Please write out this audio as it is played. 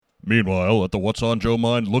Meanwhile, at the What's on Joe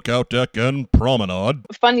Mind lookout deck and promenade.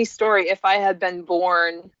 Funny story, if I had been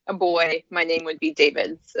born a boy, my name would be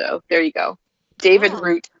David. So there you go. David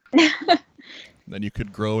Root. Then you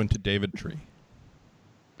could grow into David Tree.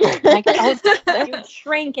 You would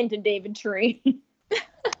shrink into David Tree.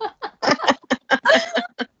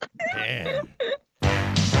 Man.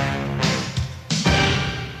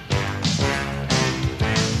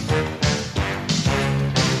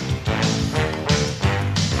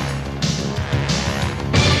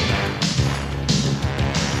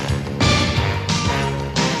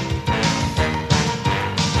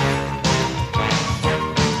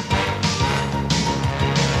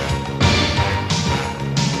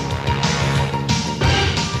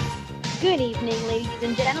 Good evening, ladies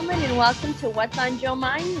and gentlemen, and welcome to What's on Joe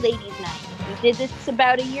Mind Ladies Night. We did this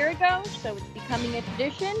about a year ago, so it's becoming a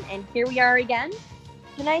tradition, and here we are again.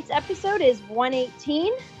 Tonight's episode is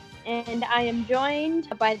 118, and I am joined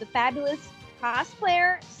by the fabulous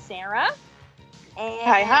cosplayer, Sarah. And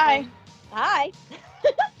Hi. Hi.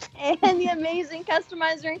 And the amazing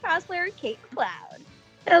customizer and cosplayer, Kate McLeod.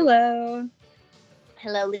 Hello.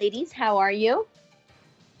 Hello, ladies. How are you?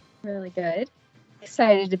 Really good.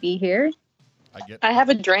 Excited to be here. I have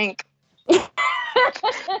a drink.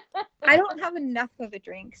 I don't have enough of a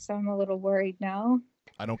drink, so I'm a little worried now.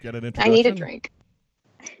 I don't get an I introduction. need a drink.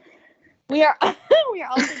 We are also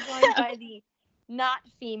joined by the not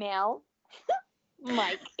female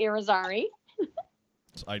Mike Irizarry.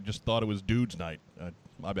 I just thought it was dude's night.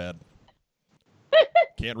 My bad.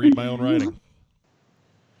 Can't read my own writing.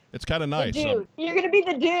 It's kind of nice. The dude. You're gonna be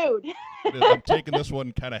the dude. I'm taking this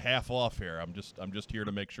one kind of half off here. I'm just here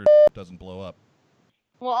to make sure it doesn't blow up.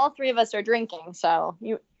 Well, all three of us are drinking, so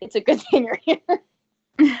it's a good thing you're here.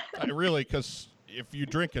 Really, because if you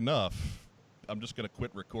drink enough, I'm just going to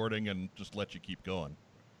quit recording and just let you keep going.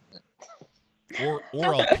 Or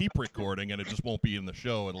I'll keep recording and it just won't be in the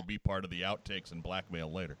show. It'll be part of the outtakes and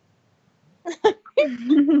blackmail later. So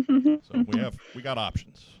we got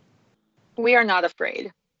options. We are not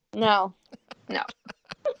afraid. No.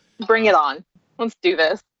 Bring it on. Let's do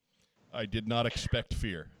this. I did not expect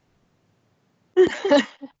fear.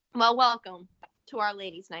 Well, welcome to our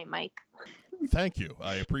ladies' night, Mike. Thank you.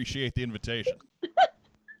 I appreciate the invitation.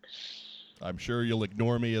 I'm sure you'll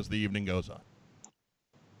ignore me as the evening goes on.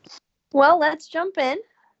 Well, let's jump in.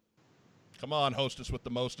 Come on, hostess with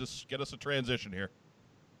the mostest. Get us a transition here.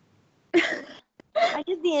 I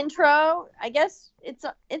did the intro. I guess it's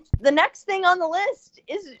the next thing on the list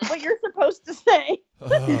is what you're supposed to say.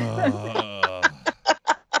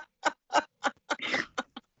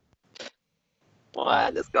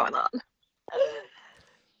 What is going on?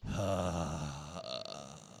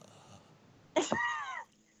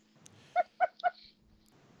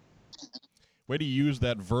 Way to use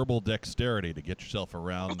that verbal dexterity to get yourself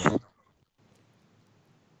around.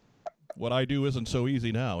 What I do isn't so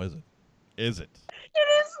easy now, is it? Is it? It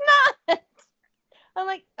is not. I'm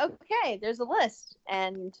like, okay, there's a list,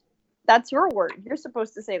 and that's your word. You're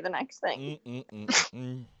supposed to say the next thing.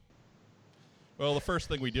 Well, the first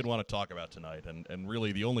thing we did want to talk about tonight, and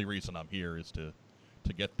really the only reason I'm here is to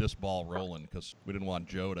get this ball rolling, because we didn't want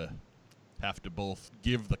Joe to have to both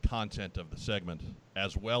give the content of the segment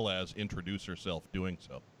as well as introduce herself doing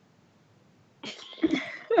so.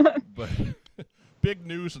 But big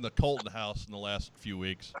news in the Colton house in the last few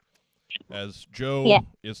weeks, as Joe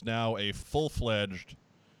is now a full-fledged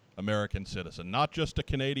American citizen. Not just a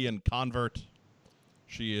Canadian convert.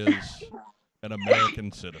 She is an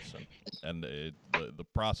American citizen. And the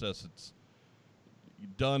process, it's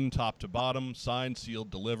done top to bottom, signed, sealed,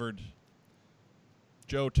 delivered.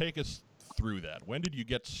 Joe, take us through that. When did you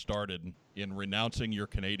get started in renouncing your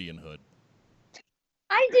Canadianhood?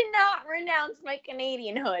 I did not renounce my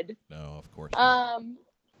Canadianhood. No, of course not.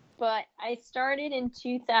 But I started in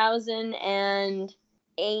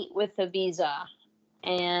 2008 with a visa.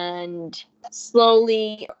 And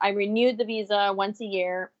slowly I renewed the visa once a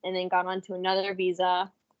year and then got onto another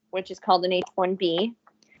visa, which is called an H-1B.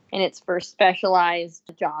 And it's for specialized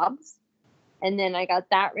jobs. And then I got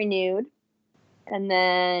that renewed. And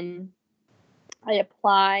then I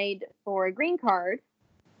applied for a green card,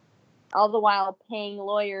 all the while paying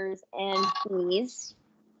lawyers and fees.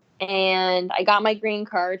 And I got my green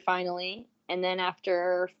card finally. And then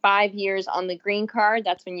after 5 years on the green card,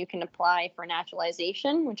 that's when you can apply for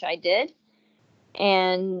naturalization, which I did.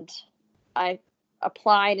 And I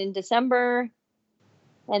applied in December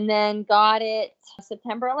and then got it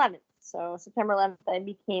September 11th. So September 11th, I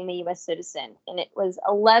became a U.S. citizen. And it was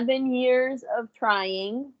 11 years of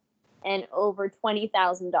trying and over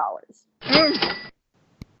 $20,000.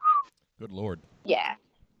 Good Lord. Yeah.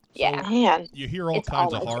 Yeah. Man. You hear all It's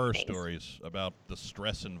kinds of almost horror things. stories about the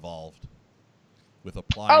stress involved with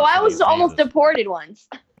applying. Oh, for I these was almost visas. deported once.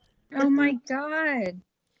 Oh my god.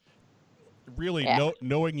 Really, Yeah.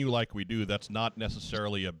 knowing you like we do, that's not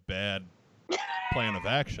necessarily a bad plan of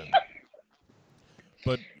action.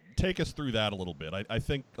 But take us through that a little bit. I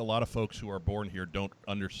think a lot of folks who are born here don't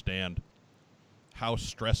understand how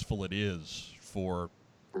stressful it is for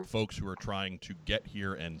folks who are trying to get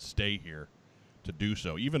here and stay here to do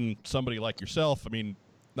so. Even somebody like yourself, I mean,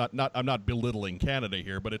 I'm not belittling Canada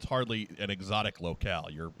here, but it's hardly an exotic locale.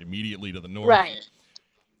 You're immediately to the north. Right.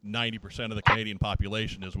 90% of the Canadian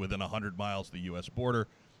population is within 100 miles of the U.S. border.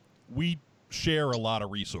 We share a lot of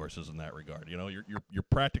resources in that regard. You know, you're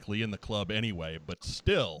practically in the club anyway, but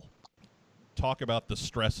still, talk about the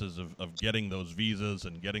stresses of getting those visas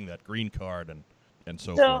and getting that green card and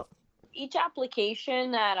so forth. Each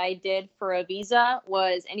application that I did for a visa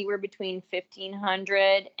was anywhere between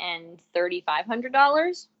 $1,500 and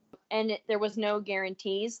 $3,500. And there was no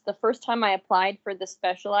guarantees. The first time I applied for the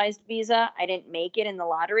specialized visa, I didn't make it in the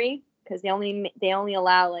lottery because they only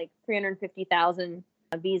allow like 350,000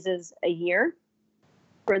 visas a year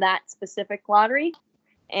for that specific lottery,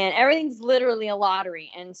 and everything's literally a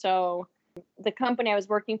lottery. And so the company I was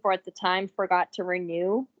working for at the time forgot to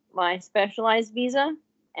renew my specialized visa,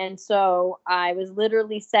 and so I was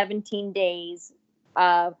literally 17 days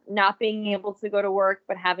of not being able to go to work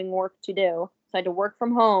but having work to do. So I had to work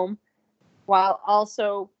from home while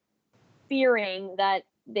also fearing that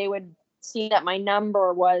they would see that my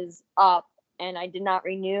number was up and I did not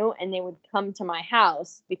renew, and they would come to my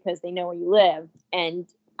house because they know where you live, and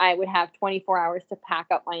I would have 24 hours to pack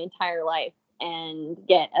up my entire life and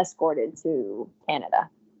get escorted to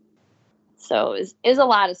Canada. So it was a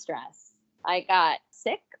lot of stress. I got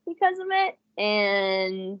sick because of it,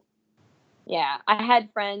 and yeah, I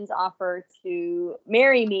had friends offer to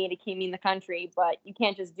marry me to keep me in the country, but you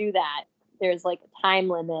can't just do that. There's like a time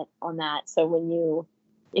limit on that. So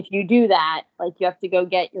if you do that, like you have to go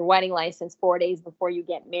get your wedding license 4 days before you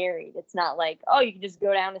get married. It's not like, oh, you can just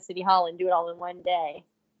go down to City Hall and do it all in one day.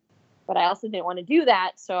 But I also didn't want to do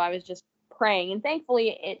that, so I was just praying. And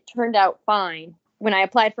thankfully, it turned out fine. When I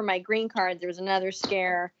applied for my green card, there was another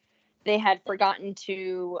scare. They had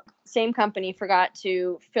same company forgot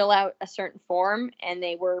to fill out a certain form, and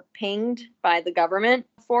they were pinged by the government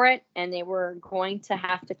for it, and they were going to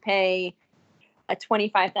have to pay a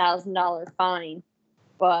 $25,000 fine.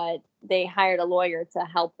 But they hired a lawyer to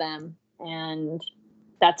help them, and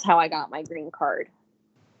that's how I got my green card.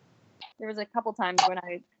 There was a couple times when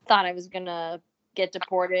I thought I was going to get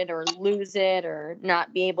deported or lose it or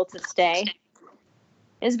not be able to stay.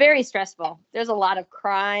 It was very stressful. There's a lot of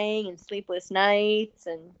crying and sleepless nights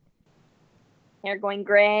and hair going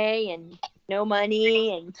gray and no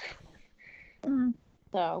money. And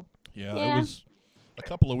so, Yeah, it was a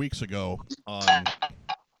couple of weeks ago on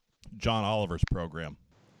John Oliver's program.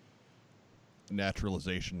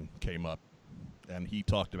 Naturalization came up, and he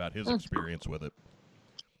talked about his experience with it.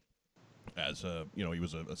 As he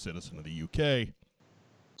was a citizen of the UK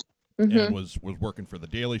and was working for the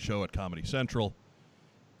Daily Show at Comedy Central,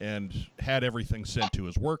 and had everything sent to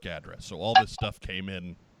his work address. So all this stuff came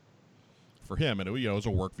in for him, and it was a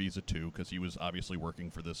work visa too, because he was obviously working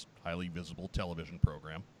for this highly visible television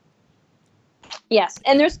program. Yes,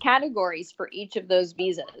 and there's categories for each of those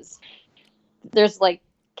visas. There's like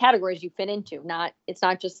categories you fit into. It's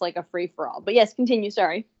not just like a free for all. But yes, continue.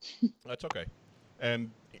 Sorry. That's okay. And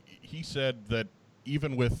he said that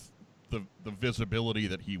even with the visibility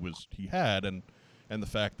that he had, and the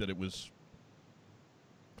fact that it was,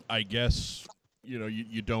 I guess,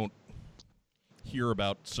 you don't hear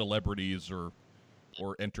about celebrities or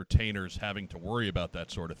entertainers having to worry about that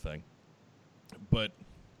sort of thing. But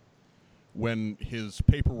when his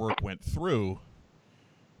paperwork went through,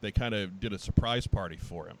 they kind of did a surprise party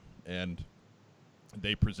for him, and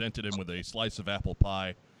they presented him with a slice of apple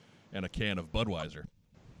pie and a can of Budweiser.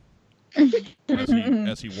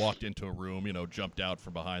 as he walked into a room, jumped out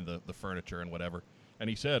from behind the furniture and whatever. And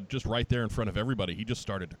he said, just right there in front of everybody, he just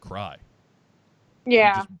started to cry.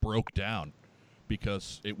 Yeah. He just broke down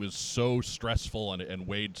because it was so stressful and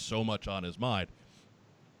weighed so much on his mind.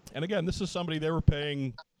 And again, this is somebody they were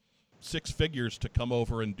paying six figures to come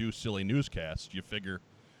over and do silly newscasts. You figure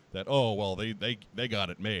that, oh, well, they got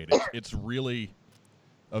it made. It's really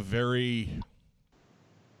a very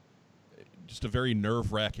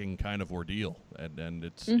nerve-wracking kind of ordeal, and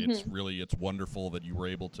it's wonderful that you were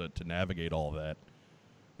able to navigate all of that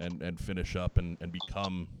and finish up and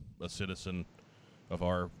become a citizen of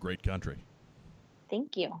our great country.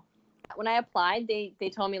 Thank you. When I applied, they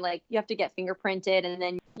told me, like, you have to get fingerprinted, and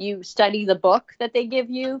then you study the book that they give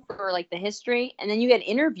you for like the history, and then you get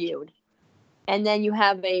interviewed. And then you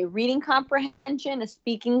have a reading comprehension, a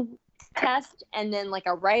speaking test, and then like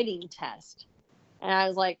a writing test. And I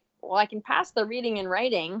was like, well, I can pass the reading and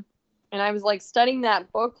writing. And I was like studying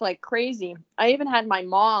that book like crazy. I even had my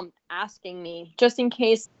mom asking me, just in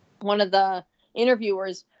case one of the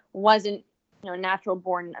interviewers wasn't, natural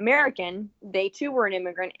born American, they too were an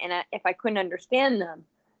immigrant, and if I couldn't understand them.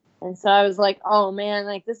 And so I was like, oh man,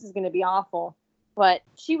 like this is going to be awful. But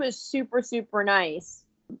she was super, super nice.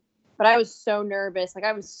 But I was so nervous. Like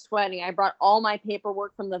I was sweating. I brought all my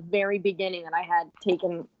paperwork from the very beginning that I had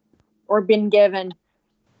taken or been given.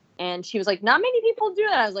 And she was like, not many people do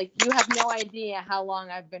that. I was like, you have no idea how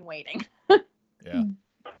long I've been waiting. Yeah.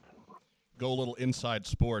 Go a little inside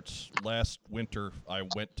sports. Last winter, I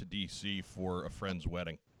went to D.C. for a friend's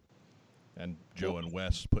wedding. And Joe and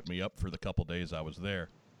Wes put me up for the couple days I was there.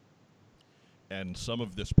 And some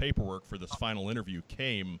of this paperwork for this final interview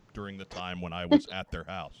came during the time when I was at their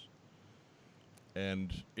house.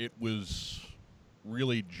 And it was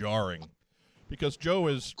really jarring because Joe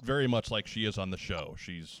is very much like she is on the show.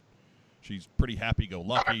 She's pretty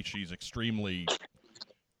happy-go-lucky. She's extremely,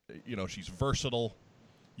 she's versatile.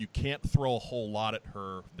 You can't throw a whole lot at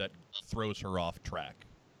her that throws her off track.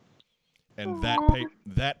 And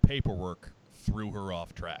that paperwork threw her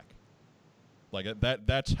off track. Like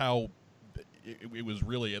that's how it was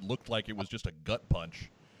really. It looked like it was just a gut punch,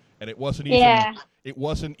 and it wasn't even. Yeah. It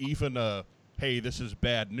wasn't even a, hey, this is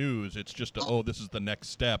bad news. It's just this is the next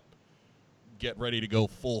step. Get ready to go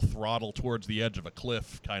full throttle towards the edge of a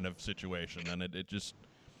cliff kind of situation. And it just,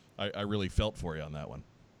 I really felt for you on that one.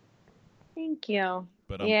 Thank you.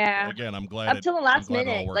 But again, I'm glad up till the last minute,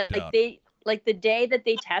 it all worked out. Like the day that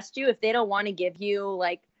they test you, if they don't want to give you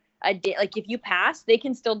like a day, like if you pass, they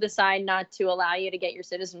can still decide not to allow you to get your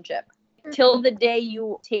citizenship. Till the day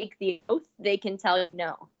you take the oath, they can tell you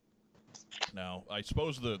no. Now, I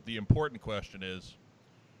suppose the important question is,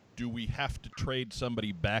 do we have to trade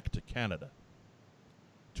somebody back to Canada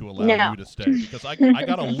to allow you to stay? Because I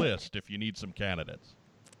got a list if you need some candidates.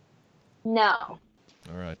 No.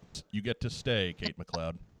 All right. You get to stay, Kate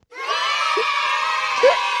McLeod.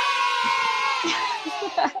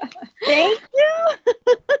 Thank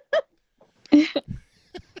you.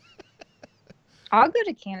 I'll go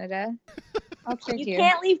to Canada. I'll trade you. You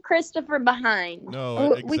can't leave Christopher behind.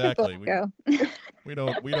 No, exactly. We can both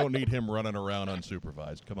go. We don't need him running around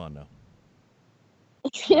unsupervised. Come on now.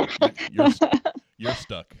 You're stuck. You're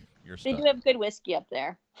stuck. They do have good whiskey up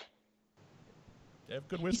there. They have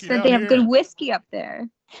good whiskey You said down they here. have good whiskey up there.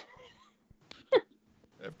 They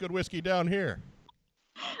have good whiskey down here.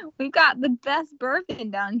 We've got the best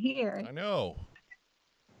bourbon down here. I know.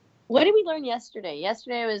 What did we learn yesterday?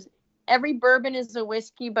 Yesterday was every bourbon is a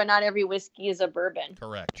whiskey, but not every whiskey is a bourbon.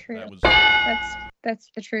 Correct. True.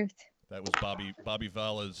 That's the truth. That was Bobby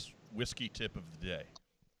Vala's whiskey tip of the day.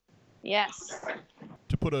 Yes.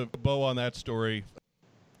 To put a bow on that story,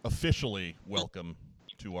 officially welcome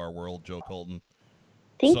to our world, Joe Colton.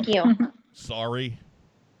 Thank you. Sorry.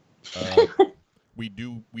 We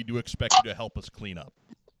do expect you to help us clean up.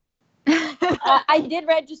 I did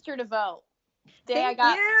register to vote. Thank you.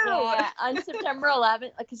 Yeah, on September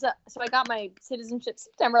 11th. So I got my citizenship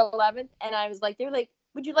September 11th, and I was like, they were like,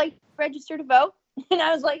 would you like to register to vote? And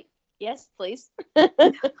I was like, yes, please. I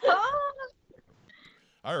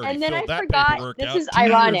already And then filled I that forgot, paperwork this out is 2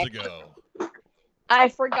 ironic. years ago. I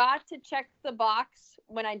forgot to check the box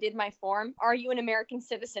when I did my form. Are you an American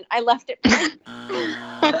citizen? I left it blank. So they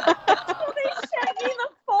sent me the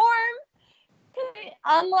form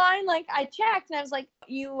online. Like I checked and I was like,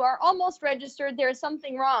 you are almost registered. There's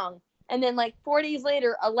something wrong. And then like 4 days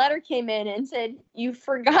later, a letter came in and said, you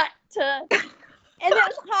forgot to, and it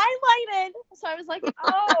was highlighted. So I was like,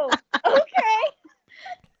 oh, okay.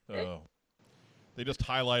 Oh. They just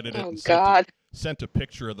highlighted it Oh, and God. sent a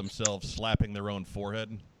picture of themselves slapping their own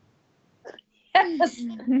forehead. Yes.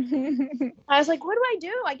 I was like, what do I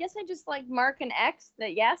do? I guess I just like mark an X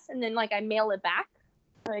that yes, and then like I mail it back.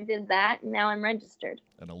 So I did that, and now I'm registered.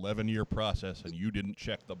 An 11-year process, and you didn't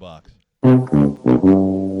check the box.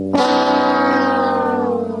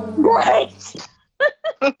 Right.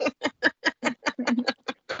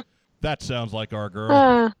 That sounds like our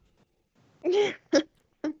girl.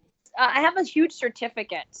 I have a huge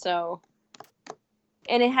certificate, so,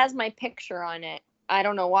 and it has my picture on it. I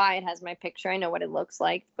don't know why it has my picture. I know what it looks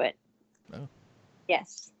like, but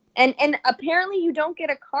yes. And apparently you don't get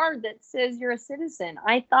a card that says you're a citizen.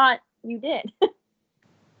 I thought you did.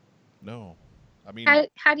 No. I mean,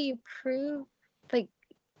 How do you prove, like,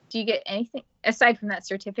 do you get anything aside from that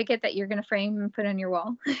certificate that you're going to frame and put on your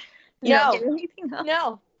wall? You don't No. get anything else?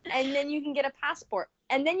 No. And then you can get a passport.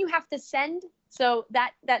 And then you have to send. So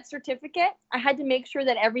that certificate, I had to make sure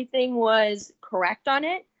that everything was correct on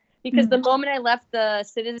it, because the moment I left the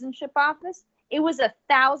citizenship office, it was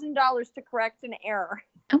 $1,000 to correct an error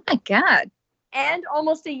Oh my God. and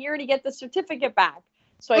almost a year to get the certificate back.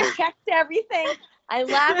 So I checked everything. I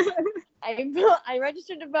left. I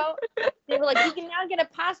registered to vote. They were like, you can now get a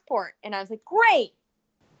passport. And I was like, great.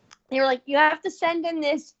 They were like, you have to send in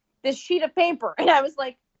this sheet of paper. And I was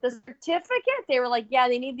like, the certificate? They were like, yeah,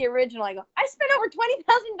 they need the original. I go, I spent over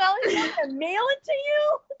 $20,000 to mail it to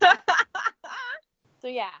you. So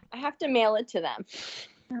yeah, I have to mail it to them.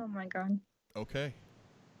 Oh my God. Okay.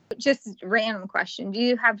 Just a random question. Do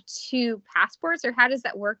you have 2 passports, or how does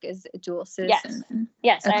that work as a dual citizen?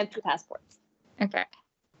 Yes, Okay. I have 2 passports. Okay.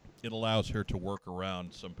 It allows her to work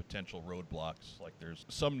around some potential roadblocks. Like there's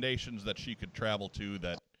some nations that she could travel to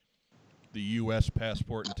that the U.S.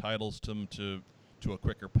 passport entitles them to a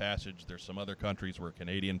quicker passage. There's some other countries where a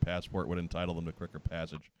Canadian passport would entitle them to quicker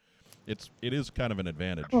passage. It is kind of an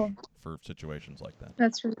advantage Cool. for situations like that.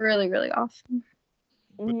 That's really, really awesome.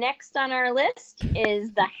 Next on our list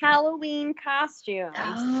is the Halloween costumes.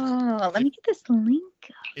 Oh, let me get this link.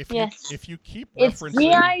 Yes. If you keep It's referencing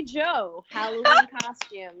G.I. Joe Halloween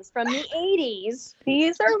costumes from the 80s,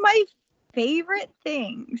 These are my favorite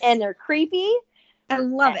things. and they're creepy. I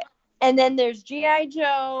love it. And then there's G.I.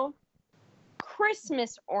 Joe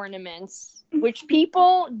Christmas ornaments, which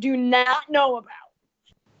people do not know about.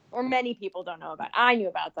 Or many people don't know about. I knew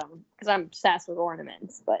about them because I'm obsessed with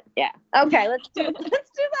ornaments. But yeah. Okay, let's do the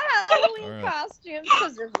Halloween All right. costumes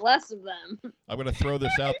because there's less of them. I'm going to throw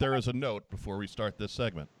this out there as a note before we start this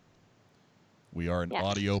segment. We are an Yeah.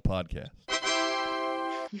 audio podcast.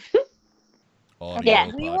 Audio Yeah,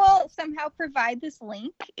 We podcast. will somehow provide this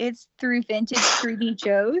link. It's through Vintage 3D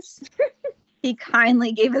Joe's. He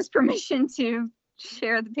kindly gave us permission to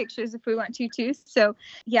share the pictures if we want to too. So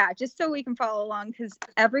yeah, just so we can follow along, because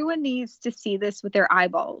everyone needs to see this with their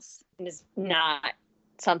eyeballs. It is not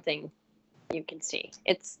something you can see.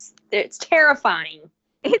 It's terrifying.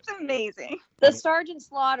 It's amazing. The Sergeant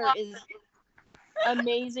Slaughter is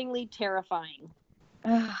amazingly terrifying.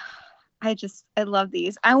 I love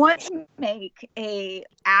these. I want to make a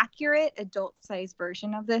accurate adult size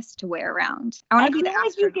version of this to wear around. I I want to feel be the like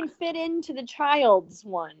you astronaut. can fit into the child's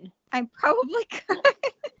one. I probably could.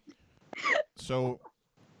 So,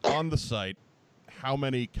 on the site, how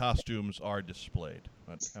many costumes are displayed?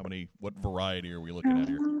 What variety are we looking at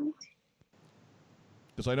here?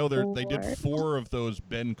 Because I know they did 4 of those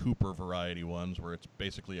Ben Cooper variety ones where it's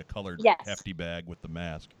basically a colored Yes. hefty bag with the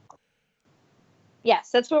mask.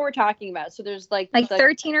 Yes, that's what we're talking about. So there's like Like the-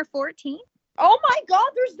 13 or 14. Oh my God,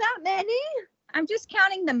 there's that many? I'm just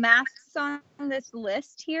counting the masks on this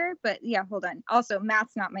list here, but yeah, hold on. Also,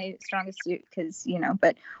 math's not my strongest suit because,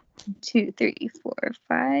 but 2, 3, 4,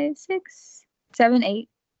 5, 6, 7, 8,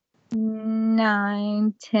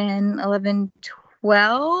 9, 10, 11,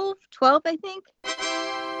 12. 12, I think.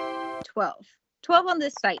 12. 12 on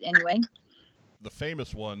this site anyway. The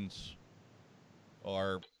famous ones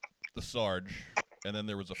are the Sarge, and then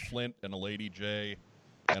there was a Flint and a Lady J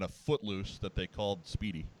and a Footloose that they called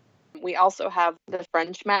Speedy. We also have the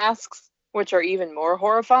French masks, which are even more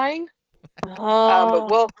horrifying. Oh,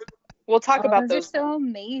 But we'll talk about Those those. are so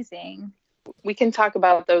amazing. We can talk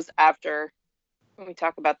about those after when we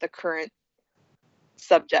talk about the current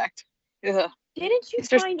subject. Ugh. didn't you It's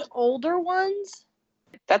just- find older ones?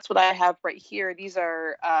 That's what I have right here. These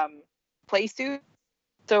are play suits.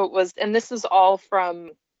 So it was, and this is all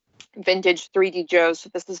from Vintage 3D Joe. So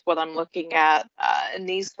this is what I'm looking at. And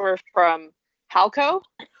these were from Halco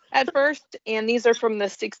at first, and these are from the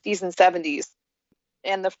 60s and 70s.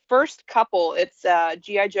 And the first couple, it's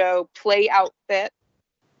G.I. Joe play outfit.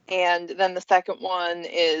 And then the second one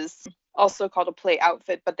is also called a play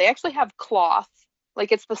outfit, but they actually have cloth.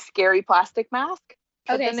 Like it's the scary plastic mask.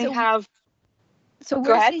 But Okay, then they so- have So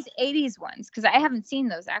Go where's ahead. these 80s ones? Because I haven't seen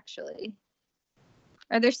those actually.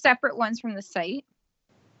 Are there separate ones from the site?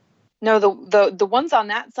 no, the ones on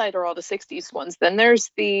that side are all the 60s ones. Then there's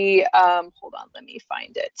the hold on, let me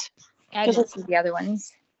find it. I didn't see the other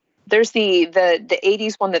ones. There's the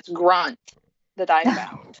 80s one that's grunt that I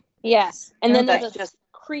found. Yes. And then That's there's a just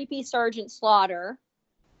creepy Sergeant Slaughter.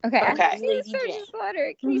 Okay. I Okay. haven't seen Lady Sergeant J.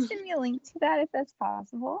 Slaughter. Can you send me a link to that if that's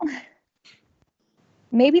possible?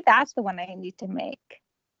 Maybe that's the one I need to make.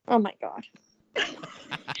 Oh my God.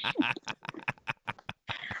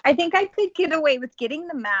 I think I could get away with getting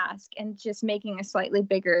the mask and just making a slightly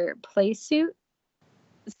bigger play suit.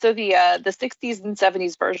 So the 60s and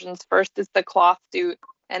 70s versions, first is the cloth suit,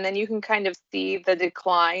 and then you can kind of see the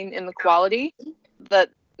decline in the quality. The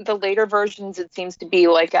the later versions, it seems to be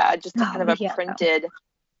like just a kind of a yeah.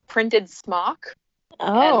 printed smock,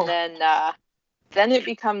 Oh. and then it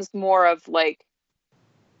becomes more of like,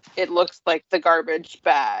 it looks like the garbage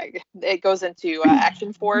bag. It goes into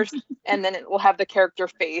Action Force, and then it will have the character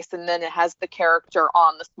face, and then it has the character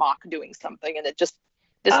on the smock doing something, and it just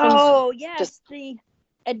this one's yes, just the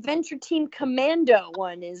Adventure Team Commando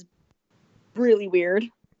one is really weird.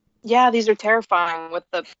 yeah, these are terrifying with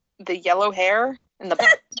the yellow hair and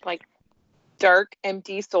the like dark,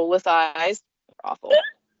 empty, soulless eyes. They're awful.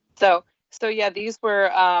 So yeah, these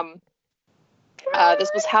were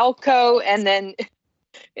this was Halco, and then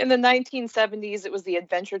in the 1970s it was the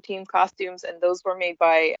Adventure Team costumes, and those were made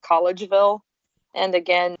by Collegeville. And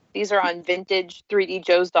again, these are on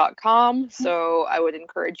vintage3djoes.com, so I would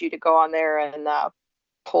encourage you to go on there and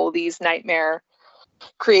pull these nightmare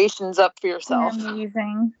creations up for yourself.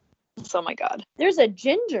 Amazing. So my god. There's a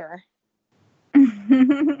ginger.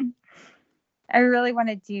 I really want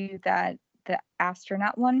to do the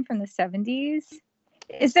astronaut one from the 70s.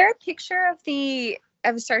 Is there a picture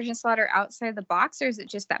of Sergeant Slaughter outside the box, or is it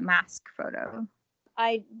just that mask photo?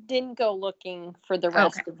 I didn't go looking for the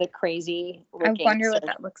rest of the crazy I looking. wonder what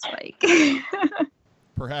that looks like.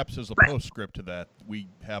 Perhaps as a postscript to that, we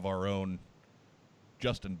have our own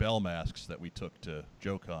Justin Bell masks that we took to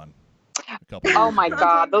JoeCon a couple Oh years my ago.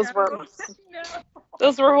 god, those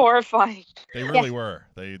were horrifying. They really were.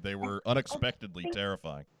 They were unexpectedly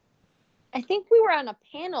terrifying. I think we were on a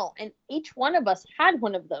panel, and each one of us had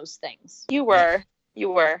one of those things. You were.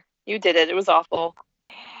 You did it. It was awful.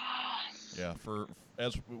 Yeah,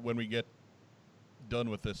 when we get done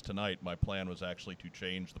with this tonight, my plan was actually to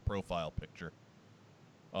change the profile picture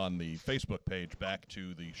on the Facebook page back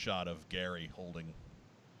to the shot of Gary holding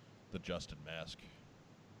the Justin mask.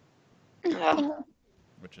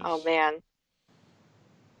 Which is, Oh man.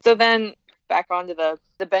 So then back onto the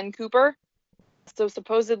Ben Cooper. So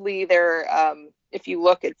supposedly they're if you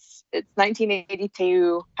look, it's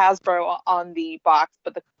 1982 Hasbro on the box,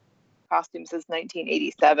 but the costume says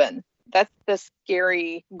 1987. That's the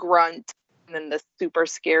scary grunt, and then the super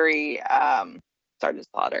scary Sergeant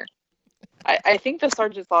Slaughter. I think the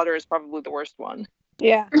Sergeant Slaughter is probably the worst one.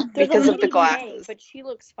 Yeah, because of the glasses. but she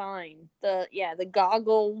looks fine. The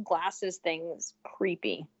goggle glasses thing is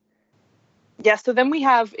creepy. Yeah. So then we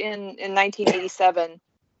have in 1987.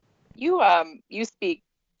 You speak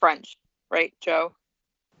French, right, Joe?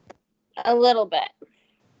 A little bit.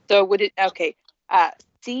 So would it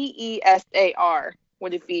CESAR?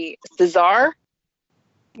 Would it be César?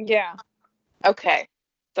 Yeah. Okay.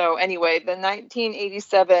 So anyway, the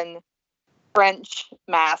 1987 French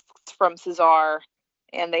masks from César,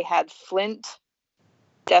 and they had Flint,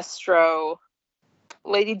 Destro,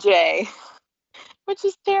 Lady J, which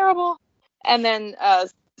is terrible, and then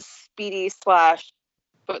Speedy /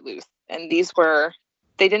 Footloose. And they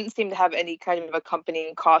didn't seem to have any kind of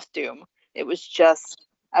accompanying costume. It was just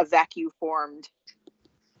a vacuum formed,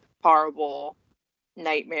 horrible,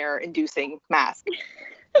 nightmare-inducing mask.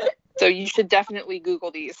 So you should definitely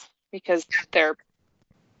Google these because they're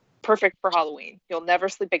perfect for Halloween. You'll never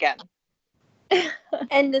sleep again.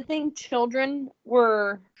 And the thing, children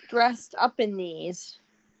were dressed up in these.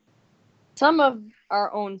 Some of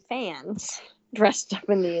our own fans dressed up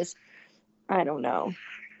in these. I don't know.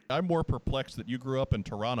 I'm more perplexed that you grew up in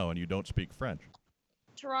Toronto and you don't speak French.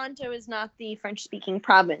 Toronto is not the French-speaking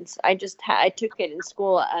province. I just I took it in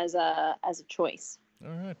school as a choice.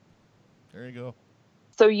 All right. There you go.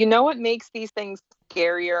 So you know what makes these things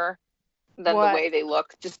scarier than What? the way they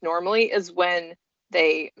look just normally is when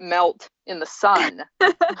they melt in the sun.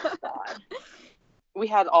 God. We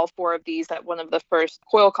had all 4 of these at one of the first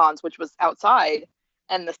CoilCons, which was outside,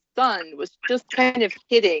 and the sun was just kind of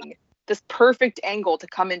hitting this perfect angle to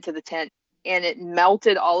come into the tent, and it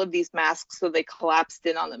melted all of these masks so they collapsed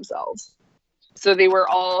in on themselves. So they were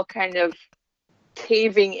all kind of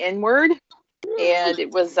caving inward, and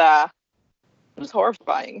it was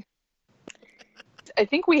horrifying. I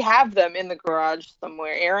think we have them in the garage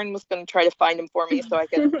somewhere. Aaron was going to try to find them for me so I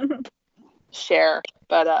could share,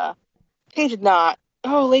 but he did not.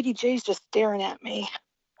 Oh, Lady J's just staring at me.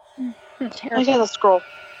 I gotta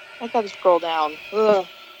scroll down. Ugh.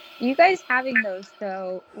 You guys having those,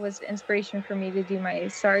 though, was the inspiration for me to do my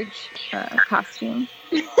Sarge costume.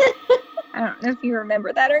 I don't know if you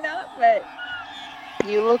remember that or not, but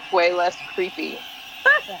You look way less creepy.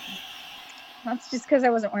 that's just because I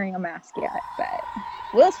wasn't wearing a mask yet, but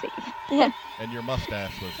we'll see. And your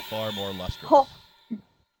mustache was far more lustrous. Oh.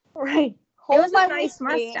 Right. It was my a nice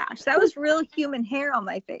whiskey. mustache. That was real human hair on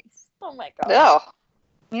my face. Oh my god. Oh,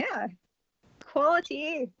 Yeah.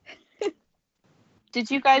 Quality. did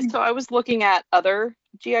you guys? So I was looking at other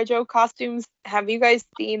G.I. Joe costumes. Have you guys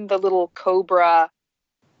seen the little Cobra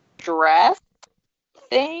dress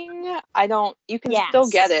thing? You can still Yes.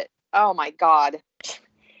 get it. Oh my God.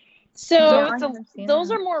 So No, it's I a- haven't seen those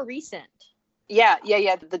that. are more recent. Yeah.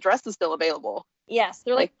 The dress is still available. Yes,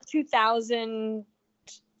 they're like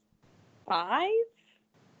 2005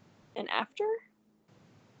 and after.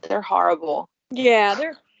 They're horrible. Yeah,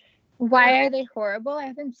 they're Why are they horrible? I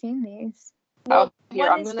haven't seen these. well. Here,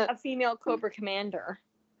 one I'm is gonna. a female Cobra Commander.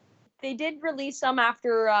 They did release some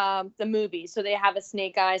after the movie, so they have a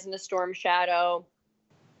Snake Eyes and a Storm Shadow.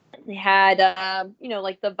 They had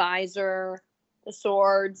like the visor, the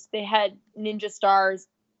swords. They had ninja stars.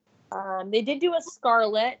 They did do a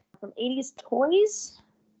Scarlet from 80s Toys.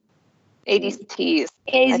 80s tees.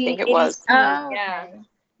 80s, I think it was. Oh, yeah. okay.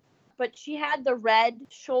 But she had the red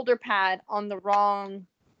shoulder pad on the wrong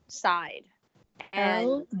side. And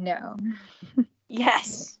Oh, no.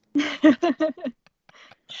 yes.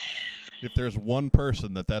 If there's one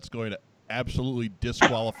person that's going to absolutely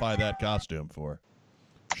disqualify that costume for,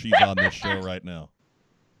 she's on this show right now.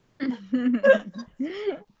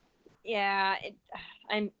 Yeah,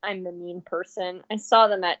 I'm the mean person. I saw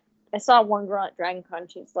one girl at Dragon Con.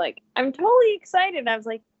 She's like, I'm totally excited. I was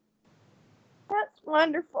like, that's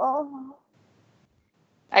wonderful.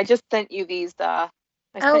 I just sent you these. I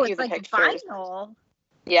sent Oh, you it's the like pictures. vinyl.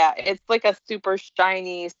 Yeah, it's like a super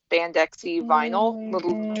shiny spandexy vinyl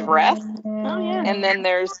little dress, Oh, yeah. and then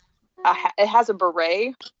there's it has a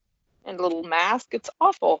beret and a little mask. It's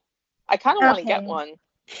awful. I kind of want to get Okay. one.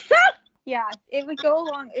 Yeah, it would go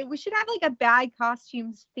along. We should have like a bad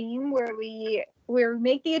costumes theme where we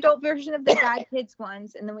make the adult version of the bad kids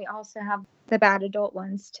ones, and then we also have the bad adult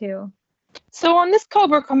ones too. So on this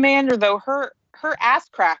Cobra Commander though, her ass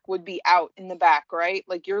crack would be out in the back, right?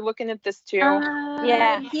 Like you're looking at this too.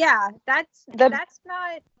 Yeah. Yeah. That's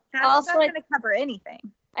not Also, going to cover anything.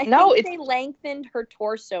 I No, think they lengthened her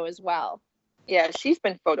torso as well. Yeah, she's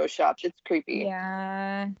been photoshopped. It's creepy.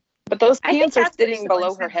 Yeah. But those I think pants are that's what sitting someone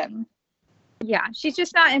below her sent hip. me. Yeah, she's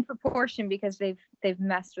just not in proportion because they've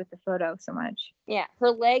messed with the photo so much. Yeah, her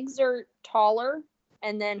legs are taller,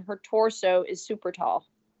 and then her torso is super tall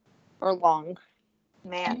or long.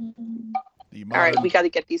 Man. The All right, modern, we got to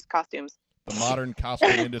get these costumes. the modern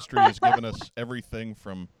costume industry has given us everything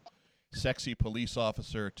from sexy police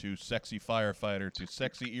officer to sexy firefighter to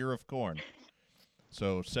sexy ear of corn.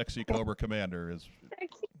 So sexy Cobra Commander is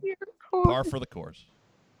par for the course.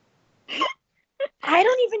 I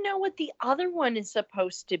don't even know what the other one is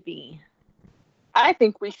supposed to be. I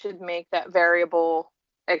think we should make that variable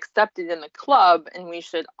accepted in the club, and we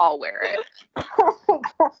should all wear it.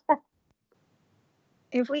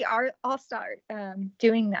 If we all start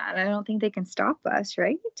doing that, I don't think they can stop us,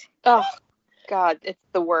 right? Oh, God, it's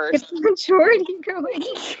the worst. It's the majority going.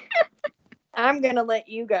 I'm going to let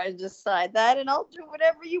you guys decide that, and I'll do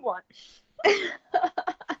whatever you want.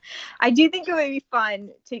 I do think it would be fun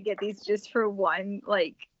to get these just for one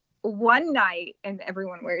night, and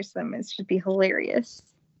everyone wears them. It should be hilarious.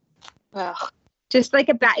 Ugh. Just like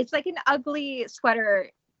it's like an ugly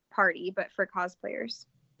sweater party, but for cosplayers.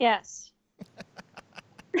 Yes.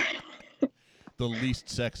 The least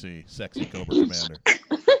sexy Cobra Commander.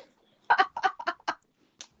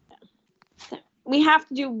 We have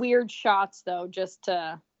to do weird shots, though, just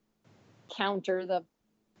to counter the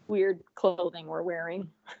weird clothing we're wearing.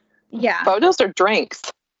 Yeah. Photos or drinks?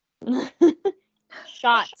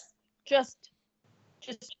 Shots. Just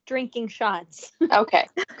drinking shots. Okay,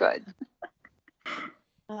 good.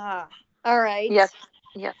 All right. Yes,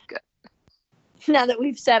 good. Now that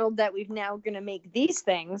we've settled that we've now going to make these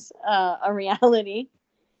things a reality.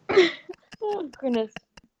 Oh, goodness.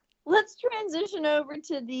 Let's transition over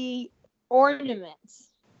to the ornaments.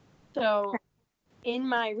 So, in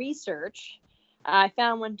my research, I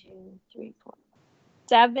found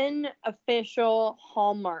 7 official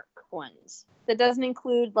Hallmark ones. That doesn't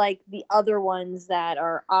include like the other ones that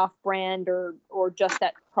are off-brand or just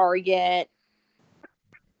at Target.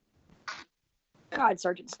 God,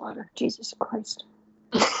 Sergeant Slaughter. Jesus Christ.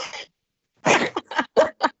 I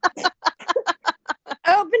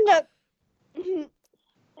opened up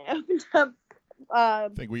I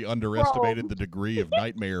think we underestimated the degree of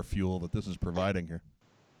nightmare fuel that this is providing her.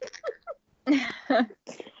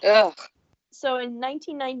 Ugh. So in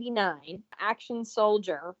 1999, Action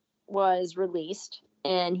Soldier was released,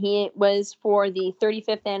 and he was for the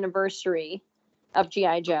 35th anniversary of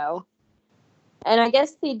G.I. Joe. And I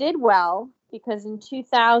guess they did well, because in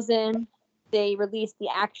 2000, they released the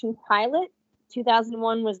Action Pilot.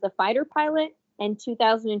 2001 was the Fighter Pilot, and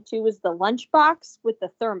 2002 was the Lunchbox with the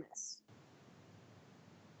Thermos.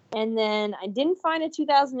 And then I didn't find a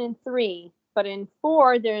 2003, But in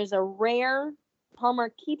 4, there's a rare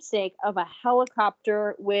Hallmark keepsake of a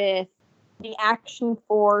helicopter with the Action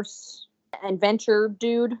Force adventure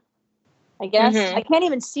dude, I guess. Mhm. I can't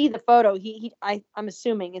even see the photo. I'm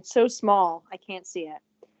assuming it's so small I can't see it.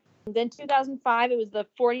 And then 2005, it was the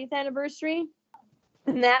 40th anniversary.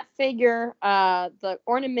 And that figure, the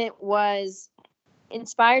ornament was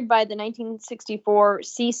inspired by the 1964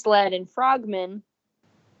 Sea Sled and Frogman.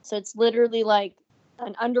 So it's literally like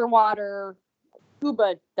an underwater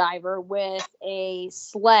scuba diver with a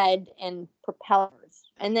sled and propellers.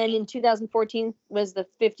 And then in 2014 was the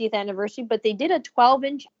 50th anniversary, but they did a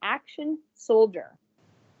 12-inch action soldier.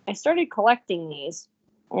 I started collecting these,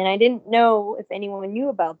 and I didn't know if anyone knew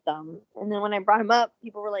about them. And then when I brought them up,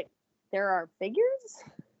 people were like, there are figures?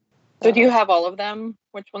 So do you have all of them?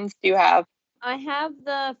 Which ones do you have? I have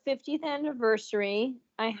the 50th anniversary.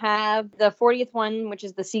 I have the 40th one, which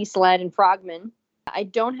is the Sea Sled and Frogman. I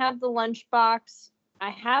don't have the lunchbox.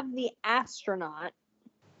 I have the astronaut.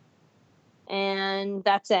 And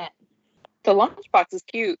that's it. The lunchbox is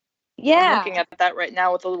cute. I'm Yeah. looking at that right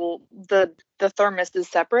now with the thermos is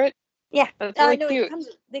separate. Yeah. That's really no, cute.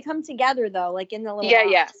 they come together though, like in the little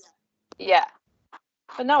Yeah, box. Yeah.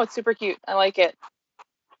 But no, it's super cute. I like it.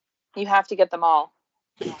 You have to get them all.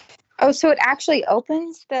 Oh, so it actually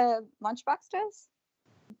opens, the lunchbox does?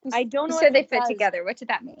 I don't know You said if they it fit does. together. What did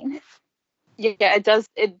that mean? Yeah, it does.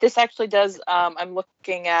 This actually does. I'm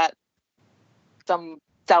looking at some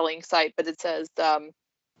selling site, but it says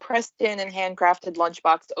pressed in and handcrafted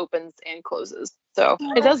lunchbox opens and closes. So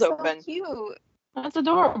it does open. So cute. That's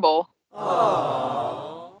adorable.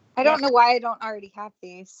 I don't know why I don't already have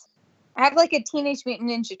these. I have like a Teenage Mutant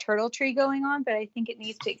Ninja Turtle tree going on, but I think it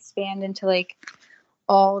needs to expand into like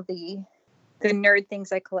all the nerd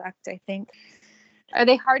things I collect, I think. Are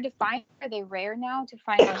they hard to find? Are they rare now to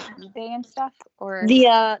find on eBay and stuff? Or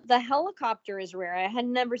The helicopter is rare. I had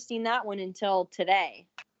never seen that one until today.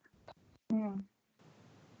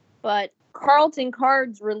 But Carlton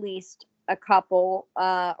Cards released a couple,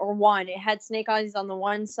 or one. It had Snake Eyes on the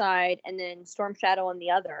one side and then Storm Shadow on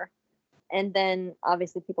the other. And then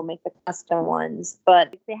obviously people make the custom ones.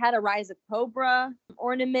 But they had a Rise of Cobra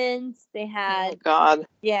ornaments. They Oh had, God.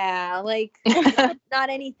 yeah, like not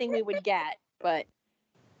anything we would get, but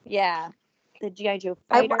yeah, the G.I. Joe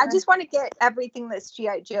I fighter. just want to get everything that's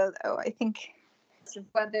G.I. Joe, though. I think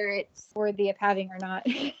whether it's worthy of having or not.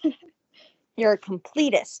 You're a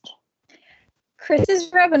completist. Chris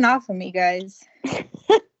is rubbing off on me, guys.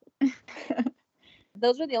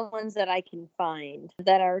 Those are the only ones that I can find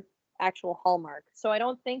that are actual Hallmark. So I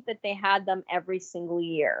don't think that they had them every single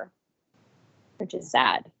year, which is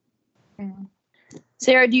sad. Mm.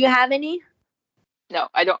 Sarah, do you have any? No,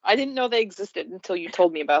 I don't. I didn't know they existed until you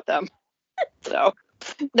told me about them. So,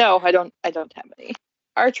 no, I don't have any.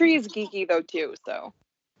 Our tree is geeky though too. So,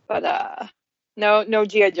 but no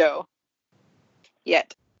G.I. Joe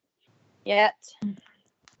yet. Yet.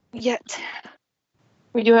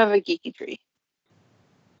 We do have a geeky tree.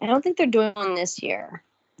 I don't think they're doing one this year.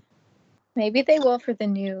 Maybe they will for the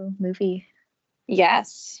new movie.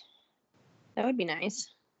 Yes. That would be nice.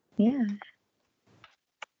 Yeah.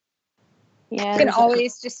 Yeah. You can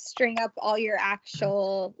always just string up all your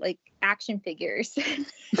actual like action figures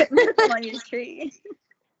on your tree.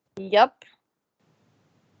 Yep.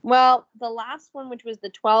 Well, the last one, which was the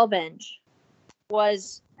 12-inch,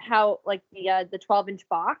 was how like the 12-inch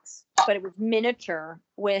box, but it was miniature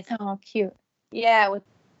with Oh, cute. with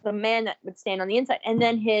the man that would stand on the inside, and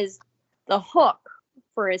then the hook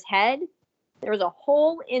for his head. There was a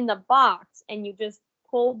hole in the box, and you just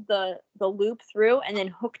pulled the loop through and then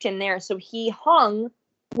hooked him there, so he hung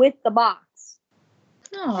with the box.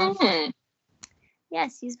 Oh.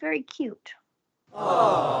 Yes, he's very cute.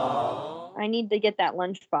 I need to get that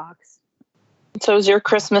lunchbox. So is your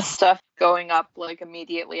Christmas stuff going up like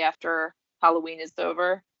immediately after Halloween is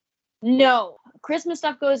over? No, Christmas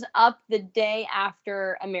stuff goes up the day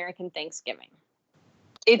after American Thanksgiving.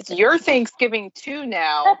 It's your Thanksgiving too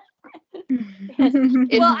now.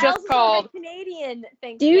 It's Well, I just also called. celebrate Canadian Do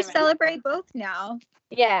Thanksgiving. you celebrate both now?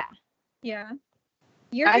 Yeah. Yeah.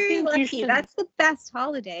 You're I very think you lucky. should- That's the best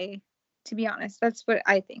holiday, to be honest. That's what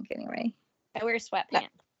I think anyway. I wear sweatpants.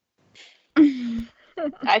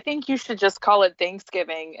 I think you should just call it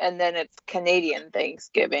Thanksgiving, and then it's Canadian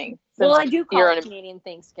Thanksgiving. Well, since I do call you're it Canadian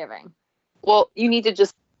Thanksgiving. Well, you need to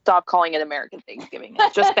just stop calling it American Thanksgiving.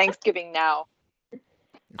 It's just Thanksgiving now.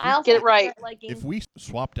 I also Get it right. start liking- If we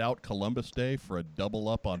swapped out Columbus Day for a double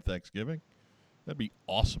up on Thanksgiving, that'd be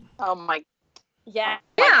awesome. Oh my yeah.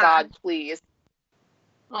 God, please.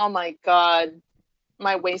 Oh my God.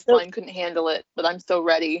 My waistline couldn't handle it, but I'm so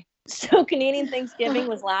ready. So Canadian Thanksgiving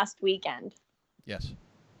was last weekend. Yes.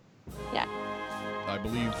 Yeah. I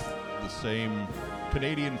believe the same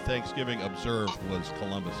Canadian Thanksgiving observed was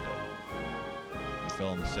Columbus Day. It fell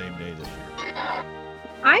on the same day this year.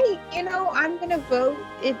 I'm gonna vote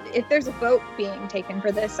if there's a vote being taken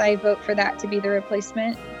for this. I vote for that to be the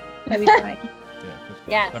replacement. That'd be fine.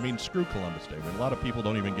 Yes. I mean, screw Columbus Day. I mean, a lot of people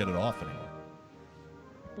don't even get it off anymore.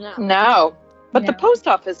 No. No, but the No. post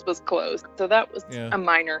office was closed, so that was Yeah. a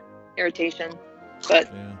minor irritation.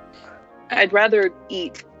 But Yeah. I'd rather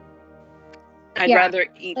eat. I'd Yeah, rather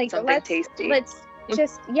eat like, something tasty. Let's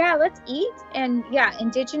eat. And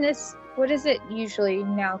Indigenous, what is it usually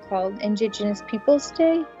now called? Indigenous Peoples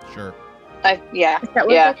Day? Sure. Yeah. Is that what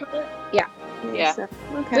Yeah. they call it? Yeah. Yeah. So,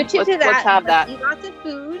 okay. Switch it to that. Let's have that. Eat lots of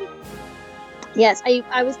food. Yes,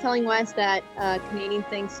 I was telling Wes that Canadian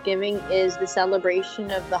Thanksgiving is the celebration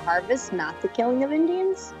of the harvest, not the killing of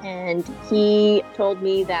Indians. And he told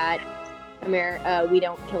me that we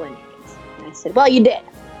don't kill Indians. And I said, well, you did.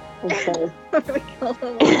 And so We killed a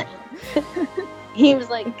lot of them. he was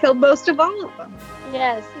like, We killed most of all of them.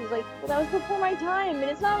 yes. He was like, well, that was before my time, and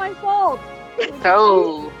it's not my fault.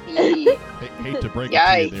 Oh. yeah. Hate to break it to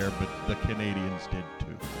Yikes. you there, but the Canadians did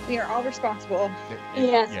too. We are all responsible.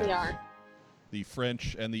 Yes, we are. The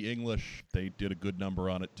French and the English, they did a good number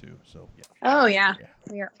on it too. So yeah. Oh, yeah.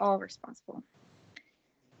 We are all responsible.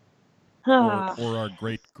 Or our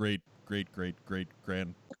great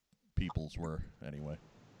grand peoples were anyway.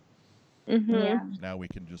 Mm-hmm. Yeah. Now we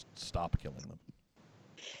can just stop killing them.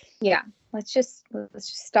 Yeah. Let's just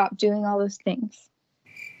stop doing all those things.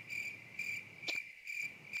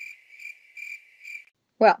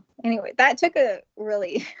 Well, anyway, that took a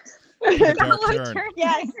really Took a dark long turn.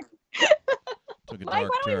 Yes. Took a Mike, dark why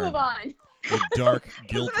don't we turn. move on? A dark,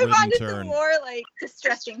 Let's move on guilt-ridden to turn. some more like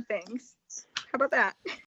distressing things. How about that?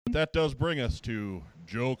 That does bring us to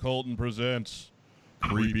Joe Colton Presents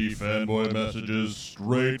Creepy Fanboy Messages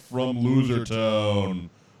Straight from Losertown,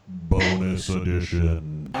 Bonus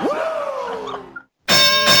Edition.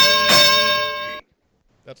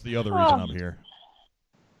 That's the other reason I'm here.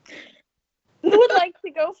 Who would like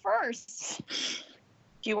to go first?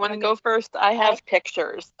 Do you want to go first? I have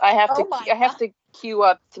pictures. I have Oh my to queue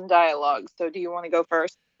up some dialogue. So do you want to go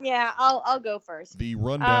first? Yeah, I'll go first. The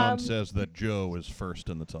rundown says that Joe is first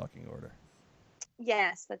in the talking order.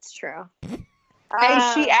 Yes, that's true.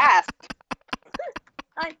 Hey, she asked.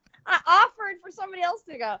 I offered for somebody else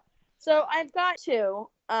to go. So I've got two.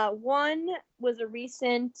 One was a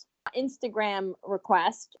recent Instagram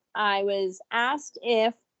request. I was asked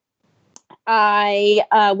if I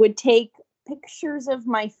would take pictures of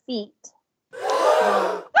my feet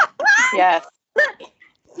Yes.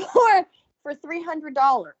 for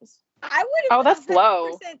 $300. I would Oh, have that's low.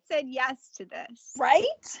 100% said yes to this. Right?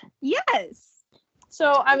 Yes.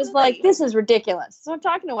 So I was like, this is ridiculous. So I'm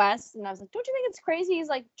talking to Wes, and I was like, don't you think it's crazy? He's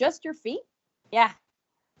like, just your feet? Yeah.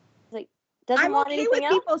 He's like, doesn't I'm want okay with anything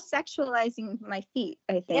else? people sexualizing my feet,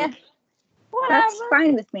 I think. Yeah. That's Whatever.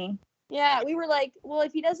 fine with me. Yeah, we were like, well,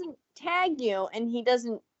 if he doesn't tag you and he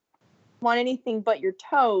doesn't want anything but your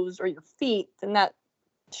toes or your feet, then that,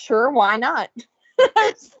 sure, why not? I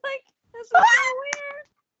was like, this is so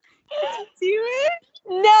weird. Do it?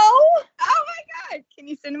 No. Oh my god! Can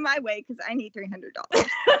you send him my way? Because I need $300.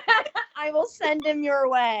 I will send him your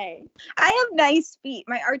way. I have nice feet.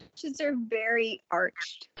 My arches are very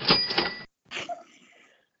arched.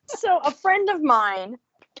 So a friend of mine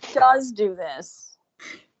does do this.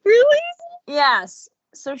 Really? Yes.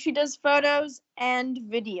 So she does photos and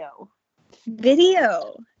video.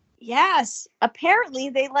 Video. Yes. Apparently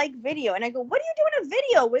they like video. And I go, what do you do in a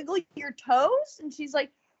video? Wiggle your toes? And she's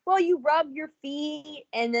like, well, you rub your feet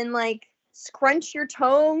and then like scrunch your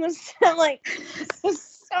toes. I'm like, this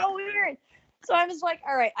is so weird. So I was like,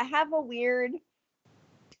 all right, I have a weird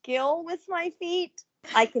skill with my feet.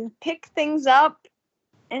 I can pick things up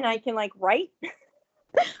and I can like write.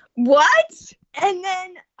 What? And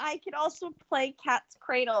then I could also play cat's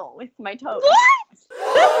cradle with my toes.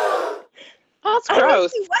 What? That's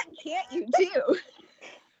gross. What can't you do?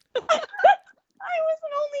 I was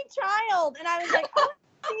an only child, and I was like, oh,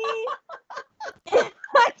 see,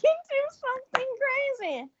 I can do something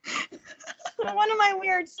crazy. So one of my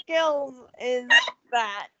weird skills is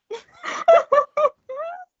that.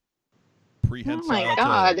 Prehensile Oh my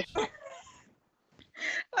God. toes.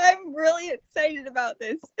 I'm really excited about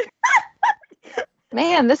this.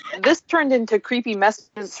 Man, this turned into creepy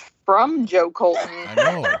messages from Joe Colton. I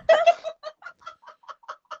know.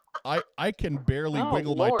 I can barely Oh,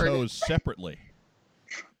 wiggle Lord. my toes separately,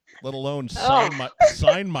 let alone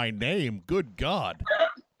sign my name. Good God.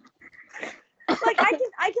 Like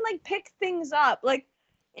I can like pick things up. Like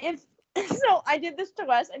So I did this to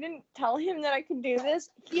Wes. I didn't tell him that I could do this.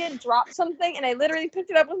 He had dropped something, and I literally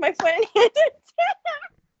picked it up with my foot and handed it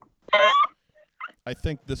to him. I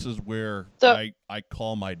think this is where So- I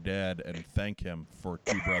call my dad and thank him for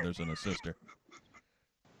 2 brothers and a sister.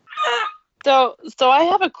 So I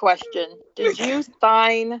have a question. Did you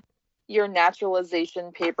sign your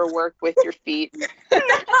naturalization paperwork with your feet?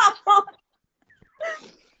 No.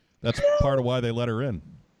 That's part of why they let her in.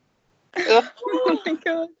 Ugh. Oh my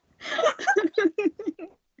god.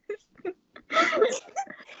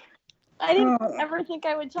 I didn't Oh. ever think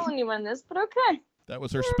I would tell anyone this, but okay. That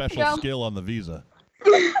was her special go. skill on the visa.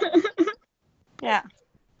 Yeah.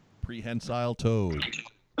 Prehensile toes.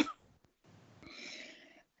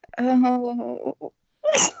 Oh,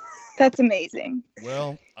 that's amazing.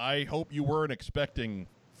 Well, I hope you weren't expecting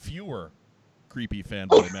fewer creepy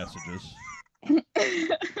fanboy messages,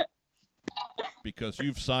 because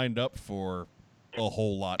you've signed up for a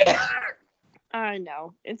whole lot more. I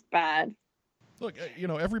know. It's bad. Look,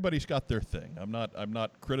 everybody's got their thing. I'm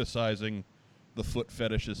not criticizing the foot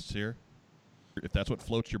fetishists here. If that's what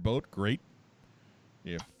floats your boat, great.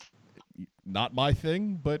 If not my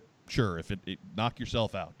thing, but sure, if it knock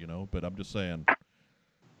yourself out, But I'm just saying,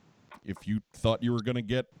 if you thought you were going to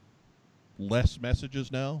get less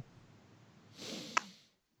messages now,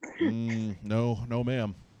 no,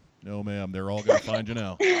 ma'am. No, ma'am. They're all going to find you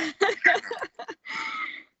now.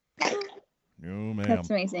 No, ma'am. That's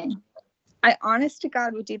amazing. I honest to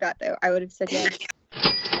God would do that though. I would have said yes.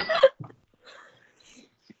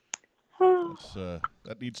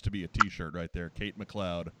 That needs to be a T-shirt right there. Kate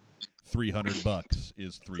McLeod, $300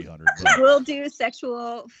 is $300. We'll do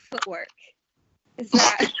sexual footwork. Is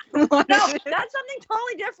that No, that's something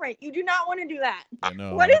totally different. You do not want to do that. I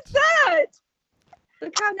know. What is that?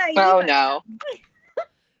 Look how naive. Oh I am. no.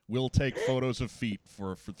 We'll take photos of feet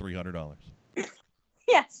for $300.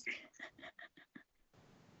 Yes.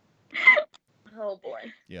 Oh boy.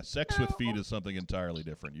 Yeah, sex with feet is something entirely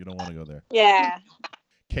different. You don't want to go there. Yeah.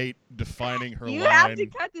 Kate defining her You have line, to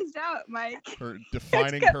cut this out, Mike. her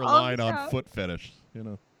defining cut her all line this on out. foot fetish.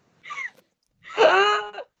 But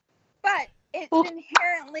it's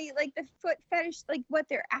inherently like the foot fetish, like what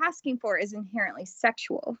they're asking for is inherently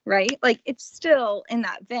sexual, right? Like it's still in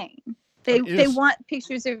that vein. They It is- want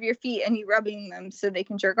pictures of your feet and you rubbing them so they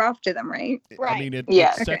can jerk off to them, right? I Right. mean,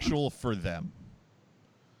 Yeah. it's Okay. sexual for them.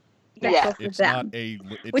 Yeah. Sexual for It's them. not a.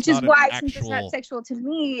 It's Which is not an why, actual, since it's not sexual to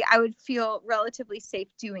me, I would feel relatively safe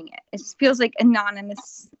doing it. It feels like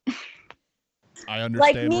anonymous. I Like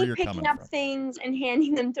understand where me you're picking coming up from. things and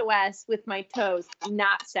handing them to Wes with my toes,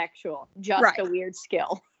 not sexual, just Right. a weird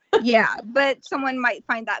skill. Yeah, but someone might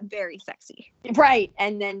find that very sexy. Right.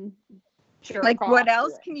 And then jerk Like, off what to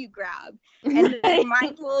else it. can you grab? And their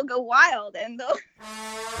mind will go wild, and they'll.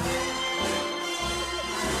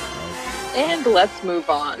 And let's move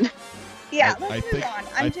on. Yeah, I let's think- move on.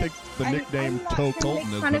 I think the nickname I'm not Toe trying to Colton make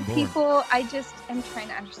has fun been of born. people. I just am trying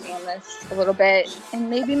to understand this a little bit and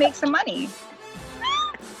maybe make some money.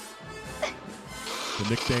 The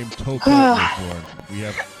nickname Toe Colton is born. We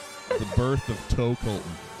have the birth of Toe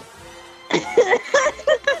Colton.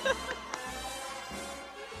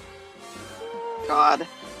 God.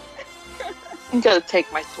 I'm gonna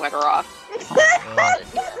take my sweater off.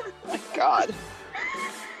 Oh, My God.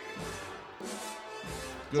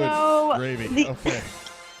 good So gravy. the- Okay.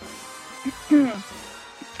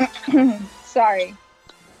 Sorry.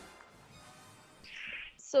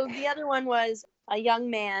 So the other one was a young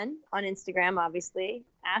man on Instagram, obviously,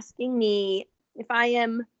 asking me if I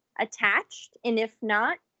am attached, and if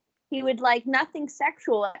not, he would like nothing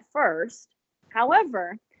sexual at first.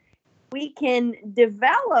 However, we can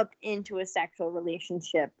develop into a sexual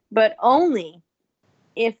relationship, but only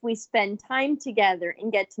if we spend time together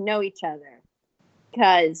and get to know each other.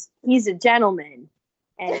 Because he's a gentleman,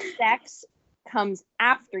 and sex comes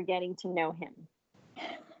after getting to know him.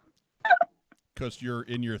 Because you're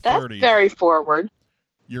in your That's 30s. very forward.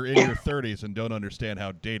 You're in your 30s and don't understand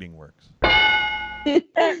how dating works.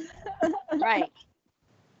 Right.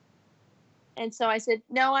 And so I said,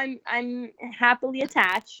 "No, I'm happily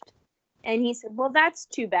attached." And he said, "Well, that's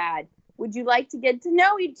too bad. Would you like to get to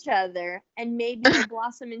know each other and maybe it'll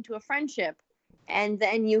blossom into a friendship, and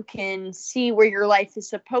then you can see where your life is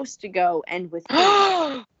supposed to go and with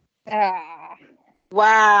me?"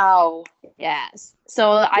 Wow. Yes. So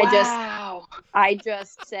Wow. I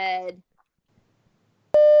just said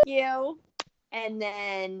you, and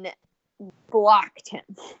then blocked him.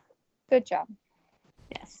 Good job.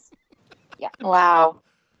 Yes. Wow.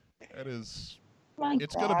 That is. My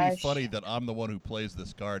It's going to be gosh. funny that I'm the one who plays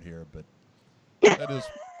this card here, but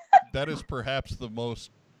that is perhaps the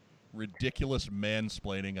most ridiculous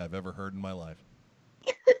mansplaining I've ever heard in my life.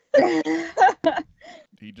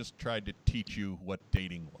 He just tried to teach you what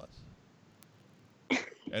dating was.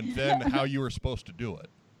 And then how you were supposed to do it,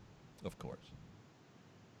 of course.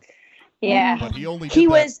 Yeah. But he only did He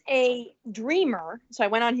that. was a dreamer. So I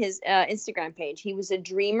went on his Instagram page. He was a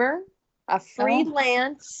dreamer, a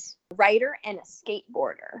freelance writer, and a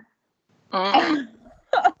skateboarder. Well,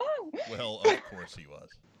 of course he was.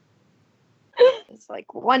 It's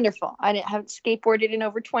like wonderful. I haven't skateboarded in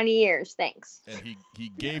over 20 years. Thanks. And he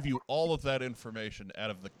gave you all of that information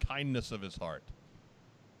out of the kindness of his heart.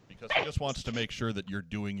 Because he just wants to make sure that you're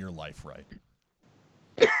doing your life right.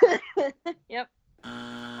 Yep.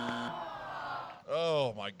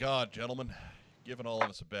 Oh, my God, gentlemen. Giving all of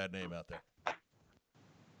us a bad name out there.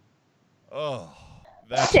 Oh,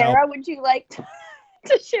 that's Sarah, would you like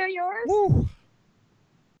to share yours? Woo.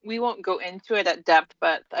 We won't go into it at depth,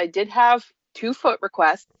 but I did have 2 foot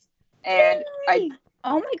requests, and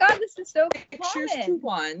Oh my God, this is so Pictures to common.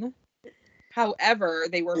 one. However,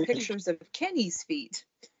 they were pictures of Kenny's feet.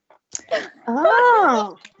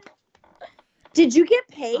 Oh. Did you get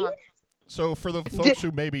paid? So for the folks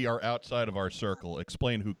who maybe are outside of our circle,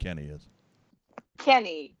 explain who Kenny is.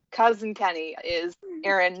 Kenny, cousin Kenny, is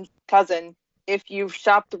Aaron's cousin. If you've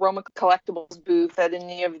shopped the Roma Collectibles booth at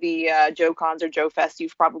any of the Joe Cons or Joe Fest,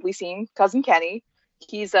 you've probably seen cousin Kenny.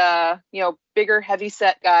 He's a bigger,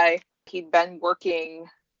 heavy-set guy. He'd been working.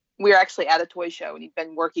 We were actually at a toy show, and he'd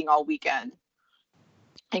been working all weekend.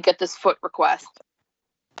 And get this foot request.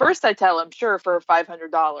 First, I tell him, sure, for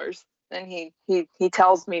 $500. Then he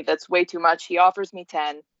tells me that's way too much. He offers me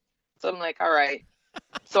 10. So I'm like, all right.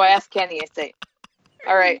 So I ask Kenny, I say,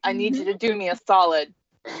 all right, I need you to do me a solid.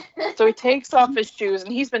 So he takes off his shoes,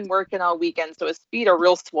 and he's been working all weekend, so his feet are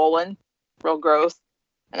real swollen, real gross.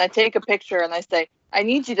 And I take a picture, and I say, I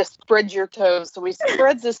need you to spread your toes. So he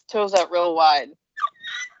spreads his toes out real wide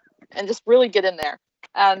and just really get in there.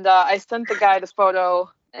 And I sent the guy the photo,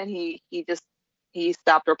 and he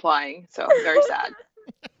stopped replying. So I'm very sad.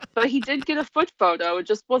 But he did get a foot photo. It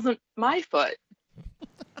just wasn't my foot.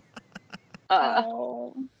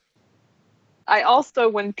 Oh. I also,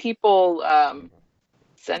 when people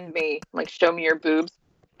send me, like, show me your boobs,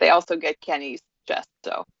 they also get Kenny's chest.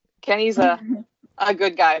 So Kenny's a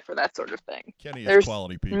good guy for that sort of thing. Kenny is There's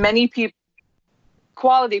quality people. many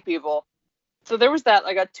quality people. So there was that.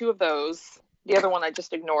 I got 2 of those. The other one I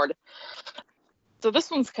just ignored. So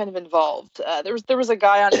this one's kind of involved. There was a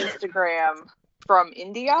guy on Instagram from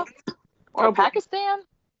India or Pakistan.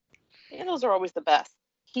 Yeah, those are always the best.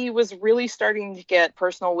 He was really starting to get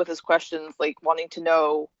personal with his questions, like wanting to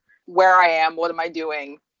know where I am, what am I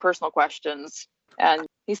doing, personal questions. And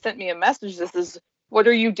he sent me a message. This is, what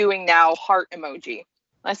are you doing now? Heart emoji.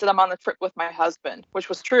 And I said, I'm on a trip with my husband, which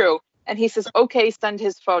was true. And he says, okay, send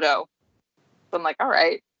his photo. So I'm like, all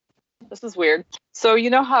right, this is weird. So you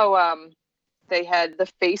know how they had the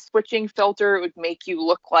face switching filter? It would make you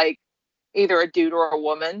look like either a dude or a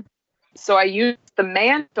woman. So I used the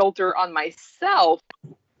man filter on myself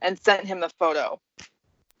and sent him the photo.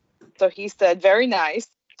 So he said, very nice.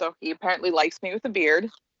 So he apparently likes me with a beard.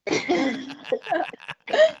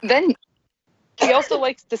 Then he also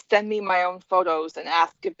likes to send me my own photos and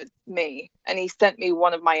ask if it's me. And he sent me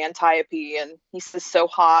one of my Antiope, and he says, so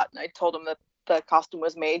hot. And I told him that the costume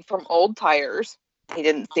was made from old tires. He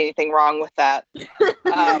didn't see anything wrong with that.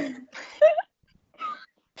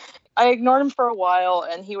 I ignored him for a while,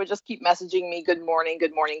 and he would just keep messaging me, good morning,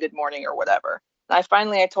 good morning, good morning, or whatever. And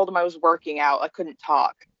I told him I was working out. I couldn't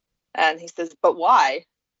talk. And he says, but why?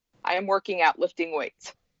 I am working out, lifting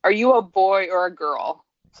weights. Are you a boy or a girl?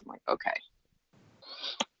 So I'm like, okay.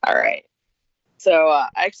 All right. So I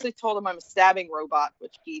actually told him I'm a stabbing robot,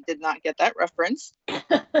 which he did not get that reference.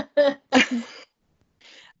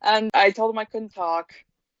 And I told him I couldn't talk.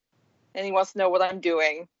 And he wants to know what I'm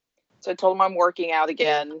doing. So I told him I'm working out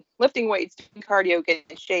again, lifting weights, doing cardio, getting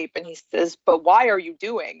in shape. And he says, but why are you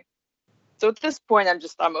doing? So at this point,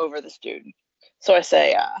 I'm over this dude. So I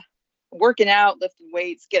say, working out, lifting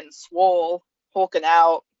weights, getting swole, hulking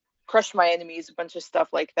out, crush my enemies, a bunch of stuff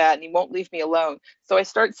like that. And he won't leave me alone. So I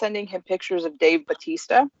start sending him pictures of Dave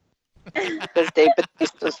Bautista because Dave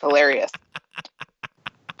Bautista is hilarious.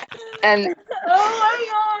 And Oh my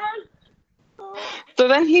God. so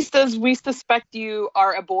then he says, we suspect you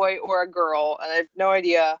are a boy or a girl. And I have no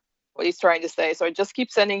idea what he's trying to say. So I just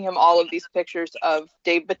keep sending him all of these pictures of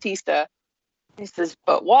Dave Bautista. He says,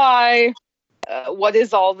 but why? What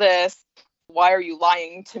is all this? Why are you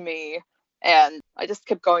lying to me? And I just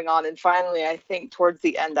kept going on. And finally, I think towards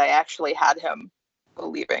the end, I actually had him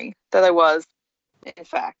believing that I was, in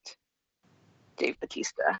fact, Dave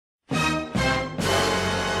Bautista.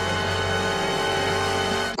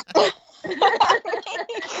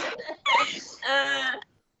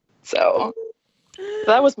 So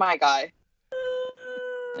that was my guy.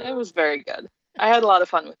 It was very good. I had a lot of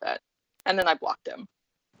fun with that. And then I blocked him.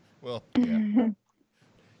 Well, yeah.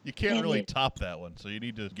 You can't really Maybe. top that one, so you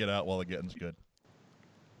need to get out while the getting's good.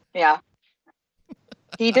 Yeah.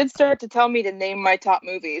 He did start to tell me to name my top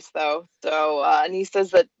movies, though. So, and he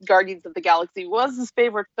says that Guardians of the Galaxy was his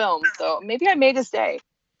favorite film. So maybe I made his day.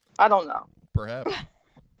 I don't know. Perhaps.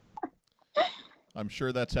 I'm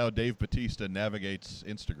sure that's how Dave Bautista navigates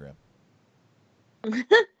Instagram.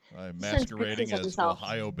 Masquerading pictures of as himself.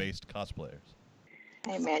 Ohio-based cosplayers.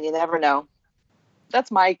 Hey, man, you never know.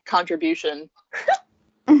 That's my contribution.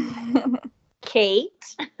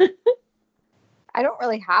 Kate. I don't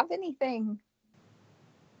really have anything.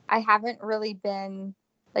 I haven't really been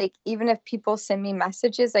like, even if people send me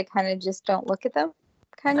messages, I kind of just don't look at them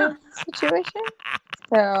kind of situation.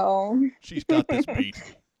 So She's got this beat.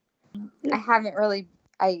 I haven't really,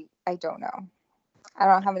 I don't know. I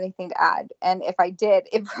don't have anything to add. And if I did,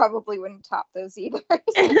 it probably wouldn't top those either.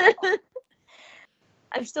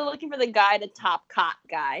 I'm still looking for the guy to top cop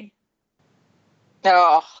guy.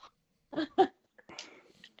 Oh,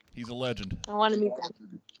 He's a legend. I want to meet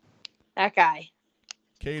that guy.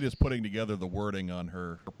 Kate is putting together the wording on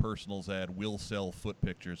her personals ad, will sell foot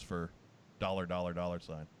pictures for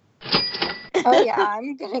 $$. Oh yeah,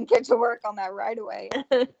 I'm gonna get to work on that right away.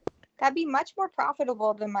 That'd be much more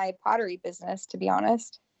profitable than my pottery business, to be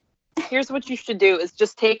honest. here's what you should do is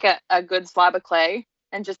just take a good slab of clay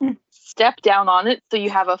and just step down on it so you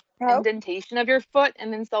have a Oh, indentation of your foot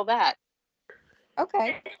and then sell that.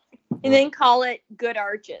 okay. And then call it Good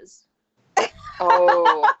Arches.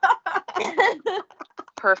 Oh,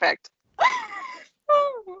 perfect.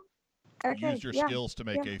 Okay, Use your yeah. skills to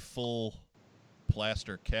make yeah. a full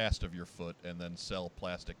plaster cast of your foot and then sell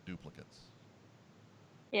plastic duplicates.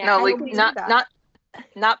 Yeah. No, I like will do not that.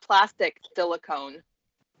 not plastic, silicone,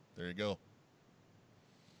 There you go.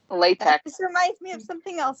 latex. This reminds me of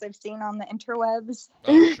something else I've seen on the interwebs.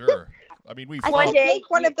 Oh, sure. I mean, we've I One could day make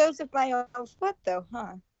one you- of those with my own foot, though,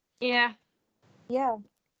 huh? Yeah. Yeah.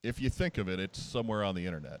 if you think of it, it's somewhere on the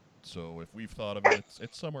internet. So if we've thought of it,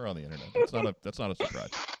 it's somewhere on the internet. That's not a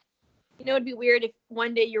surprise. You know, it'd be weird if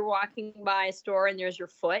one day you're walking by a store and there's your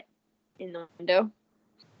foot in the window.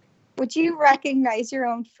 Would you recognize your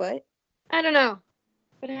own foot? I don't know.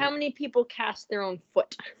 But how many people cast their own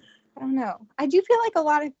foot? I don't know. I do feel like a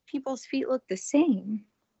lot of people's feet look the same.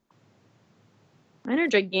 Mine are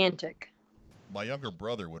gigantic. My younger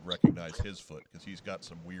brother would recognize his foot because he's got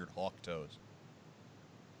some weird hawk toes.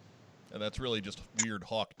 And that's really just weird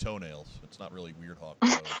hawk toenails. It's not really weird hawk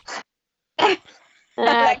toes.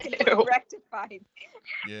 That can be Ew. rectified.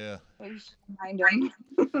 Yeah. We should remind him.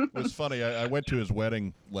 It was funny. I went to his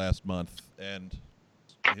wedding last month, and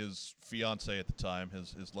his fiance at the time,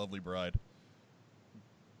 his lovely bride,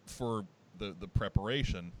 for the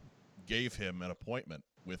preparation, gave him an appointment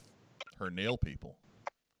with her nail people.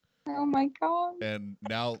 Oh my god. And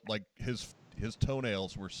now, like, his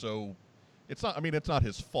toenails were so... It's not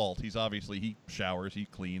his fault. He showers, he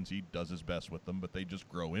cleans, he does his best with them, but they just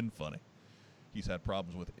grow in funny. He's had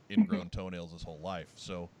problems with ingrown toenails his whole life,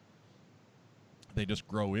 so they just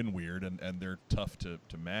grow in weird, and they're tough to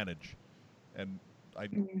manage. And I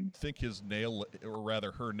think his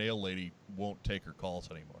her nail lady won't take her calls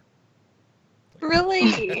anymore.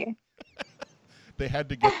 Really? They had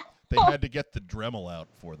to get the Dremel out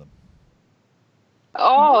for them.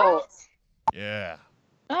 Oh, Yeah,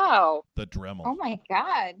 oh, the Dremel. Oh my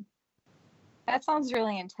god. That sounds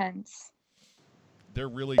really intense. They're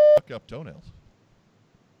really up toenails.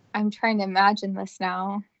 I'm trying to imagine this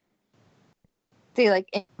now. They like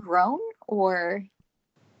ingrown or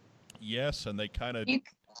Yes, and they kind of you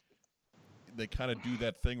do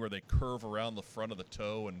that thing where they curve around the front of the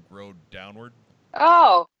toe and grow downward.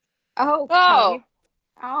 oh, oh Oh. okay.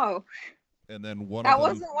 Oh. And then one That of them,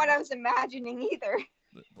 wasn't what I was imagining either.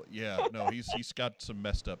 yeah, no, he's got some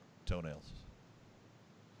messed up toenails.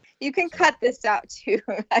 You can cut this out too.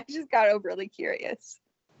 I just got overly curious.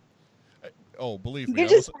 Oh, believe You me, can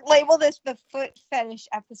just label this the foot fetish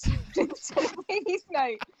episode instead of ladies'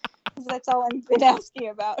 night. 'Cause that's all I've been asking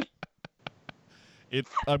about.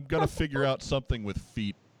 I'm gonna figure out something with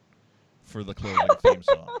feet for the closing theme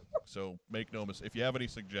song. So make no mistake. If you have any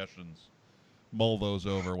suggestions, mull those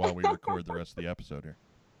over while we record the rest of the episode here.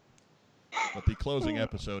 But the closing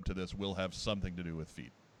episode to this will have something to do with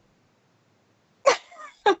feet.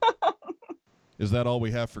 Is that all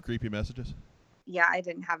we have for creepy messages? Yeah, I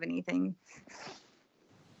didn't have anything.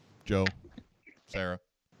 Joe, Sarah.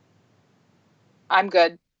 I'm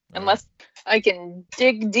good. All Unless I can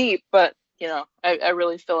dig deep, but I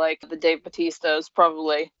really feel like the Dave Bautista is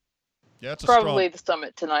probably Yeah, the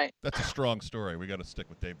summit tonight. That's a strong story. We got to stick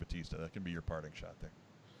with Dave Bautista. That can be your parting shot there.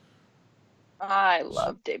 I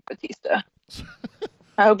love Dave Bautista.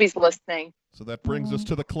 I hope he's listening. So that brings us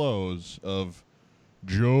to the close of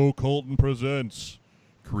Joe Colton Presents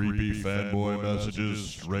Creepy Fanboy Messages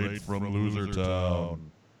Straight from Loser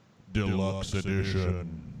Town Deluxe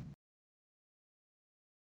Edition.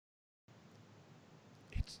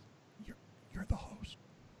 You're the host.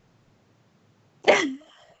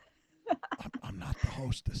 I'm not the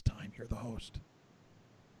host this time. You're the host.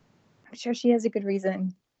 I'm sure she has a good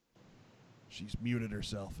reason. She's muted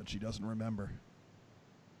herself and she doesn't remember.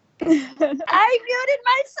 I muted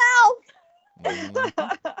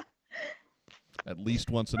myself. At least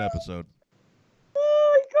once an episode.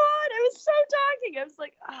 Oh my god, I was so talking. I was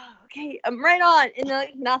like, oh, okay, I'm right on. And then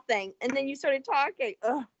like, nothing. And then you started talking.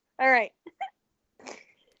 Ugh. All right.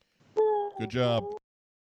 Good job.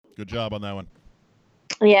 Good job on that one.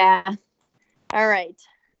 Yeah. All right.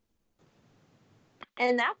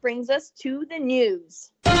 And that brings us to the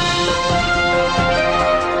news. All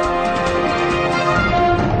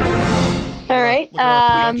right. Look at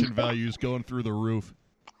our production values going through the roof.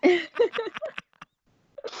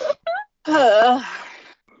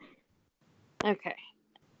 Okay.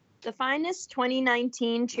 The Finest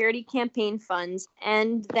 2019 charity campaign funds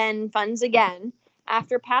and then funds again.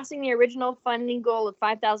 After passing the original funding goal of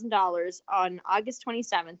 $5,000 on August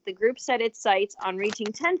 27th, the group set its sights on reaching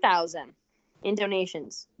 $10,000 in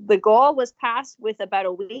donations. The goal was passed with about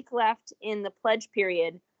a week left in the pledge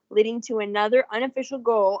period, leading to another unofficial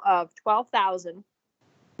goal of $12,000,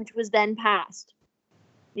 which was then passed.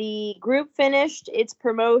 The group finished its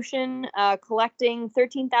promotion collecting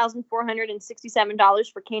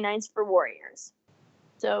 $13,467 for Canines for Warriors.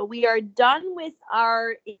 So we are done with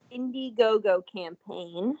our Indiegogo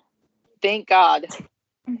campaign. Thank God.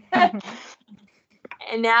 And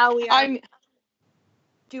now we are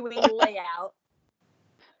doing layout.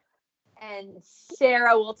 And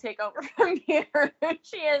Sarah will take over from here.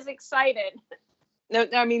 She is excited. No,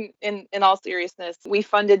 I mean, in all seriousness, we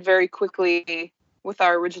funded very quickly with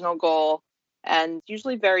our original goal, and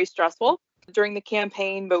usually very stressful during the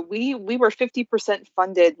campaign, but we were 50%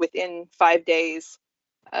 funded within 5 days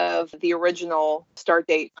of the original start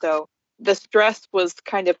date. So the stress was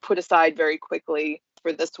kind of put aside very quickly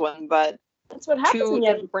for this one, but that's what happens when you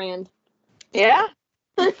have a brand. Yeah.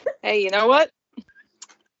 Hey, you know what?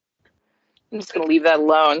 I'm just going to leave that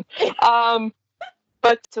alone.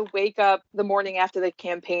 But to wake up the morning after the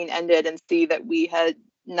campaign ended and see that we had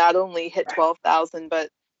not only hit 12,000, but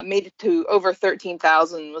made it to over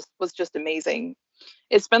 13,000 was just amazing.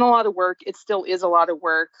 It's been a lot of work. It still is a lot of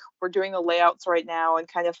work. We're doing the layouts right now and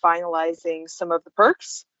kind of finalizing some of the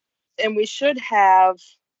perks. And we should have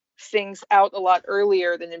things out a lot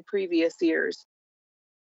earlier than in previous years.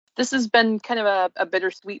 This has been kind of a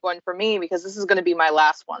bittersweet one for me because this is going to be my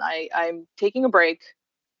last one. I'm taking a break.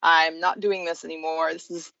 I'm not doing this anymore. This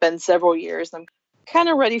has been several years. I'm kind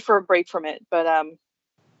of ready for a break from it. But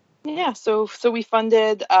yeah, so we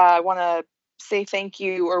funded. I want to say thank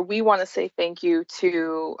you, or we want to say thank you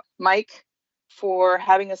to Mike for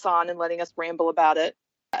having us on and letting us ramble about it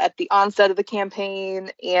at the onset of the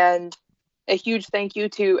campaign. And a huge thank you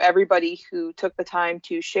to everybody who took the time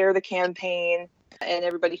to share the campaign and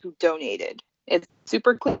everybody who donated. It's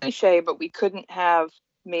super cliche, but we couldn't have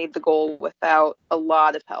made the goal without a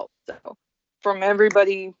lot of help. So from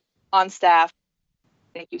everybody on staff,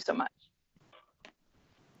 thank you so much.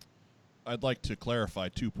 I'd like to clarify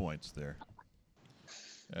 2 points there.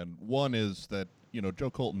 And one is that, Joe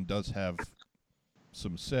Colton does have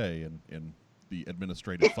some say in the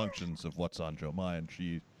administrative functions of what's on Joe Mind.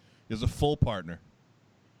 She is a full partner,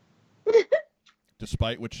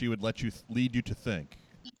 despite what she would lead you to think.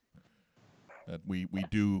 That we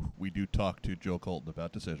do talk to Joe Colton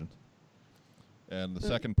about decisions. And the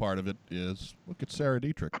second part of it is, look at Sarah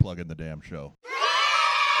Dietrich plugging the damn show.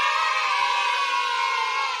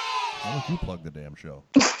 Why don't you plug the damn show?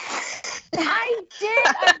 I did.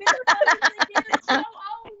 I've been plugging the damn show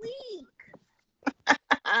all week.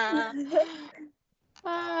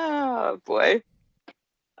 Oh boy,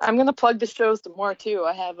 I'm gonna plug the show some more too.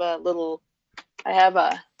 I have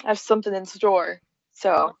something in store.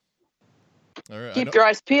 So all right, keep your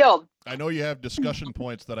eyes peeled. I know you have discussion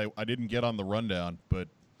points that I didn't get on the rundown, but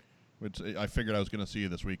I figured I was going to see you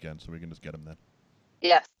this weekend, so we can just get them then.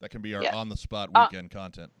 Yes. That can be our on-the-spot weekend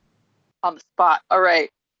content. On the spot. All right.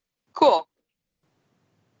 Cool.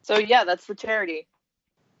 So, yeah, that's the charity.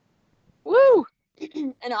 Woo!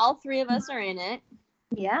 And all three of us are in it.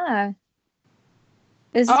 Yeah.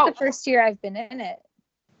 This is the first year I've been in it.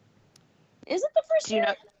 Is it the first Do you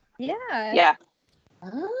year? know? Yeah.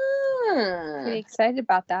 Yeah. Pretty excited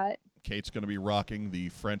about that. Kate's going to be rocking the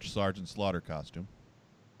French Sergeant Slaughter costume.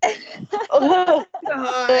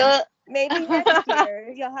 Maybe next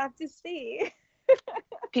year. You'll have to see.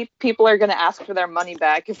 People are going to ask for their money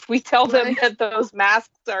back if we tell them that those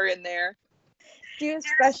masks are in there. Do a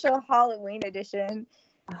special Halloween edition.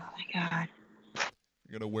 Oh my god.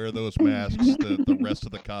 You're going to wear those masks. The rest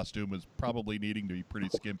of the costume is probably needing to be pretty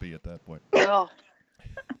skimpy at that point. Oh.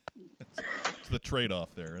 It's the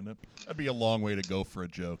trade-off there, and that'd be a long way to go for a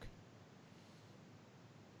joke.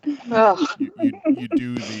 Oh. You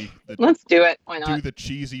do the Let's do it. Why do not? the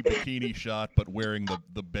cheesy bikini shot, but wearing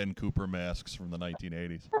the Ben Cooper masks from the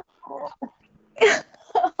 1980s. Oh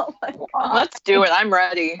my god. Let's do it. I'm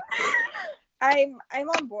ready. I'm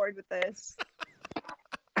on board with this.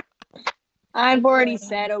 I've already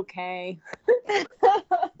said okay.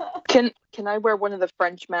 Can I wear one of the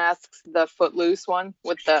French masks, the Footloose one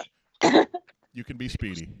with the You can be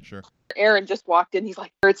Speedy, sure. Aaron just walked in. He's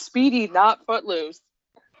like, it's Speedy, not Footloose.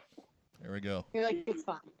 There we go. You're like, it's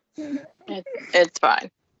fine. It's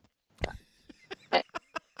fine.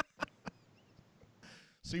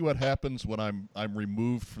 See what happens when I'm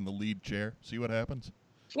removed from the lead chair. See what happens?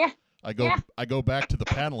 Yeah. I go back to the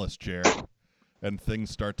panelist chair, and things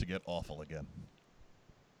start to get awful again.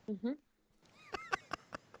 Mm-hmm.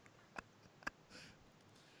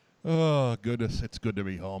 Oh goodness, it's good to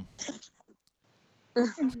be home.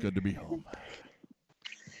 It's good to be home.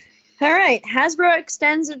 All right. Hasbro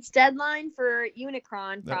extends its deadline for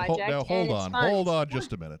Unicron Now, project. hold on What?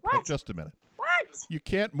 just a minute. What? Just a minute. What? You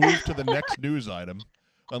can't move to the next news item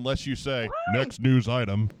unless you say next news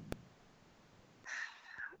item.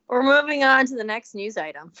 We're moving on to the next news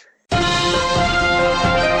item.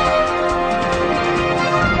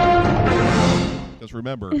 Because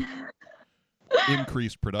remember,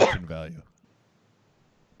 increased production value.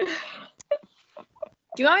 Do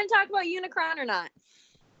you want me to talk about Unicron or not?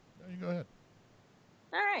 You go ahead.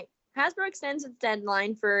 All right. Hasbro extends its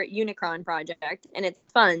deadline for Unicron project and its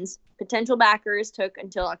funds. Potential backers took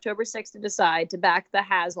until October 6th to decide to back the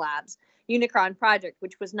HasLabs Unicron project,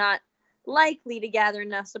 which was not likely to gather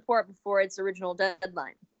enough support before its original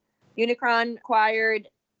deadline. Unicron acquired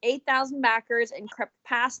 8,000 backers and crept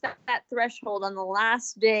past that threshold on the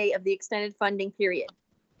last day of the extended funding period.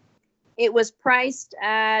 It was priced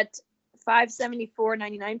at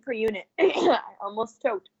 $574.99 per unit. I almost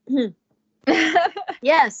choked.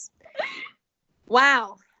 Yes.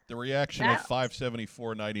 Wow. The reaction of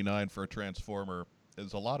 $574.99 for a Transformer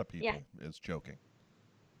is a lot of people is joking.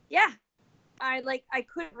 Yeah. I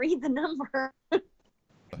couldn't read the number.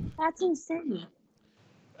 That's insane.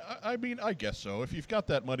 I mean, I guess so. If you've got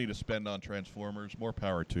that money to spend on Transformers, more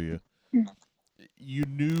power to you. You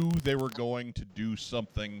knew they were going to do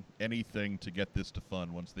something, anything, to get this to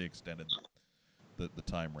fund once they extended the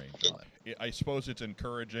time range on it. I suppose it's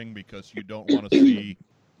encouraging because you don't want to see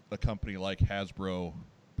a company like Hasbro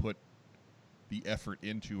put the effort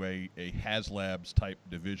into a HasLabs type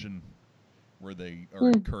division where they are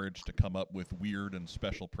encouraged to come up with weird and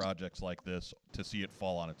special projects like this to see it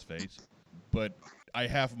fall on its face. But I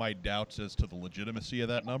have my doubts as to the legitimacy of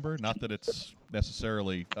that number. Not that it's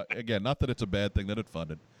necessarily, again, not that it's a bad thing that it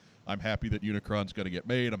funded. I'm happy that Unicron's going to get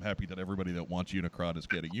made. I'm happy that everybody that wants Unicron is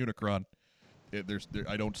getting Unicron.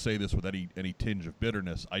 I don't say this with any tinge of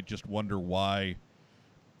bitterness. I just wonder why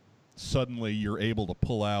suddenly you're able to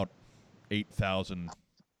pull out 8,000.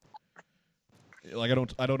 Like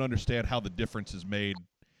I don't understand how the difference is made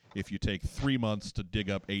if you take 3 months to dig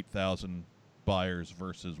up 8,000 buyers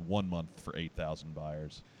versus 1 month for 8,000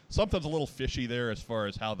 buyers. Something's a little fishy there as far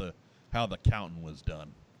as how the counting was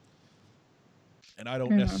done. And I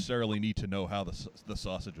don't necessarily need to know how the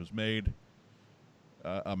sausage was made.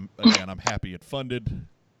 I'm happy it funded.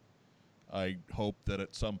 I hope that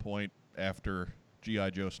at some point after G.I.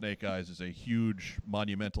 Joe Snake Eyes is a huge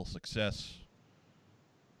monumental success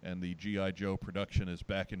and the G.I. Joe production is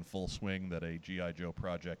back in full swing, that a G.I. Joe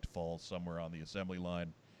project falls somewhere on the assembly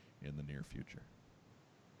line in the near future.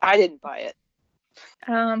 I didn't buy it.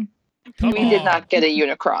 We did not get a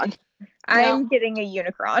Unicron. I'm getting a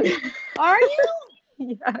Unicron. Are you?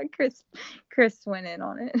 Yeah, Chris went in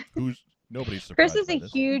on it. Nobody's surprised. Chris is by a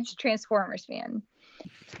this. huge Transformers fan.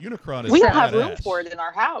 Unicron is We don't have room badass. for it in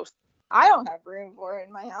our house. I don't have room for it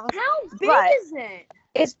in my house. How big But- is it?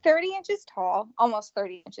 It's 30 inches tall, almost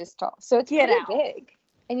 30 inches tall. So it's Get pretty out. big.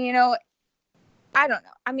 And I don't know.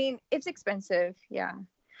 I mean, it's expensive, yeah.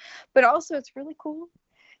 But also it's really cool.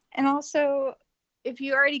 And also, if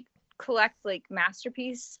you already collect like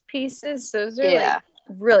masterpiece pieces, those are like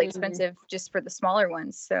really expensive just for the smaller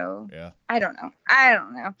ones. So Yeah. I don't know.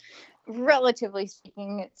 relatively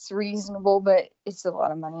speaking, it's reasonable, but it's a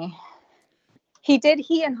lot of money. He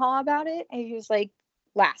and haw about it, and he was like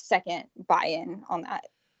last second buy-in on that.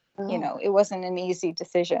 You know, it wasn't an easy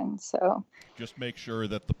decision. So Just make sure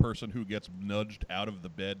that the person who gets nudged out of the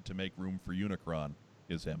bed to make room for Unicron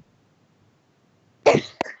is him.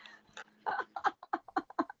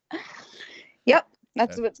 yep,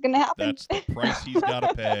 that's what's gonna happen. That's the price he's got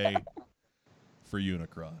to pay for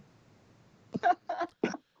Unicron.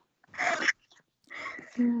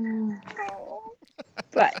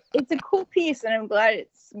 But it's a cool piece, and I'm glad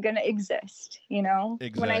it's gonna exist. You know,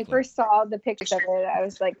 when I Exactly. first saw the pictures of it, I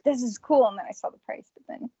was like, "This is cool," and then I saw the price. But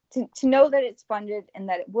then to know that it's funded and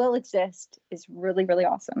that it will exist is really, really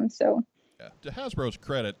awesome. So Yeah. To Hasbro's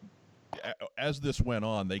credit, as this went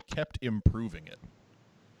on, they kept improving it.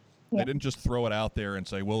 Yeah. They didn't just throw it out there and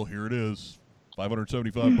say, "Well, here it is,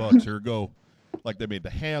 $575. Here you go." Like they made the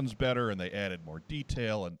hands better and they added more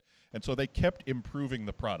detail, and so they kept improving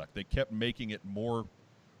the product. They kept making it more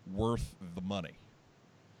worth the money.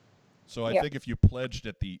 So I Yeah. think if you pledged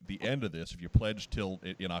at the end of this, if you pledged till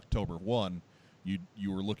in October 1,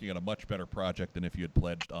 you were looking at a much better project than if you had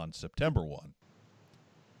pledged on September 1.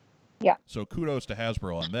 Yeah. So kudos to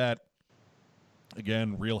Hasbro on that.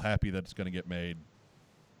 Again, real happy that it's going to get made.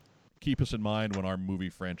 Keep us in mind when our movie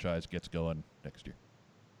franchise gets going next year.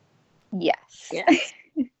 yes, Yes.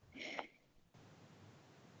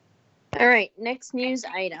 All right, next news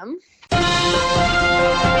item.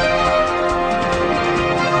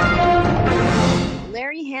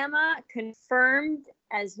 Larry Hama confirmed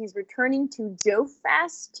as he's returning to Joe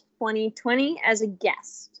Fest 2020 as a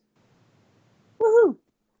guest. Woohoo!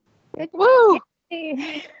 Woo!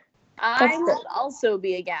 I will also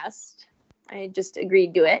be a guest. I just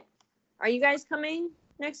agreed to it. Are you guys coming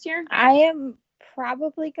next year? I am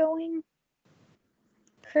probably going.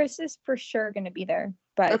 Chris is for sure going to be there,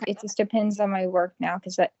 but Okay. it just depends on my work now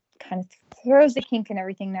because that kind of throws the kink in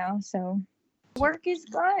everything now. So Work is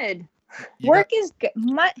good. work is good.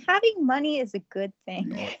 Having money is a good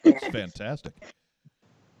thing. Oh, that's fantastic.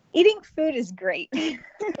 Eating food is great.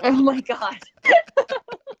 Oh my god.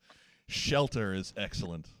 Shelter is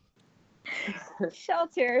excellent.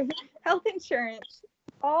 Shelter, health insurance,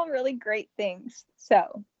 all really great things.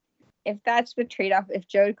 So if that's the trade-off, if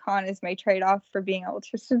Joe Con is my trade-off for being able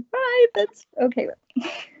to survive, that's okay with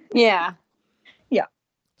me. Yeah.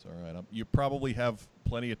 It's all right. You probably have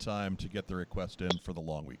plenty of time to get the request in for the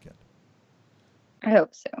long weekend. I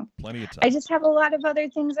hope so. Plenty of time. I just have a lot of other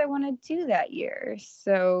things I want to do that year.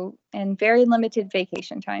 So, and very limited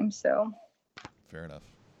vacation time. So, Fair enough.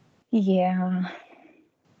 yeah.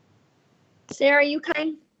 Sarah, you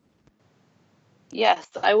kind? Yes,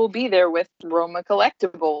 I will be there with Roma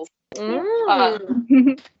Collectibles.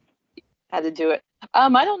 Mm. Had to do it. I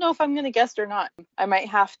don't know if I'm going to guest or not. I might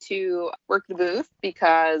have to work the booth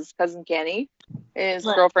because cousin Kenny, his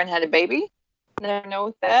Right. girlfriend had a baby. Never know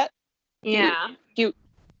with that. Yeah. Cute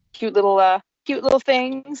little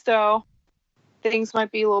thing. So things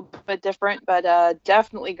might be a little bit different, but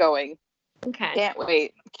definitely going. Okay.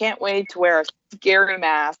 Can't wait to wear a scary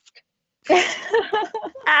mask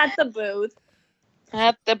At the booth.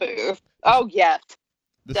 at the booth. Oh yes,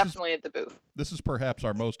 This definitely at the booth. This is perhaps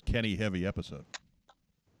our most Kenny heavy episode.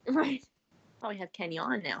 Right. Probably have Kenny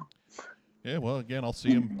on now. Yeah, well, again, I'll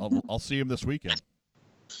see him. I'll see him this weekend.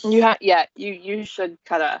 You should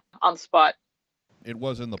cut on the spot. It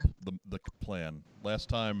was in the plan last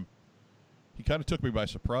time. He kind of took me by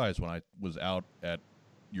surprise when I was out at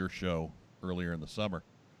your show earlier in the summer.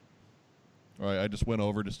 All right, I just went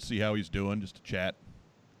over just to see how he's doing, just to chat.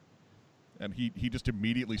 And he just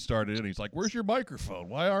immediately started in. He's like, "Where's your microphone?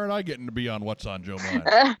 Why aren't I getting to be on What's on Joe Mind?"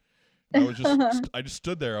 I just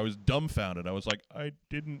stood there. I was dumbfounded. I was like, "I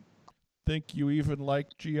didn't think you even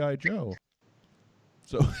liked G.I. Joe."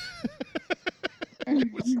 So I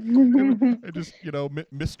just,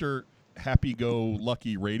 Mr.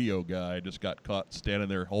 Happy-go-lucky radio guy just got caught standing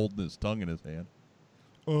there holding his tongue in his hand.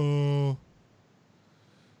 Oh.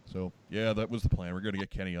 So, yeah, that was the plan. We're going to get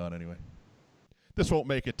Kenny on anyway. This won't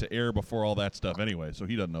make it to air before all that stuff anyway, so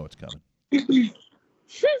he doesn't know it's coming.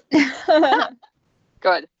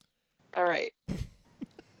 Good. All right.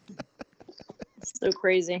 So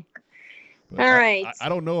crazy. But All right. I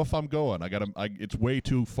don't know if I'm going. It's way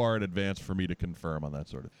too far in advance for me to confirm on that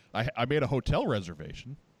sort of. I made a hotel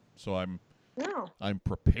reservation, so I'm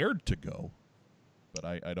prepared to go, but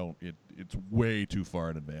I don't. It's way too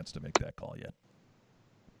far in advance to make that call yet.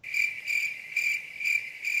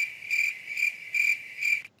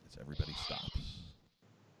 As everybody stops.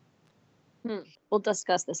 We'll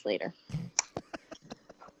discuss this later.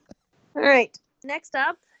 All right. Next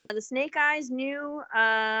up, The Snake Eyes new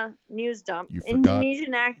news dump. You forgot-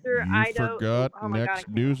 Indonesian actor You Ido. forgot oh my God, I next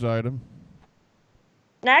can't- news item.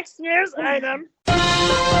 Next news item.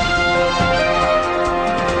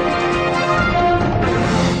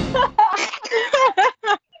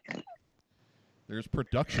 There's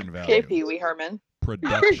production value. Okay, Pee Wee Herman.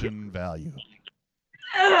 Production value.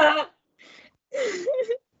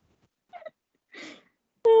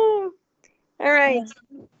 All right.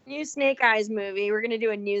 New Snake Eyes movie. We're going to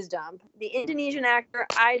do a news dump. The Indonesian actor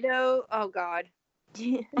Ido. Oh, God.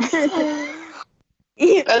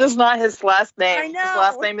 That is not his last name. I His know.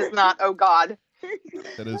 last name is not, oh God.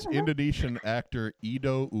 That is Indonesian actor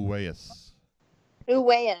Ido Uwais.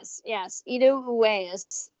 Uwais. Yes. Ido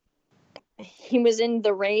Uwais. He was in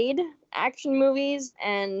The Raid action movies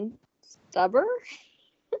and Stubber.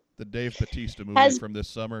 The Dave Bautista movie Has- from this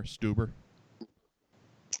summer, Stuber.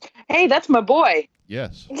 Hey, that's my boy.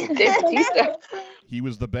 Yes. Dave Bautista. He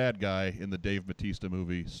was the bad guy in the Dave Bautista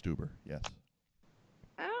movie, Stuber. Yes.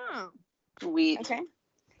 Oh. Sweet. Okay.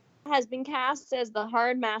 Has been cast as the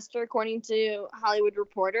Hard Master, according to Hollywood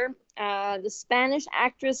Reporter. The Spanish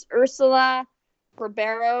actress Ursula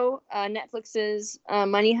Barbero, Netflix's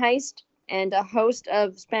Money Heist, and a host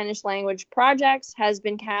of Spanish language projects, has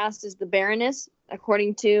been cast as the Baroness,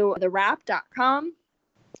 according to TheWrap.com.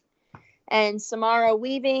 And Samara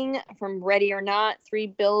Weaving from Ready or Not, 3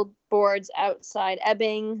 Billboards Outside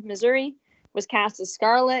Ebbing, Missouri, was cast as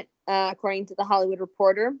Scarlett, according to The Hollywood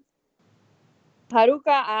Reporter. Haruka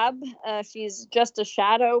Ab, she's just a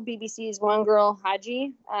shadow. BBC's One Girl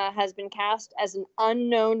Haji has been cast as an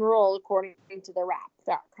unknown role, according to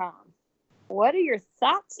TheWrap.com. What are your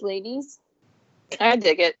thoughts, ladies? I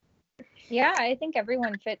dig it. Yeah, I think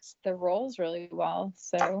everyone fits the roles really well.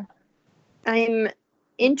 So I'm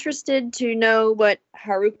interested to know what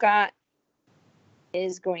Haruka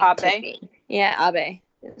is going to Abe? be. Yeah, Abe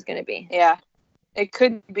is going to be. Yeah. It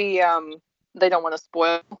could be, they don't want to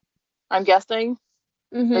spoil, I'm guessing.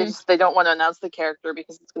 Mm-hmm. They don't want to announce the character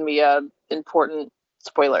because it's going to be a important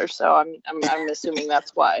spoiler. So I'm assuming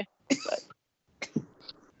that's why. But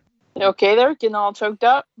you okay there? Getting all choked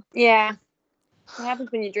up? Yeah. What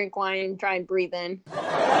happens when you drink wine and try and breathe in?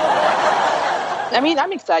 I mean,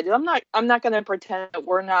 I'm excited. I'm not going to pretend that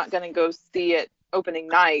we're not going to go see it opening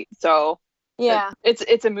night. So Yeah.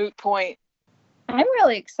 it's a moot point. I'm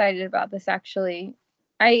really excited about this, actually.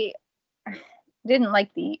 I didn't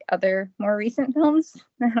like the other more recent films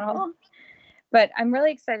at all, but I'm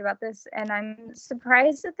really excited about this, and I'm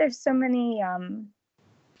surprised that there's so many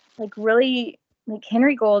really like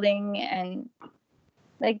Henry Golding and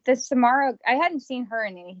like the Samara. I hadn't seen her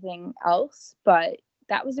in anything else, but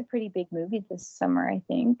that was a pretty big movie this summer, I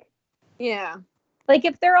think. Yeah. Like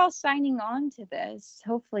if they're all signing on to this,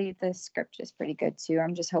 hopefully the script is pretty good too.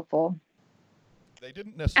 I'm just hopeful. They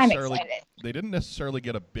didn't I'm necessarily excited. they didn't necessarily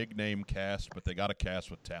get a big name cast, but they got a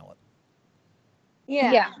cast with talent.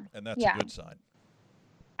 Yeah. And that's Yeah. a good sign.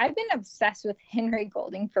 I've been obsessed with Henry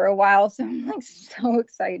Golding for a while, so I'm like so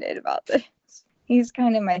excited about this. He's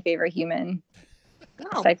kind of my favorite human,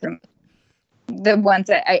 Oh. aside from the ones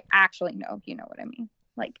that I actually know, if you know what I mean.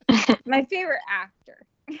 Like my favorite actor.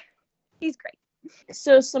 He's great.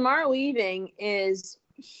 So Samara Weaving is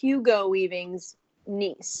Hugo Weaving's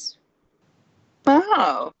niece.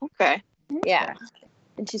 Oh, okay. Yeah.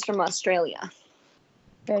 And she's from Australia.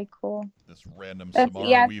 Very cool. This random That's, Samara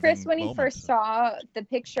yeah, Weaving Chris, when he moment. first saw the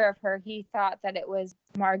picture of her, he thought that it was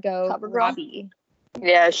Margot Cover girl? Robbie.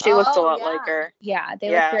 Yeah, she looks a Oh, lot yeah. like her. Yeah,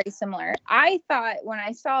 they Yeah. look very similar. I thought when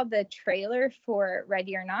I saw the trailer for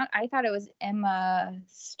Ready or Not, I thought it was Emma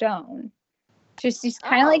Stone. Just she's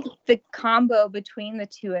kind of like Oh. the combo between the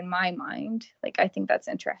two in my mind. Like I think that's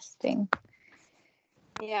interesting.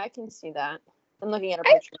 Yeah, I can see that. I'm looking at her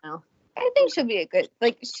I- picture now. I think she'll be a good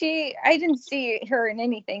I didn't see her in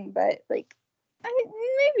anything, but like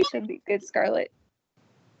maybe she'll be good Scarlett.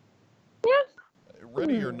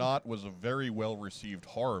 Ready or Not was a very well received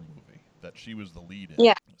horror movie that she was the lead in.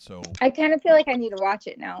 Yeah. So I kind of feel like I need to watch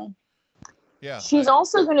it now. yeah. She's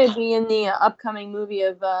also going to be in the upcoming movie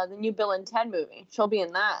of the new Bill and Ted movie. She'll be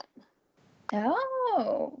in that.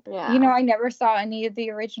 Oh. Yeah. You know, I never saw any of the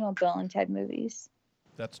original Bill and Ted movies.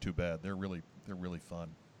 That's too bad. They're really fun.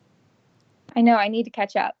 I know I need to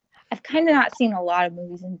catch up. I've kind of not seen a lot of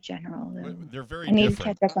movies in general, though. They're very I need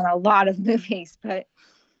different. to catch up on a lot of movies, but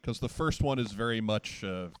Because the first one is very much,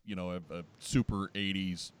 a super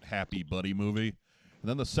 80s happy buddy movie. And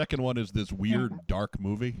then the second one is this weird dark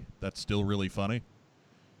movie that's still really funny.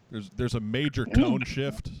 There's a major tone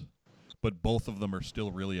shift, but both of them are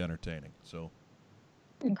still really entertaining. So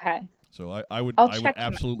okay. I would I'll I would check them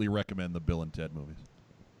out. absolutely recommend the Bill and Ted movies.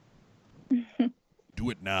 Do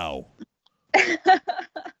it now.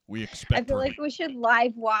 We I expect feel like we should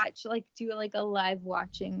live watch, like do like a live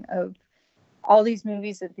watching of all these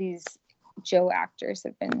movies that these Joe actors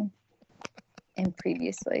have been in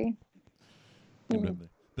previously.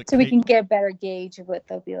 So we can get a better gauge of what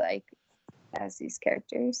they'll be like as these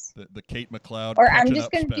characters. The Kate McLeod. Or I'm catching just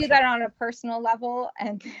up going to special. do that on a personal level,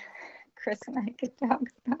 and Chris and I could talk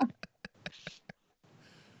about.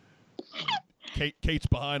 Kate's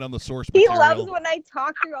behind on the source He material. loves when I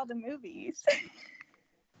talk through all the movies.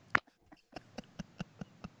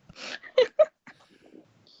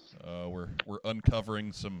 We're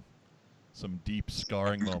uncovering some deep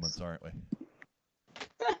scarring moments, aren't we?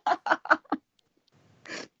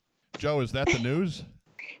 Joe, is that the news?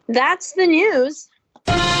 That's the news.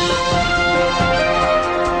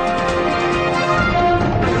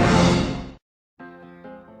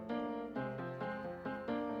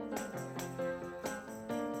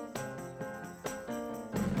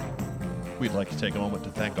 We'd like to take a moment to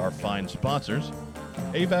thank our fine sponsors,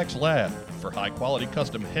 AVAX Lab, for high-quality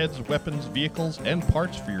custom heads, weapons, vehicles, and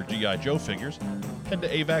parts for your G.I. Joe figures. Head to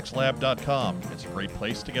avaxlab.com. It's a great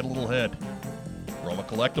place to get a little head. Roma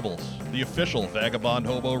Collectibles, the official vagabond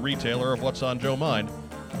hobo retailer of What's on Joe Mind.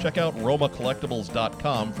 Check out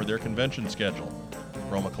romacollectibles.com for their convention schedule.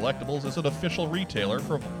 Roma Collectibles is an official retailer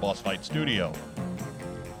for Boss Fight Studio.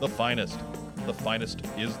 The Finest. The Finest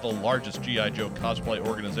is the largest G.I. Joe cosplay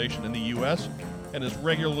organization in the U.S. and is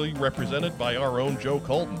regularly represented by our own Joe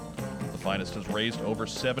Colton. The Finest has raised over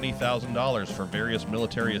 $70,000 for various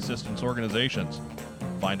military assistance organizations.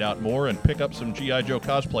 Find out more and pick up some G.I. Joe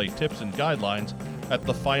cosplay tips and guidelines at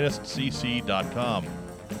thefinestcc.com.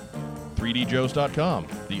 3djoes.com,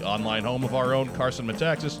 the online home of our own Carson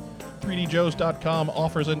Metaxas. 3djoes.com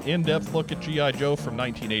offers an in-depth look at G.I. Joe from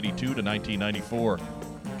 1982 to 1994.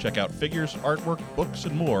 Check out figures, artwork, books,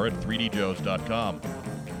 and more at 3djoes.com.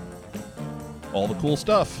 All the Cool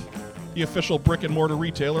Stuff, the official brick-and-mortar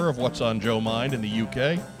retailer of What's on Joe Mind in the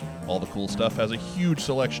UK. All the Cool Stuff has a huge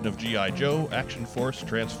selection of G.I. Joe, Action Force,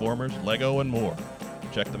 Transformers, Lego, and more.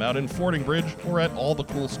 Check them out in Fordingbridge or at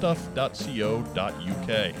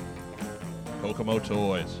allthecoolstuff.co.uk. Kokomo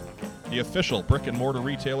Toys, the official brick-and-mortar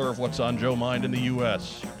retailer of What's on Joe Mind in the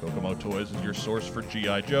U.S. Kokomo Toys is your source for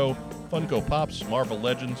G.I. Joe, Funko Pops, Marvel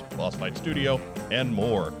Legends, Boss Fight Studio, and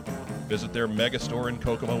more. Visit their mega store in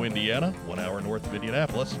Kokomo, Indiana, 1 hour north of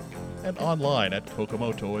Indianapolis, and online at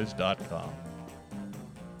kokomotoys.com.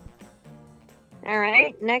 All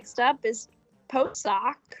right. Next up is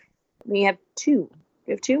Posock. We have two.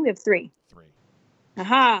 We have two? We have three. 3.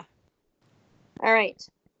 Aha. All right.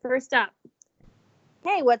 First up.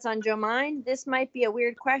 Hey, what's on Joe Mind? This might be a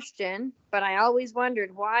weird question, but I always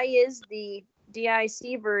wondered, why is the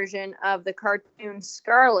DIC version of the cartoon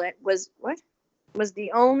Scarlet was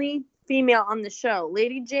the only female on the show?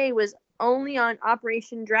 Lady J was only on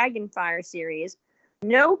Operation Dragonfire series.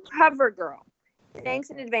 No cover girl. Thanks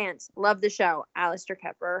in advance. Love the show. Alistair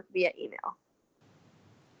Kepper via email.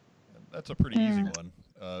 That's a pretty easy one.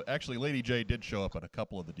 Actually, Lady J did show up on a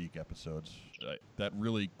couple of the Deke episodes. That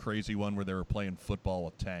really crazy one where they were playing football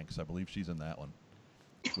with tanks. I believe she's in that one,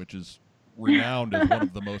 which is renowned as one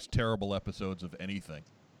of the most terrible episodes of anything.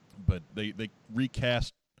 But they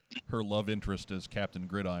recast her love interest as Captain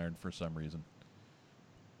Gridiron for some reason.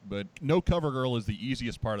 But no cover girl is the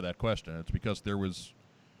easiest part of that question. It's because there was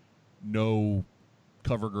no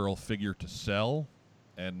cover girl figure to sell,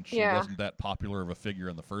 and she wasn't that popular of a figure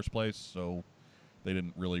in the first place, so they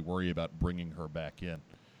didn't really worry about bringing her back in.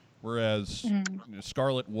 Whereas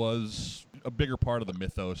Scarlet was a bigger part of the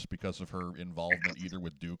mythos because of her involvement either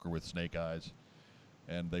with Duke or with Snake Eyes.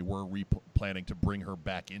 And they were planning to bring her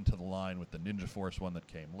back into the line with the Ninja Force one that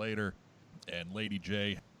came later. And Lady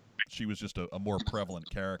J, she was just a more prevalent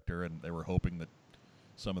character, and they were hoping that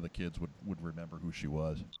some of the kids would remember who she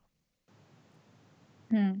was.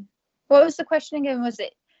 What was the question again? Was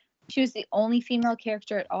it she was the only female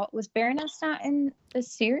character at all? Was Baroness not in the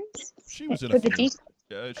series? She was in for a the few.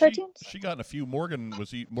 Deke cartoons? She got in a few. Morgan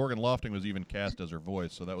Lofting was even cast as her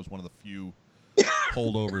voice, so that was one of the few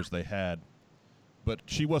holdovers they had. But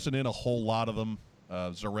she wasn't in a whole lot of them.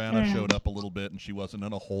 Zorana showed up a little bit, and she wasn't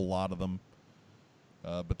in a whole lot of them.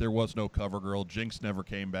 But there was no cover girl. Jinx never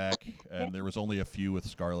came back, and there was only a few with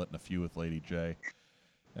Scarlet and a few with Lady J.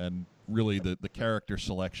 And really, the character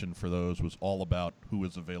selection for those was all about who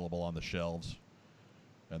was available on the shelves.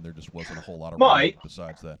 And there just wasn't a whole lot of room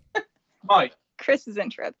besides that. Mike. Chris is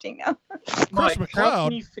interrupting now. Mike,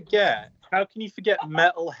 McLeod. how can you forget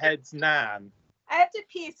Metalhead's Nan? I have to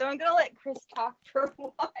pee, so I'm going to let Chris talk for a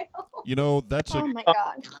while. You know, that's Oh my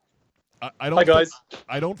god. I don't Hi, guys.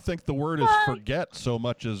 I don't think the word is forget so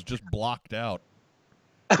much as just blocked out.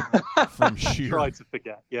 from sheer. Try to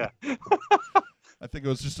forget. Yeah. I think it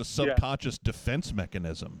was just a subconscious defense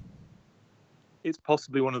mechanism. It's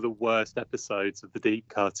possibly one of the worst episodes of the Deep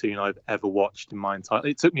cartoon I've ever watched in my entire.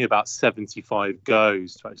 It took me about 75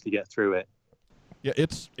 goes to actually get through it. Yeah,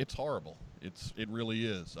 it's horrible. It really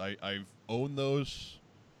is. I've owned those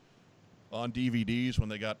on DVDs when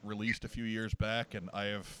they got released a few years back, and I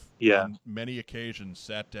have on many occasions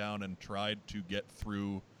sat down and tried to get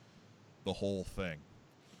through the whole thing.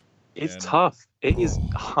 It's tough. It is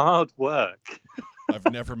hard work.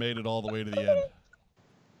 I've never made it all the way to the end.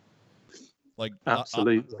 Like,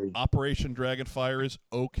 absolutely. Operation Dragonfire is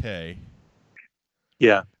okay.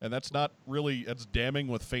 Yeah. And that's not really, that's damning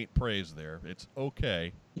with faint praise there. It's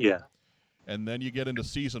okay. Yeah. And then you get into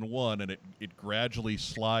season 1, and it gradually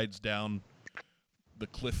slides down the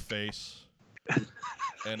cliff face.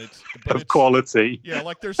 And it's quality. Yeah,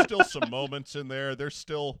 like there's still some moments in there. There's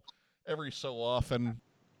still, every so often,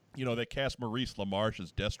 they cast Maurice LaMarche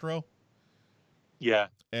as Destro. Yeah.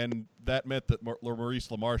 And that meant that Maurice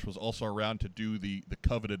LaMarche was also around to do the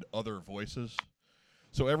coveted other voices.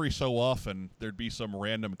 So every so often, there'd be some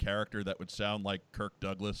random character that would sound like Kirk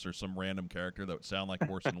Douglas, or some random character that would sound like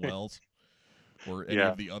Orson Welles, or any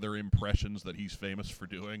of the other impressions that he's famous for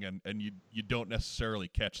doing. And you don't necessarily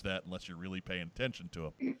catch that unless you're really paying attention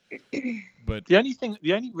to him. But the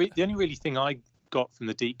only really thing I got from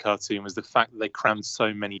the Deep cartoon was the fact that they crammed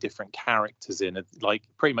so many different characters in. Like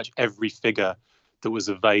pretty much every figure that was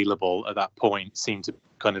available at that point seemed to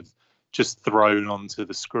kind of just thrown onto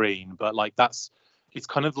the screen. But like it's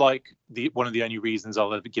kind of like one of the only reasons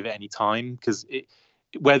I'll ever give it any time, because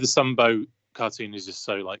where the Sunbow cartoon is just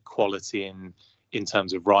so like quality in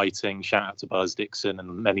terms of writing. Shout out to Buzz Dixon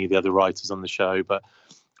and many of the other writers on the show, but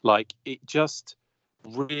like it just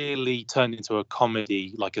really turned into a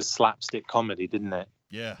comedy, like a slapstick comedy, didn't it?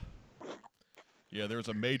 Yeah. Yeah, there was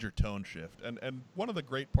a major tone shift. And one of the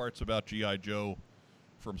great parts about G.I. Joe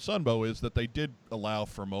from Sunbow is that they did allow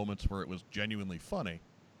for moments where it was genuinely funny.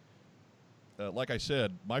 Like I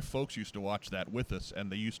said, my folks used to watch that with us,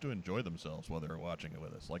 and they used to enjoy themselves while they were watching it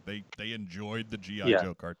with us. Like, they enjoyed the G.I.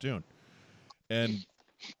 Joe cartoon. And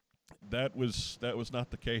that was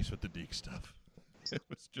not the case with the Deke stuff. It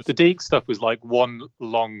was just... The Deke stuff was like one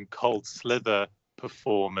long Cold Slither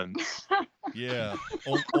performance. Yeah.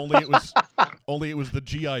 Only it was the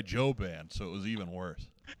G.I. Joe band, so it was even worse.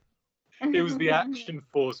 It was the Action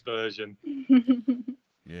Force version.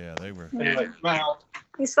 Yeah, they were.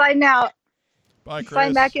 He's sliding out. Bye, Chris.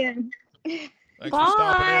 Sliding back in. Thanks for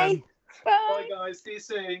stopping in. Bye, guys. See you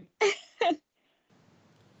soon.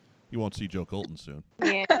 You won't see Joe Colton soon.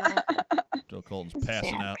 Yeah. Joe Colton's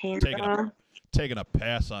passing out, taking a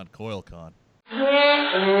pass on CoilCon.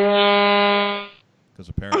 Because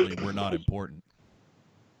apparently we're not important.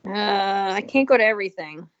 I can't go to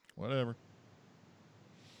everything. Whatever.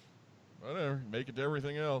 Make it to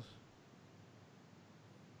everything else.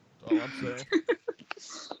 That's all I'm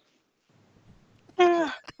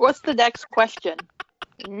saying. What's the next question?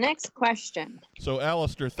 Next question. So,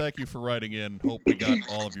 Alistair, thank you for writing in. Hope we got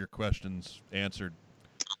all of your questions answered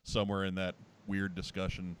somewhere in that weird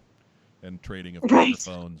discussion and trading of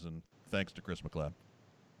microphones. And thanks to Chris McLeod.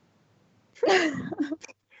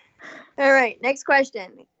 All right, next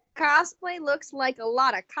question. Cosplay looks like a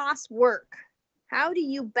lot of cost work. How do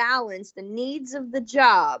you balance the needs of the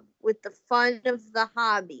job with the fun of the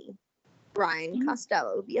hobby? Ryan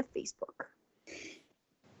Costello via Facebook.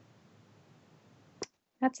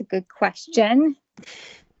 That's a good question.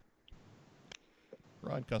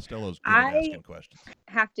 Ryan Costello's good at asking questions.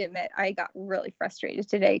 I have to admit, I got really frustrated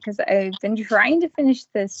today because I've been trying to finish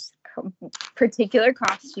this particular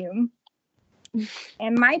costume,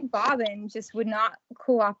 and my bobbin just would not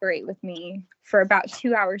cooperate with me for about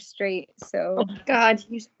 2 hours straight. So, oh God,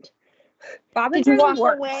 bobbin, did you walk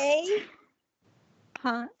away?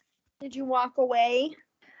 Huh? Did you walk away?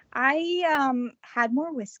 I had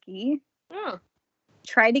more whiskey. Oh.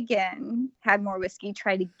 Tried again. Had more whiskey.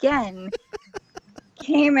 Tried again.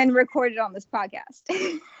 Came and recorded on this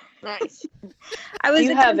podcast. Nice. I was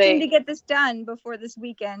attempting to get this done before this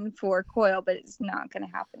weekend for Coil, but it's not going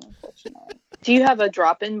to happen, unfortunately. Do you have a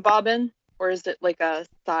drop-in bobbin, or is it like a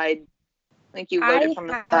side, like you load it from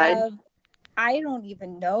the side? I don't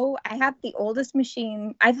even know. I have the oldest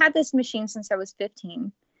machine. I've had this machine since I was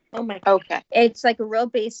 15. Oh my God. Okay. It's like a real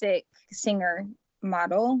basic Singer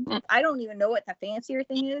model. I don't even know what the fancier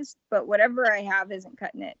thing is, but whatever I have isn't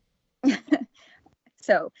cutting it.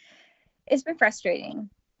 So it's been frustrating.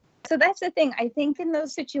 So that's the thing. I think in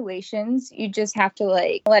those situations, you just have to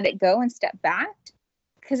like let it go and step back,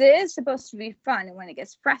 because it is supposed to be fun. And when it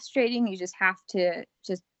gets frustrating, you just have to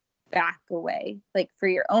just back away. Like for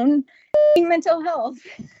your own mental health,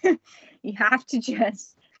 you have to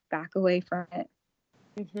just back away from it.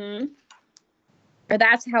 Mm-hmm. Or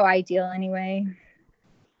that's how I deal anyway.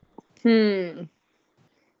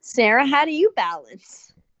 Sarah, how do you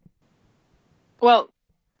balance? Well,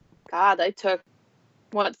 God, I took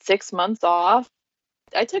 6 months off.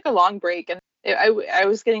 I took a long break, and I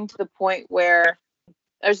was getting to the point where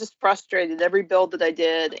I was just frustrated every build that I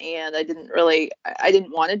did, and I didn't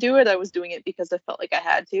want to do it. I was doing it because I felt like I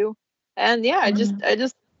had to. And yeah, I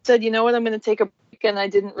just said, you know what, I'm going to take a break, and I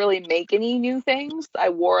didn't really make any new things. I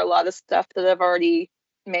wore a lot of stuff that I've already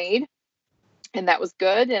made, and that was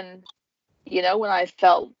good. And you know, when I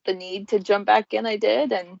felt the need to jump back in, I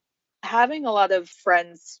did. And having a lot of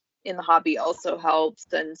friends in the hobby also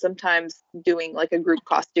helps. And sometimes doing like a group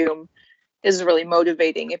costume is really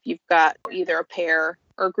motivating if you've got either a pair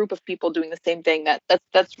or a group of people doing the same thing.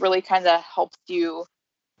 That's really kind of helps you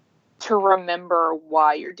to remember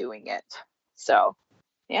why you're doing it. So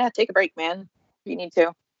yeah, take a break, man, if you need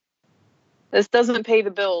to. This doesn't pay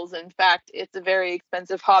the bills. In fact, it's a very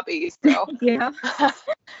expensive hobby. So Yeah.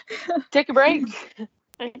 take a break.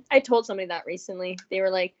 I told somebody that recently. They were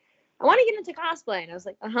like, I want to get into cosplay. And I was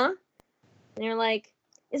like, uh-huh. And they were like,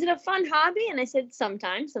 is it a fun hobby? And I said,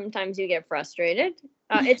 sometimes you get frustrated.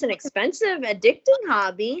 It's an expensive, addicting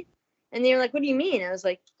hobby. And they were like, what do you mean? I was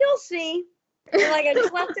like, you'll see. And like, I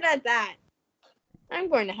just left it at that. I'm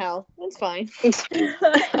going to hell. It's fine.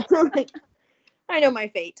 I know my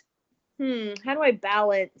fate. How do I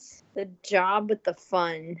balance the job with the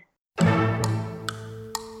fun?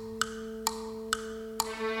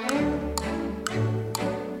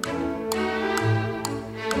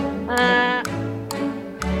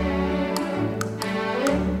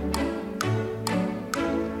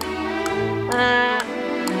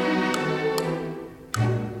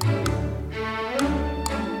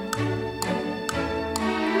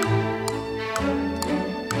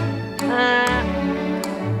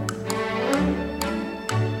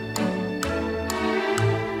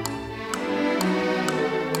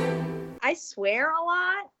 I swear a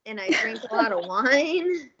lot and I drink a lot of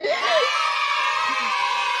wine.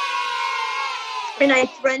 And I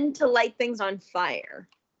threaten to light things on fire.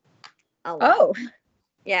 A lot. Oh.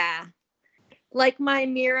 Yeah. Like my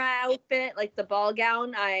Mira outfit, like the ball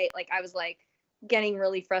gown, I was like getting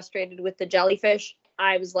really frustrated with the jellyfish.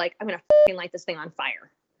 I was like, I'm gonna light this thing on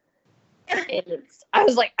fire. And I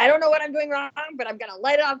was like, I don't know what I'm doing wrong, but I'm gonna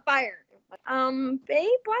light it on fire. Babe, why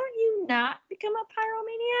don't you not become a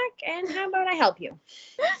pyromaniac? And how about I help you?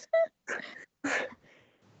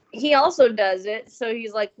 He also does it, so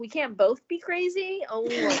he's like, we can't both be crazy.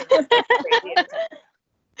 Only one of us crazy at a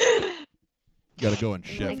time. You gotta go in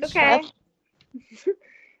I'm like, shifts. okay.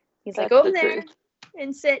 He's like, That's over the there truth.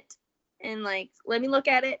 and sit and like let me look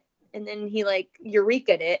at it. And then he like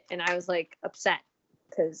eureka'd it, and I was like upset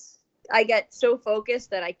because I get so focused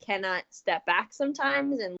that I cannot step back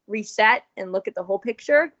sometimes and reset and look at the whole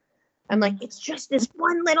picture. I'm like, it's just this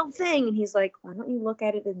one little thing. And he's like, why don't you look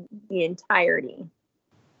at it in the entirety?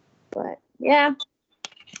 But yeah,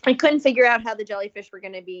 I couldn't figure out how the jellyfish were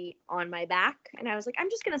going to be on my back. And I was like, I'm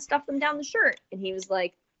just going to stuff them down the shirt. And he was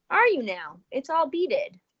like, are you now? It's all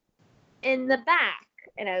beaded in the back.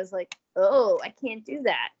 And I was like, oh, I can't do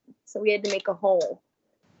that. So we had to make a hole.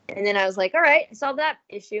 And then I was like, all right, I solved that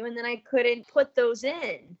issue. And then I couldn't put those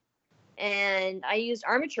in. And I used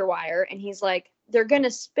armature wire. And he's like, they're going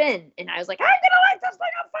to spin. And I was like, I'm going to light this thing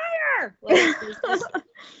on fire. Like, it was just...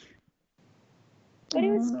 But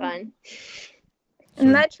it was fun.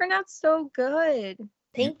 And that turned out so good.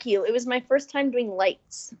 Thank you. It was my first time doing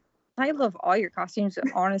lights. I love all your costumes.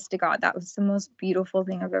 Honest to God, that was the most beautiful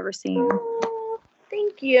thing I've ever seen. Oh,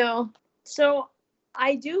 thank you. So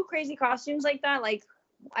I do crazy costumes like that. Like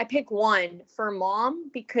I pick one for Mom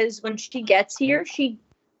because when she gets here, she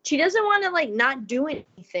doesn't want to like not do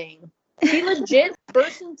anything. She legit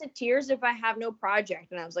bursts into tears if I have no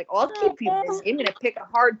project. And I was like, I'll keep you busy. I'm going to pick a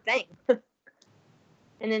hard thing.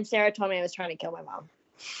 And then Sarah told me I was trying to kill my mom.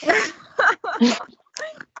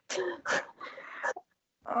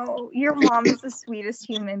 Oh, your mom is the sweetest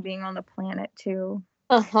human being on the planet, too.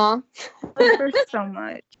 Uh-huh. I love her so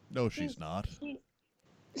much. No, she's not.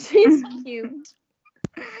 She's cute.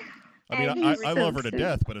 I mean, And I he's so love her to sweet.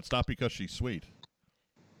 death, but it's not because she's sweet.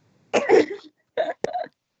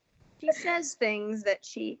 She says things that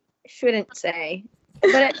she shouldn't say.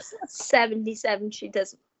 But at 77, she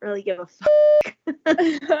doesn't really give a fuck.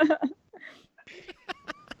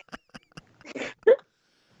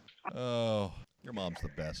 Oh, your mom's the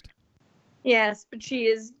best. Yes, but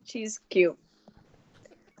she's cute.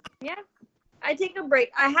 Yeah. I take a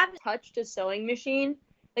break. I haven't touched a sewing machine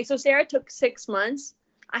Like, so Sarah took 6 months.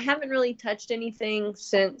 I haven't really touched anything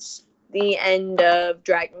since the end of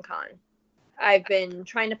Dragon Con. I've been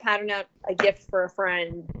trying to pattern out a gift for a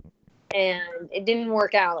friend, and it didn't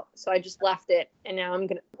work out, so I just left it. And now I'm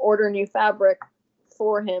gonna order new fabric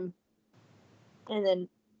for him, and then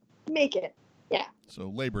make it. Yeah. So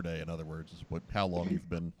Labor Day, in other words, is how long you've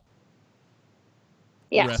been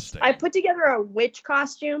Yes. resting. I put together a witch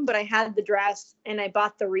costume, but I had the dress, and I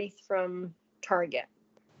bought the wreath from Target,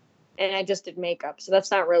 and I just did makeup. So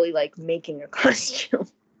that's not really like making a costume.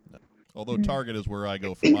 Although Target is where I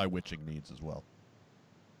go for my witching needs as well.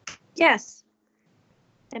 Yes.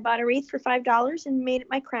 I bought a wreath for $5 and made it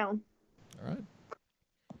my crown. All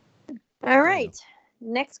right. All right.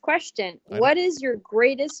 Next question. What is your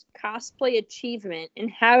greatest cosplay achievement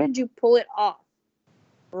and how did you pull it off?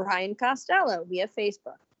 Ryan Costello via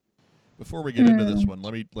Facebook. Before we get into this one,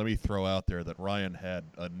 let me throw out there that Ryan had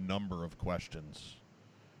a number of questions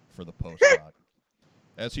for the post doc,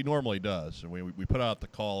 as he normally does. And we put out the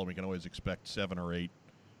call, and we can always expect 7 or 8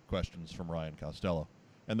 questions from Ryan Costello.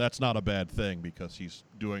 And that's not a bad thing because he's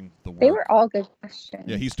doing the work. They were all good questions.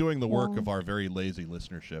 Yeah, he's doing the work of our very lazy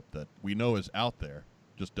listenership that we know is out there,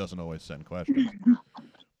 just doesn't always send questions.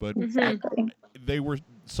 But Exactly.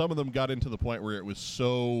 some of them got into the point where it was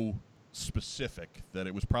so specific that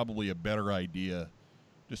it was probably a better idea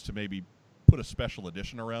just to maybe put a special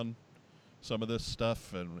edition around some of this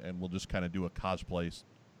stuff, and we'll just kind of do a cosplay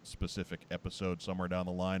specific episode somewhere down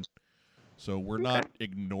the line. So we're not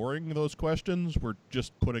ignoring those questions, we're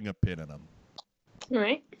just putting a pin in them. All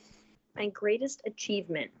right. My greatest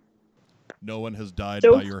achievement. No one has died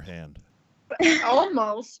So- by your hand.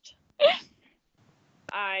 Almost.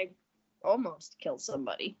 I almost killed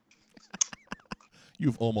somebody.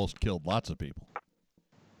 You've almost killed lots of people.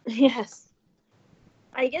 Yes.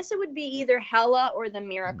 I guess it would be either Hella or the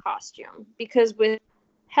Mira costume, because with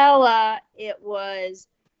Hella, it was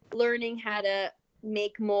learning how to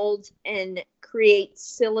make molds and create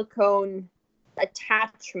silicone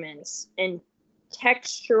attachments and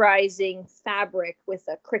texturizing fabric with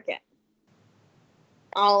a Cricut,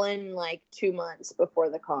 all in like 2 months before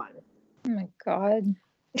the con. Oh my god.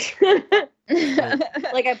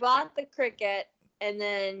 Like, I bought the Cricut and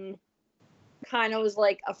then kind of was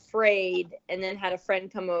like afraid, and then had a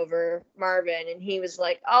friend come over, Marvin, and he was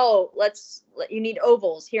like, oh, you need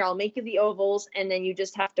ovals. Here, I'll make you the ovals, and then you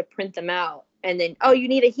just have to print them out. And then, oh, you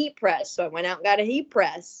need a heat press. So I went out and got a heat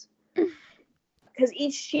press. Because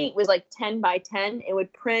each sheet was like 10 by 10. It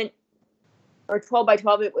would print, or 12 by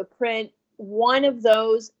 12, it would print one of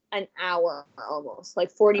those an hour almost,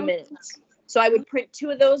 like 40 minutes. So I would print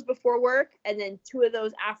 2 of those before work and then 2 of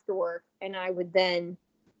those after work. And I would then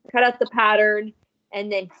cut out the pattern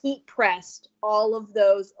and then heat pressed all of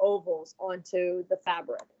those ovals onto the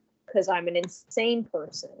fabric, because I'm an insane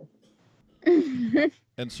person.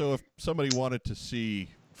 And so if somebody wanted to see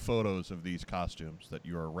photos of these costumes that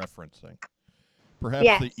you are referencing, perhaps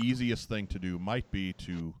Yes. the easiest thing to do might be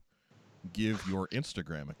to give your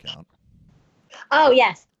Instagram account. Oh,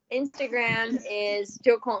 yes. Instagram is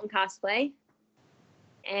Joe Colton Cosplay.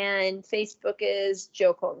 And Facebook is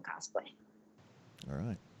Joe Colton Cosplay. All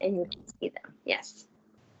right. And you can see them. Yes.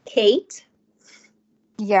 Kate,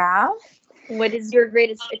 Yeah. what is your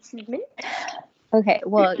greatest achievement? Okay,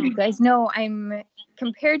 well, you guys know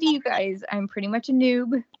compared to you guys, I'm pretty much a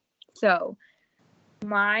noob. So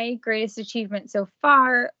my greatest achievement so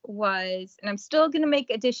far was, and I'm still going to make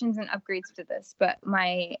additions and upgrades to this, but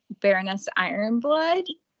my Baroness Ironblood,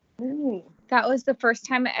 Ooh. that was the first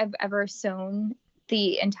time I've ever sewn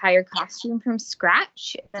the entire costume from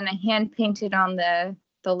scratch. And I hand painted on the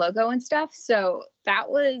logo and stuff. So that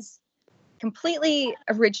was completely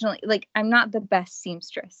originally, like, I'm not the best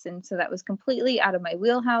seamstress, and so that was completely out of my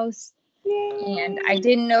wheelhouse. And I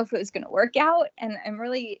didn't know if it was going to work out, and I'm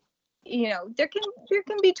really, there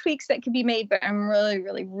can be tweaks that could be made, but I'm really,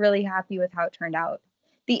 really, really happy with how it turned out.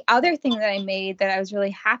 The other thing that I made that I was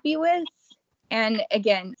really happy with, and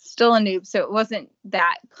again, still a noob, so it wasn't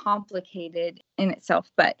that complicated in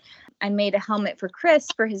itself, but I made a helmet for Chris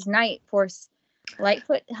for his Night Force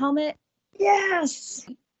Lightfoot helmet. Yes.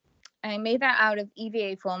 I made that out of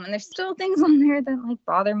EVA foam, and there's still things on there that like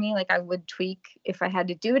bother me. Like, I would tweak if I had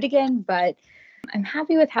to do it again, but I'm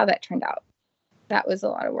happy with how that turned out. That was a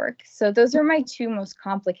lot of work. So those are my 2 most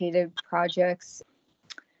complicated projects.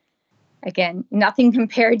 Again, nothing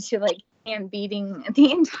compared to like hand beating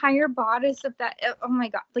the entire bodice of that. Oh my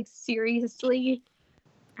god! Like, seriously,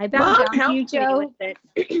 I bow down to you, Joe.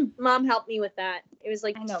 Mom helped me with that. It was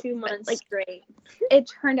like I know, 2 but, months like, straight. It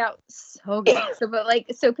turned out so good.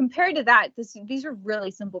 So compared to that, these are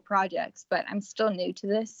really simple projects, but I'm still new to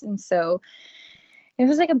this, and so it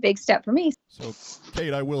was like a big step for me. So,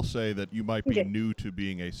 Kate, I will say that you might be Okay. new to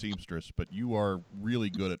being a seamstress, but you are really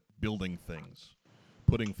good at building things,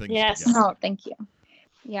 putting things Yes. together. Oh, thank you.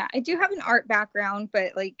 Yeah, I do have an art background,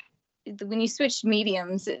 but like when you switch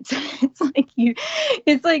mediums, it's like you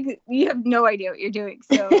have no idea what you're doing.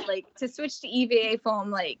 So like to switch to EVA foam,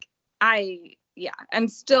 like I'm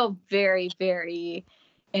still very, very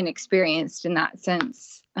inexperienced in that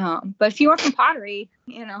sense. But if you want some pottery,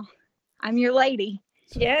 I'm your lady.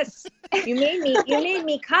 Yes. You made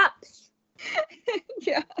me cups.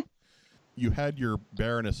 Yeah. You had your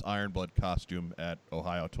Baroness Ironblood costume at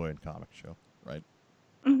Ohio Toy and Comic Show, right?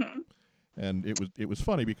 Mm-hmm. And it was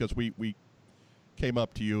funny because we came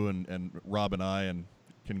up to you and Rob and I and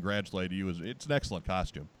congratulated you. It's an excellent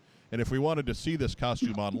costume. And if we wanted to see this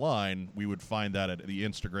costume online, we would find that at the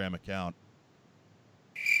Instagram account.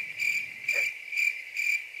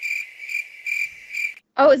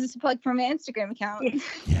 Oh, is this a plug for my Instagram account?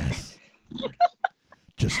 Yes.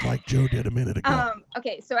 Just like Joe did a minute ago.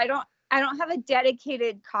 Okay, so I don't have a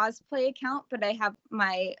dedicated cosplay account, but I have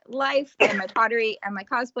my life and my pottery and my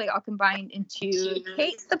cosplay all combined into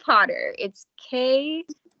Kate the Potter. It's K,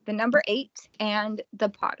 the number 8, and the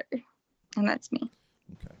Potter, and that's me.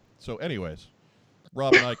 Okay. So, anyways,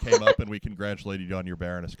 Rob and I came up and we congratulated you on your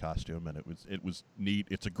Baroness costume, and it was neat.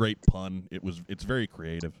 It's a great pun. It's very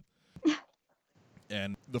creative.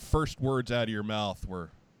 And the first words out of your mouth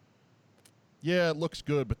were, "Yeah, it looks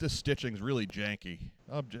good, but this stitching's really janky.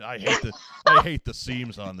 I hate the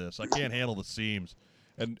seams on this. I can't handle the seams."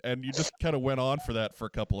 And you just kind of went on for that for a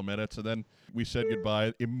couple of minutes, and then we said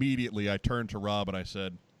goodbye. Immediately, I turned to Rob and I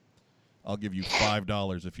said, "I'll give you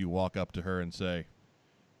 $5 if you walk up to her and say,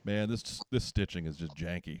 'Man, this stitching is just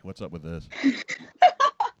janky. What's up with this?'"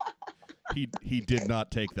 He did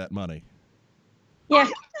not take that money. Yeah.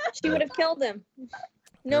 She would have killed him.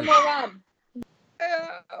 No more Rob.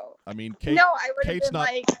 Oh. I mean, Kate, No, I would have Kate's been not-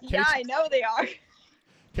 like, yeah, Kate's- I know they are.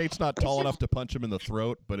 Kate's not tall enough to punch him in the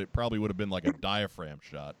throat, but it probably would have been like a diaphragm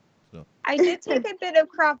shot. So I did take a bit of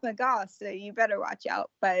Krav Maga, so you better watch out.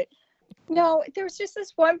 But no, there was just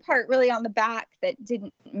this one part really on the back that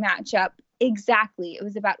didn't match up exactly. It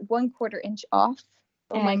was about 1/4 inch off.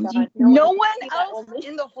 Oh my and God. no would one see that else woman.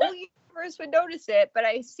 in the whole universe would notice it, but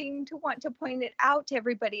I seem to want to point it out to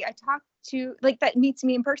everybody I talk to, like that meets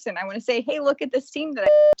me in person. I want to say, hey, look at this seam that I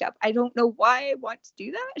picked up. I don't know why I want to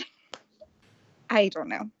do that. I don't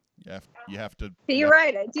know. you have to. But you're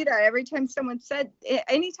right. I do that every time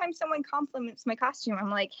anytime someone compliments my costume, I'm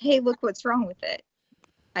like, hey, look what's wrong with it.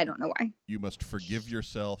 I don't know why. You must forgive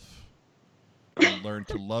yourself and learn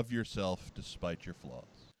to love yourself despite your flaws.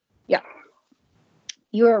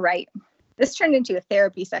 You are right. This turned into a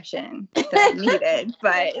therapy session that I needed,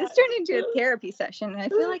 but it's turned into a therapy session. And I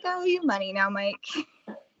feel like I owe you money now, Mike.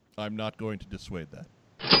 I'm not going to dissuade that.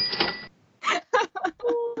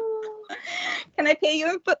 Can I pay you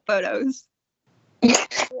in foot photos?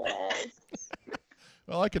 Yes.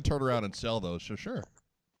 Well, I could turn around and sell those, so sure.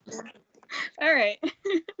 All right.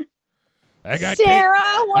 I got Sarah,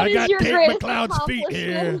 what I is got your Kate greatest McLeod's feet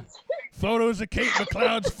here. accomplishment? Photos of Kate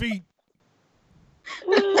McLeod's feet.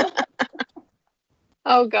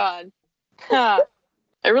 Oh God. I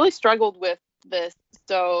really struggled with this.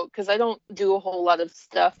 So, because I don't do a whole lot of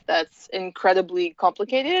stuff that's incredibly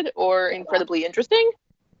complicated or incredibly interesting,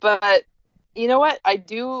 but you know what?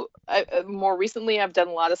 More recently, I've done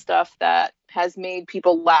a lot of stuff that has made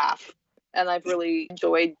people laugh, and I've really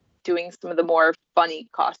enjoyed doing some of the more funny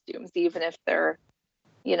costumes, even if they're,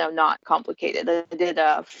 not complicated. I did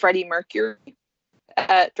Freddie Mercury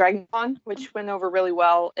at DragonCon, which went over really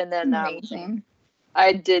well, and then Amazing.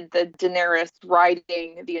 I did the Daenerys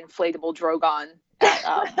riding the inflatable Drogon at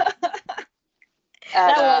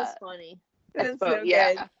That was funny. That's Expo, so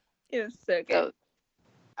yeah. good. It was so good. So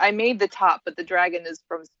I made the top, but the dragon is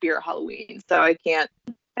from Spirit Halloween, so I can't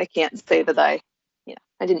say that I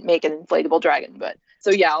didn't make an inflatable dragon. But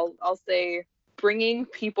so yeah, I'll say bringing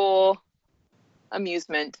people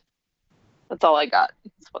amusement. That's all I got.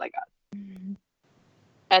 That's what I got.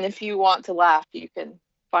 And if you want to laugh, you can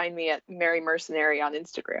find me at Mary Mercenary on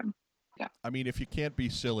Instagram. I mean, if you can't be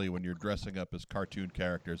silly when you're dressing up as cartoon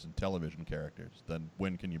characters and television characters, then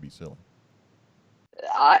when can you be silly?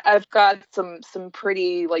 I've got some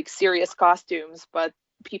pretty serious costumes, but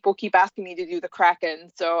people keep asking me to do the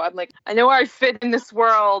Kraken, so I'm like, I know where I fit in this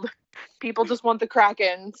world. People just want the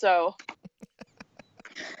Kraken, so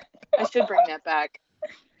I should bring that back.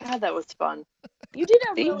 God, that was fun. You did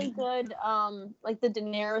a See? really good, the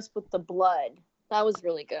Daenerys with the blood. That was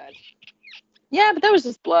really good. Yeah, but that was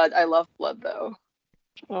just blood. I love blood, though.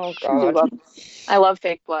 Oh I love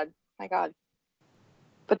fake blood. My God.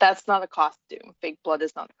 But that's not a costume. Fake blood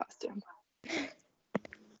is not a costume.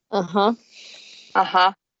 Uh-huh.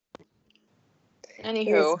 Uh-huh.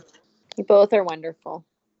 Anywho. You both are wonderful.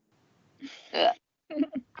 Yeah.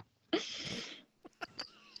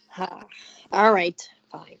 All right,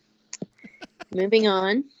 fine. Moving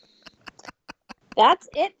on. That's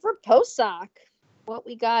it for Posoc. What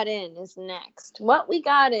we got in is next. What we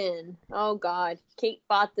got in. Oh, God. Kate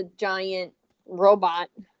bought the giant robot.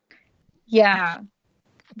 Yeah.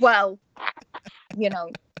 Well, you know,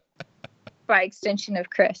 by extension of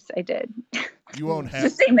Chris, I did. You own It's the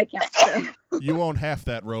half. same account. So. You own half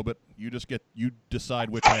that robot. You decide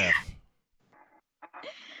which half.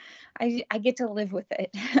 I get to live with it.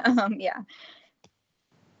 Yeah.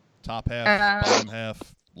 Top half, bottom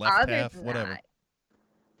half, left Other half, than whatever. that,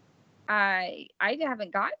 I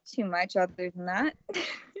haven't got too much other than that.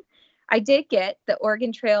 I did get the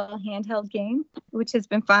Oregon Trail handheld game, which has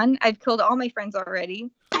been fun. I've killed all my friends already.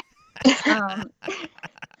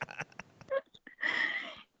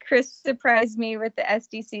 Chris surprised me with the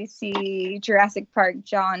SDCC Jurassic Park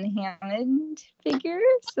John Hammond figure,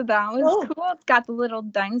 so that was cool. It's got the little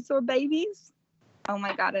dinosaur babies. Oh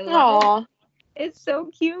my god, I love it. It's so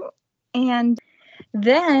cute. And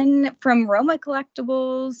then from Roma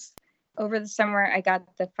Collectibles over the summer, I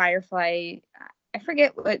got the Firefly. I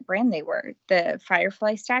forget what brand they were. The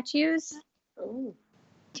Firefly statues. Oh.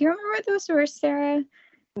 Do you remember what those were, Sarah?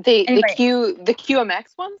 The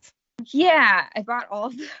QMX ones? Yeah, I bought all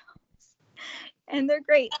of those. And they're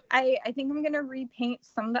great. I think I'm going to repaint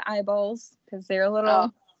some of the eyeballs because they're a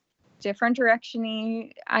little different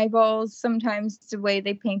direction-y eyeballs sometimes, the way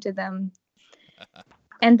they painted them.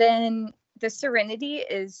 And then the Serenity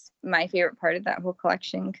is my favorite part of that whole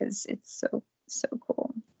collection because it's so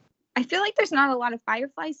cool. I feel like there's not a lot of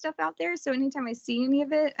Firefly stuff out there, so anytime I see any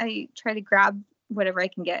of it, I try to grab whatever I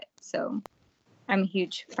can get. So I'm a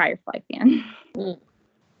huge Firefly fan.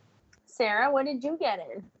 Sarah, what did you get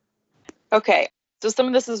in? Okay, so some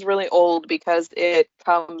of this is really old because it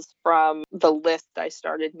comes from the list I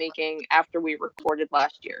started making after we recorded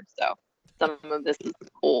last year. So some of this is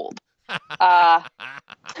old.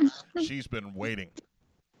 She's been waiting.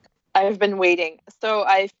 I've been waiting. So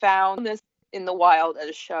I found this in the wild at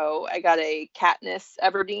a show. I got a Katniss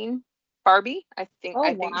Everdeen Barbie. I think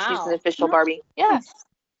she's an official Barbie. Yes.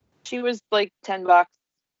 She was like $10.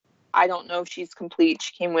 I don't know if she's complete.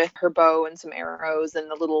 She came with her bow and some arrows and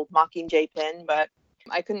a little Mockingjay pin, but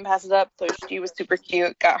I couldn't pass it up. So she was super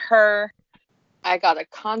cute. Got her. I got a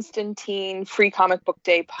Constantine Free Comic Book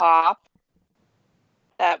Day pop.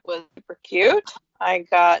 That was super cute. I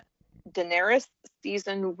got Daenerys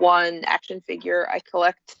Season 1 action figure. I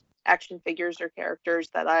collect action figures or characters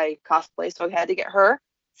that I cosplay, so I had to get her.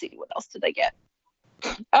 Let's see, what else did I get?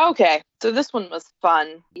 Okay, so this one was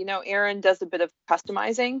fun. You know, Aaron does a bit of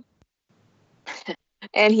customizing.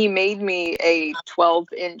 And he made me a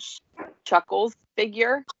 12-inch Chuckles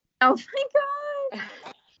figure. Oh my god.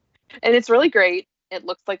 And it's really great. It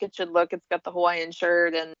looks like it should look. It's got the Hawaiian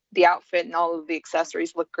shirt and the outfit and all of the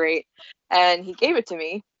accessories look great. And he gave it to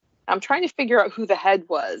me. I'm trying to figure out who the head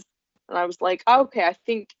was. And I was like, okay,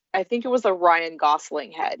 I think it was a Ryan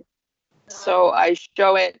Gosling head. So I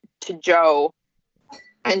show it to Jo.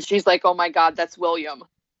 And she's like, oh my god, that's William.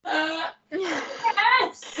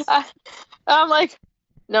 Yes! I'm like,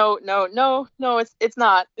 no, it's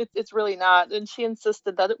not. It's really not. And she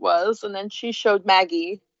insisted that it was. And then she showed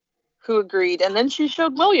Maggie, who agreed. And then she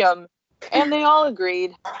showed William. And they all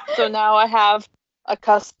agreed. So now I have a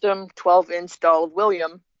custom 12-inch doll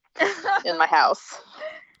William in my house.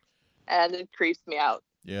 And it creeps me out.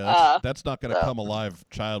 Yeah, that's not going to come alive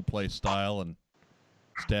child play style and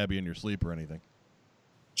stab you in your sleep or anything.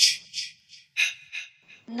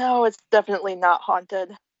 No, it's definitely not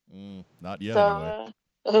haunted. Not yet,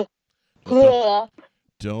 anyway.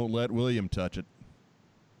 Don't let William touch it.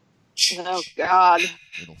 Oh, God.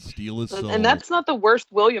 It'll steal his soul. And that's not the worst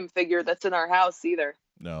William figure that's in our house either.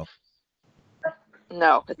 No.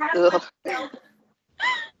 No.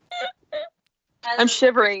 I'm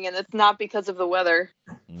shivering, and it's not because of the weather.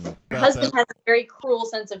 Her husband has a very cruel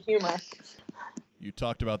sense of humor. You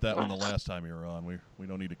talked about that one the last time you were on. We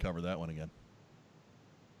don't need to cover that one again.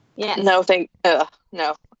 Yeah. No,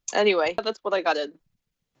 no. Anyway, that's what I got in.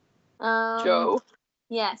 Jo.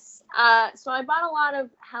 Yes. So I bought a lot of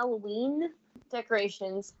Halloween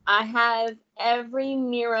decorations. I have every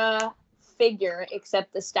Mira figure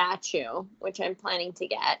except the statue, which I'm planning to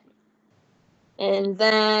get. And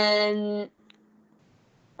then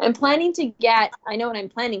I know what I'm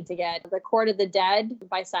planning to get. The Court of the Dead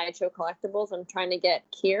by Sideshow Collectibles. I'm trying to get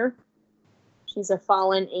Kier. She's a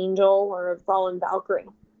fallen angel or a fallen Valkyrie.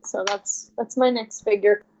 So that's my next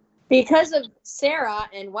figure. Because of Sarah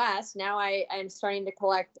and Wes, now I'm starting to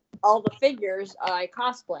collect all the figures I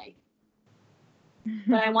cosplay.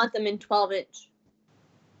 But I want them in 12-inch.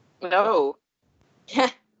 No. Yeah.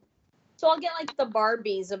 So I'll get like the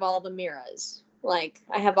Barbies of all the Miras. Like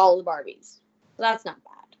I have all the Barbies. So that's not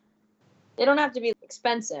bad. They don't have to be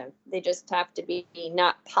expensive. They just have to be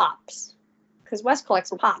not pops. Because Wes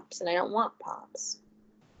collects pops and I don't want pops.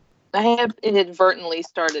 I have inadvertently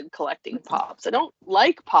started collecting pops. I don't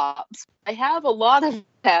like pops. I have a lot of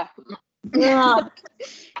them. Yeah.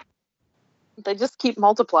 They just keep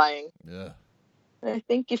multiplying. Yeah. I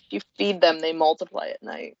think if you feed them, they multiply at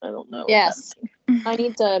night. I don't know. Yes. I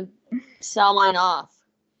need to sell mine off.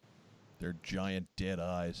 They're giant dead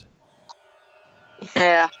eyes.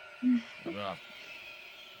 Yeah. Ugh.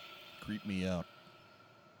 Creep me out.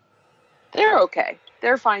 They're okay.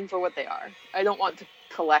 They're fine for what they are. I don't want to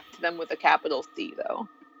collect them with a capital C, though.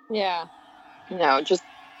 Yeah. No, just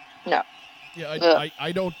no. Yeah,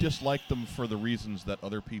 I don't dislike them for the reasons that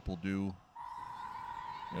other people do.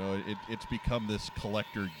 You know, it's become this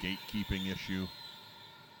collector gatekeeping issue.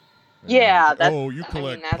 Yeah, Like, that's. oh, you I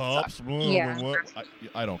collect mean, that pops? sucks. Blah, Yeah. blah, blah.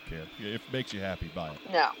 I don't care. If it makes you happy, buy it.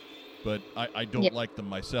 No. But I don't Yeah. like them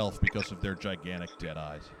myself because of their gigantic dead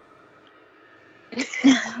eyes.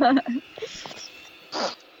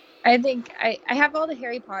 I think I have all the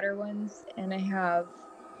Harry Potter ones, and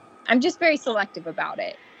I'm just very selective about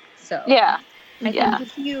it. So Yeah. I Yeah.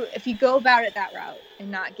 think if you go about it that route and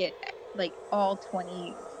not get like all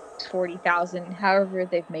 20, 40,000, however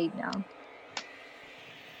they've made now,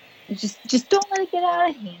 just don't let it get out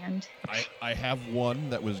of hand. I have one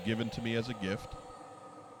that was given to me as a gift.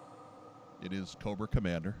 It is Cobra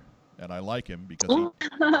Commander, and I like him because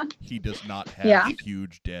he does not have Yeah.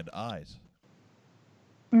 huge dead eyes.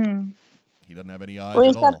 Mm. He doesn't have any eyes Well,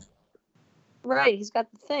 he's at got- all. Right, he's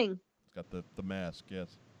got the thing. He's got the mask,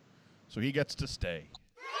 yes. So he gets to stay.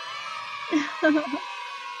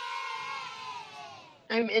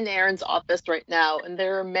 I'm in Aaron's office right now, and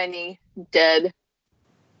there are many dead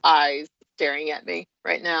eyes staring at me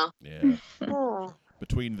right now. Yeah. Oh.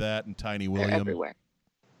 Between that and Tiny They're William, everywhere.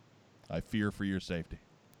 I fear for your safety.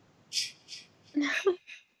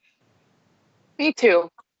 Me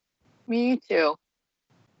too. Me too.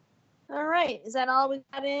 All right, is that all we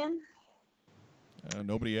got in?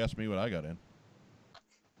 Nobody asked me what I got in.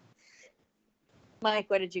 Mike,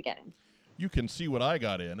 what did you get in? You can see what I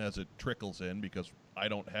got in as it trickles in because I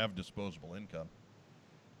don't have disposable income.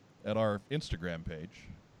 At our Instagram page,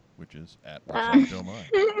 which is at What's Up Joe Mine.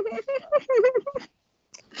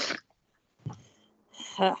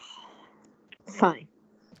 Fine.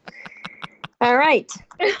 All right.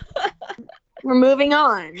 We're moving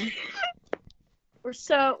on.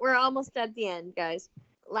 We're almost at the end, guys.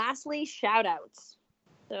 Lastly, shout outs.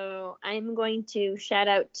 So I'm going to shout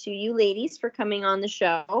out to you ladies for coming on the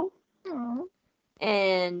show. Aw.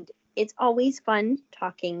 And it's always fun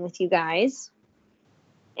talking with you guys.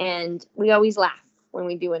 And we always laugh when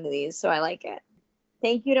we do one of these, so I like it.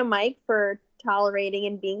 Thank you to Mike for tolerating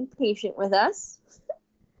and being patient with us.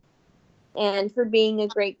 And for being a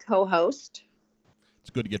great co-host. It's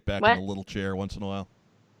good to get back What? in a little chair once in a while.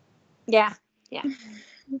 Yeah.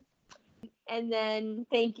 And then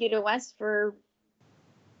thank you to Wes for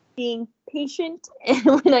being patient and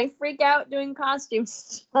when I freak out doing costume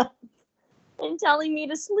stuff and telling me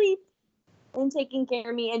to sleep and taking care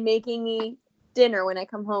of me and making me dinner when I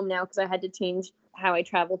come home now because I had to change how I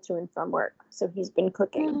travel to and from work. So he's been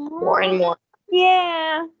cooking more and more.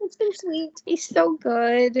 Yeah, it's been sweet. He's so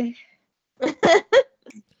good.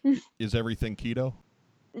 Is everything keto?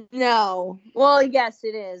 No. Well, yes,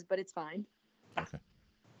 it is, but it's fine. Okay.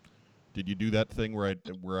 Did you do that thing where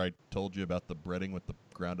I told you about the breading with the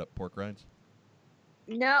ground up pork rinds?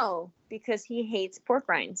 No, because he hates pork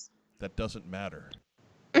rinds. That doesn't matter.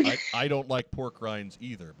 I don't like pork rinds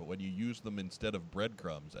either, but when you use them instead of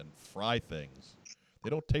breadcrumbs and fry things, they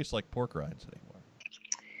don't taste like pork rinds anymore.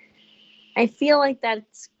 I feel like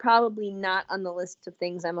that's probably not on the list of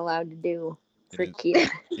things I'm allowed to do for keto.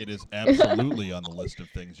 It is absolutely on the list of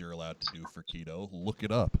things you're allowed to do for keto. Look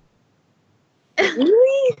it up.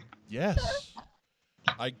 Really? Yes.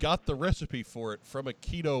 I got the recipe for it from a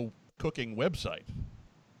keto cooking website.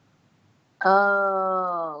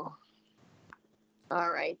 Oh. All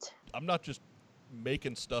right. I'm not just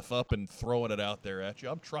making stuff up and throwing it out there at you.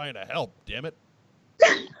 I'm trying to help, damn it.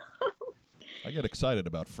 I get excited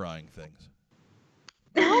about frying things.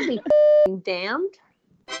 I'll be damned.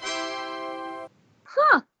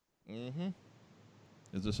 Huh. Mm-hmm.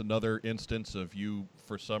 Is this another instance of you,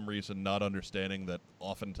 for some reason, not understanding that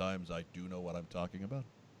oftentimes I do know what I'm talking about?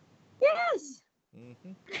 Yes.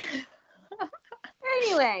 Mm-hmm.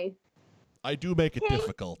 Anyway, I do make it Okay.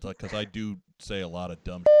 difficult because I do say a lot of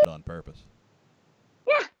dumb shit on purpose.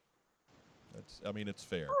 Yeah. It's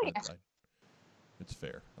fair. Oh, yeah. It's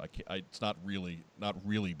fair. It's not really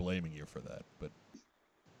blaming you for that, but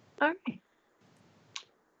all right.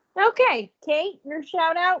 Okay, Kate, your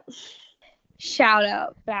shout out. Shout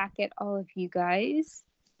out back at all of you guys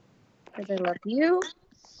because I love you.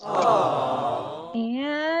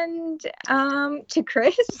 And to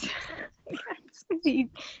Chris, he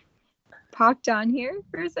popped on here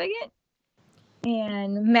for a second.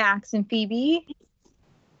 And Max and Phoebe.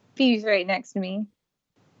 Phoebe's right next to me.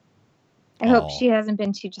 I hope Aw. she hasn't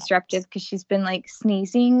been too disruptive because she's been like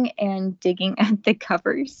sneezing and digging at the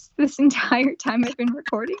covers this entire time I've been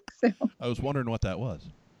recording. So I was wondering what that was.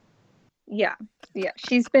 yeah,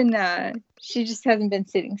 she's been she just hasn't been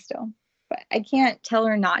sitting still. But I can't tell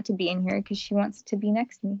her not to be in here because she wants to be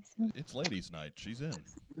next to me. So It's ladies' night. She's in.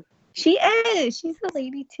 she is. She's a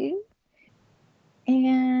lady too.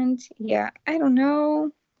 And yeah, I don't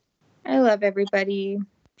know. I love everybody.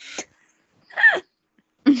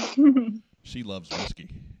 She loves whiskey.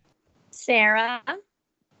 Sarah.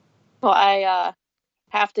 Well, I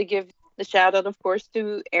have to give the shout out, of course,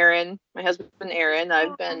 to Aaron, my husband, Aaron.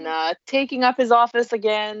 I've been taking up his office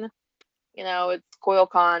again. You know, it's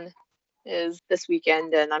CoilCon is this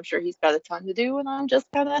weekend, and I'm sure he's got a ton to do, and I'm just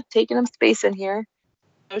kind of taking him space in here.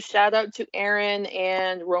 So shout out to Aaron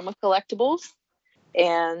and Roma Collectibles.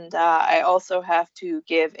 And I also have to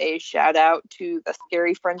give a shout out to the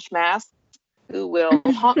Scary French Mask, who will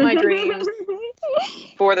haunt my dreams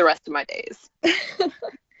for the rest of my days.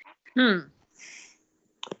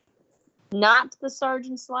 Not the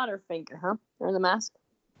Sergeant Slaughter figure, huh? Or the mask?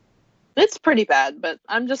 It's pretty bad, but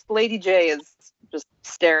I'm just Lady J is just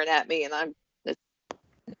staring at me, and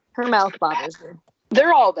Her mouth bothers her.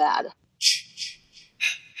 they're all bad.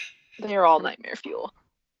 They're all nightmare fuel.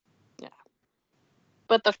 Yeah.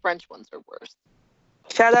 But the French ones are worse.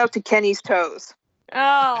 Shout out to Kenny's Toes. Oh.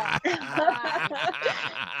 I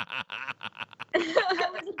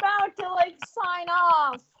was about to sign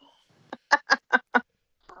off.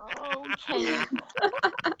 Okay.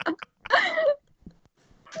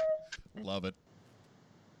 Love it.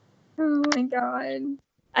 Oh my god.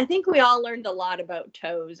 I think we all learned a lot about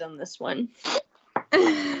toes on this one.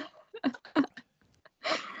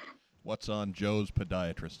 What's on Joe's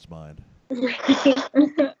podiatrist's mind?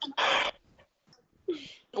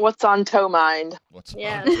 What's on Toe Mind? What's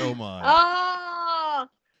Yeah. on Joe mind? Oh!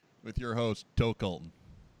 With your host, Toe Colton.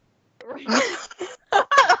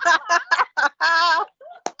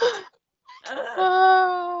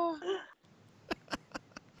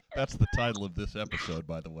 That's the title of this episode,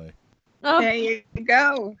 by the way. Oh, There you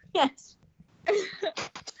go. yes.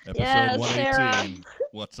 Episode Yes, 118.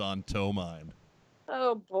 What's on Toe mind?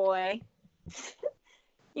 Oh, boy.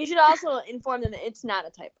 You should also inform them that it's not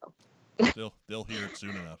a typo. They'll hear it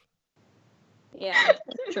soon enough. Yeah,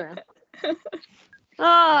 that's true.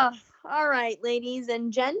 All right, ladies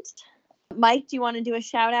and gents. Mike, do you want to do a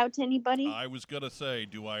shout out to anybody? I was gonna say,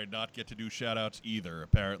 do I not get to do shout-outs either?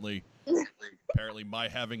 Apparently my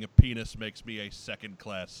having a penis makes me a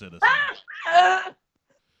second-class citizen.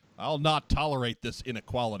 I'll not tolerate this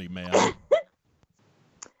inequality, man.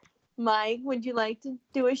 Mike, would you like to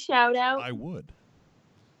do a shout out? I would.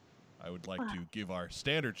 I would like to give our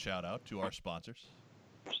standard shout-out to our sponsors,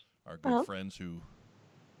 our good friends who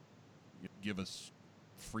give us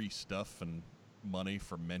free stuff and money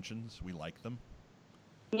for mentions. We like them.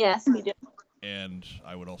 Yes, we do. And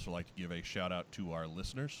I would also like to give a shout out to our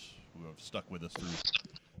listeners who have stuck with us through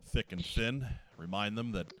thick and thin. Remind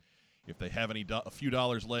them that if they have a few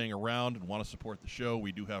dollars laying around and want to support the show,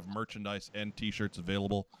 we do have merchandise and t-shirts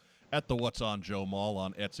available at the What's on Joe Mall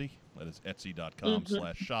on Etsy. That is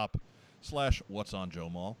etsy.com/shop/What's on Joe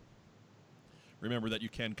Mall. Remember that you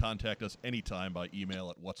can contact us anytime by email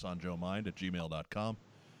at whatsonjoemind@gmail.com,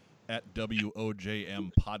 at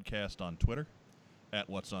WOJM Podcast on Twitter, at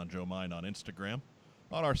What's on Joe Mind on Instagram,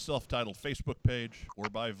 on our self-titled Facebook page, or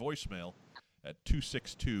by voicemail at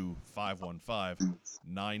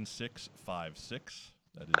 262-515-9656.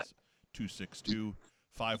 That is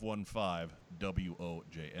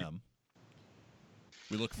 262-515-WOJM.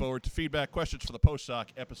 We look forward to feedback, questions for the post-soc,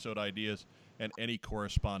 episode ideas, and any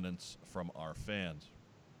correspondence from our fans.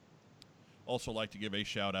 Also like to give a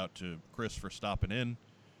shout-out to Chris for stopping in,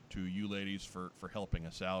 to you ladies for helping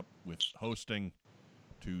us out with hosting,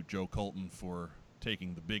 to Joe Colton for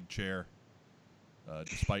taking the big chair,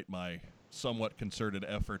 despite my somewhat concerted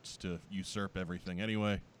efforts to usurp everything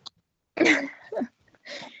anyway.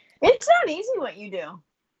 It's not easy what you do.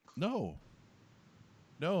 No,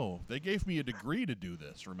 No, they gave me a degree to do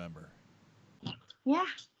this, remember? Yeah.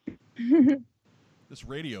 This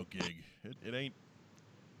radio gig, it ain't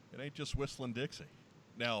just whistling Dixie.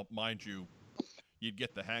 Now, mind you, you'd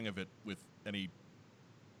get the hang of it with any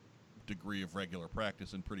degree of regular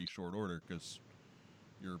practice in pretty short order because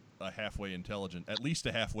you're at least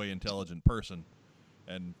a halfway intelligent person,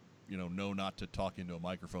 and know not to talk into a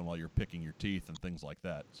microphone while you're picking your teeth and things like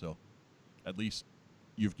that. So at least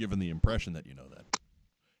you've given the impression that you know that.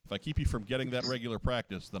 If I keep you from getting that regular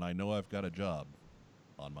practice, then I know I've got a job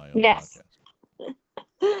on my own Yes.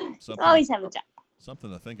 podcast. Always have a job.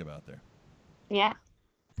 Something to think about there. Yeah.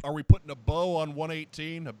 Are we putting a bow on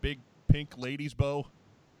 118, a big pink ladies bow?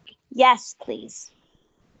 Yes, please.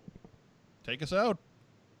 Take us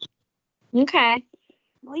Okay.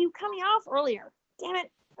 Well, you cut me off earlier. Damn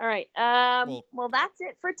it. All right. Well, that's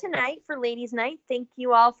it for tonight for Ladies Night. Thank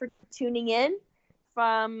you all for tuning in.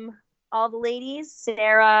 From all the ladies,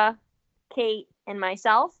 Sarah, Kate, and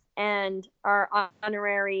myself, and our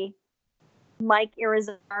honorary Mike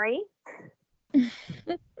Irizarry.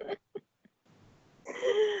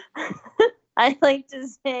 I'd like to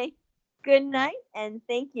say good night and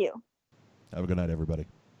thank you. Have a good night, everybody.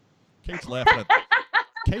 Kate's laughing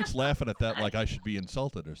at that like I should be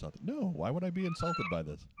insulted or something. No, why would I be insulted by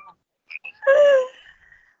this?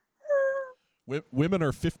 Women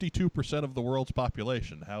are 52% of the world's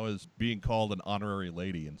population. How is being called an honorary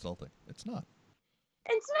lady insulting? It's not.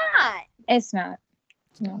 It's not. It's not.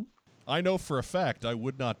 No. I know for a fact I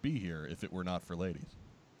would not be here if it were not for ladies.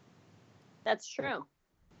 That's true.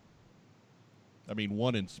 I mean,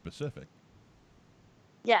 one in specific.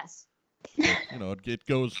 Yes. It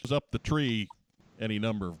goes up the tree any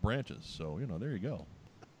number of branches. So, there you go.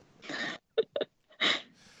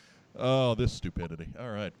 Oh, this stupidity.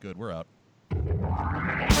 All right, good. We're out.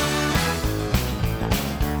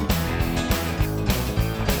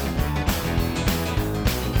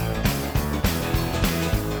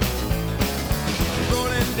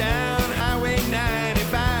 Rolling down Highway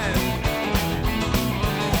 95,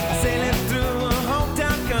 sailing through a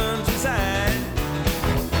hometown countryside.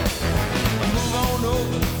 Move on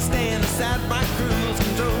over, stand aside my cruise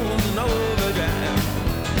control and overdrive.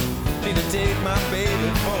 Need to take my baby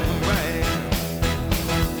for a ride.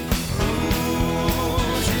 Ooh,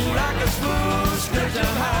 she's like a smooth stretch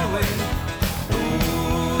of highway.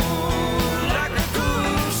 Ooh, like a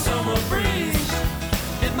cool summer breeze.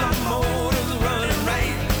 If my motor's running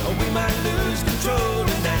right, or we might lose control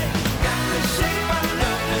tonight. Got the shape I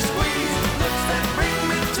love to squeeze, looks that bring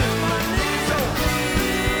me to my knees. So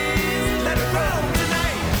please let it roll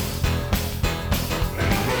tonight.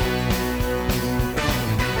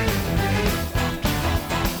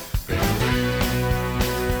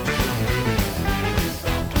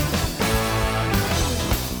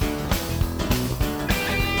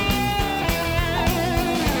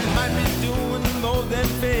 Might be doing more than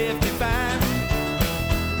 55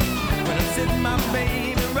 when I'm sitting my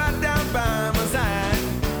baby right down by my side.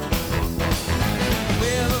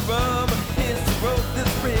 Well, the rubber hits the road,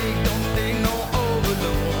 this brake don't take no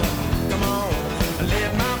overload. Come on,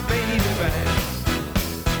 let my baby ride.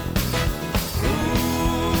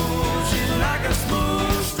 Ooh, she's like a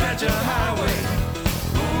smooth stretch of highway.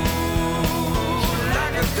 Ooh,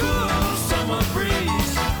 like a cool summer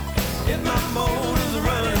breeze. If my motor's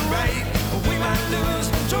running right, we might lose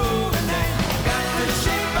control tonight. Got the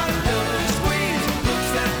shape I love to squeeze, looks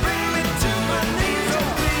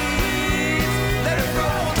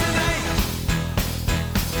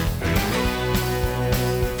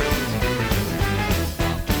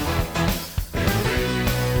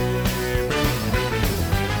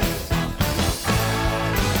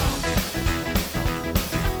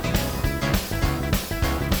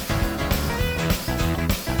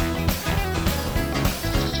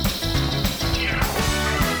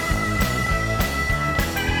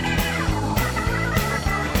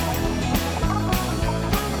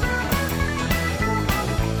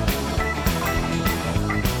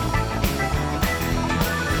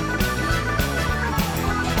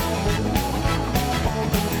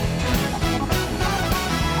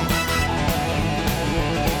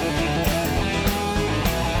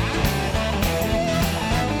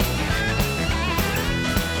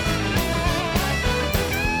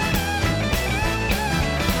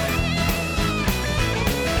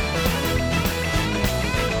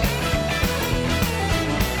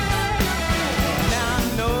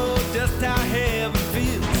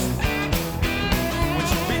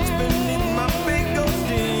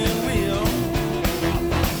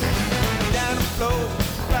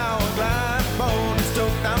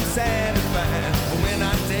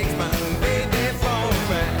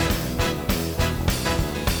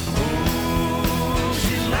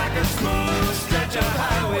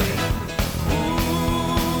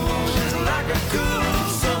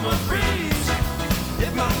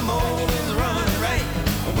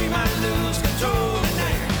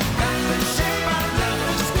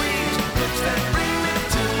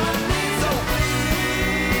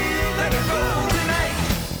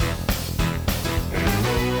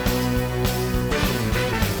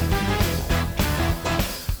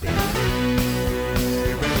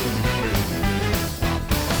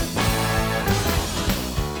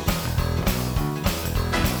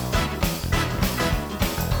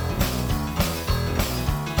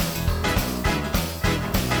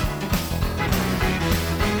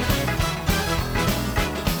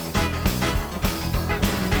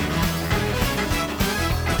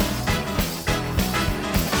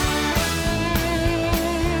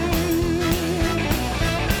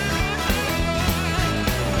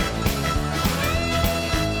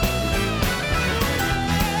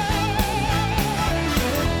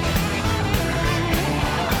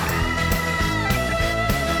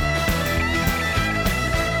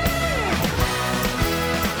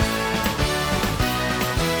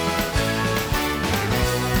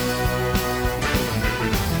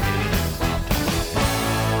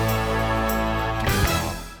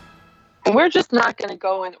And we're just not going to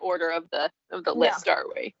go in order of the list, are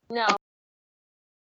we? No,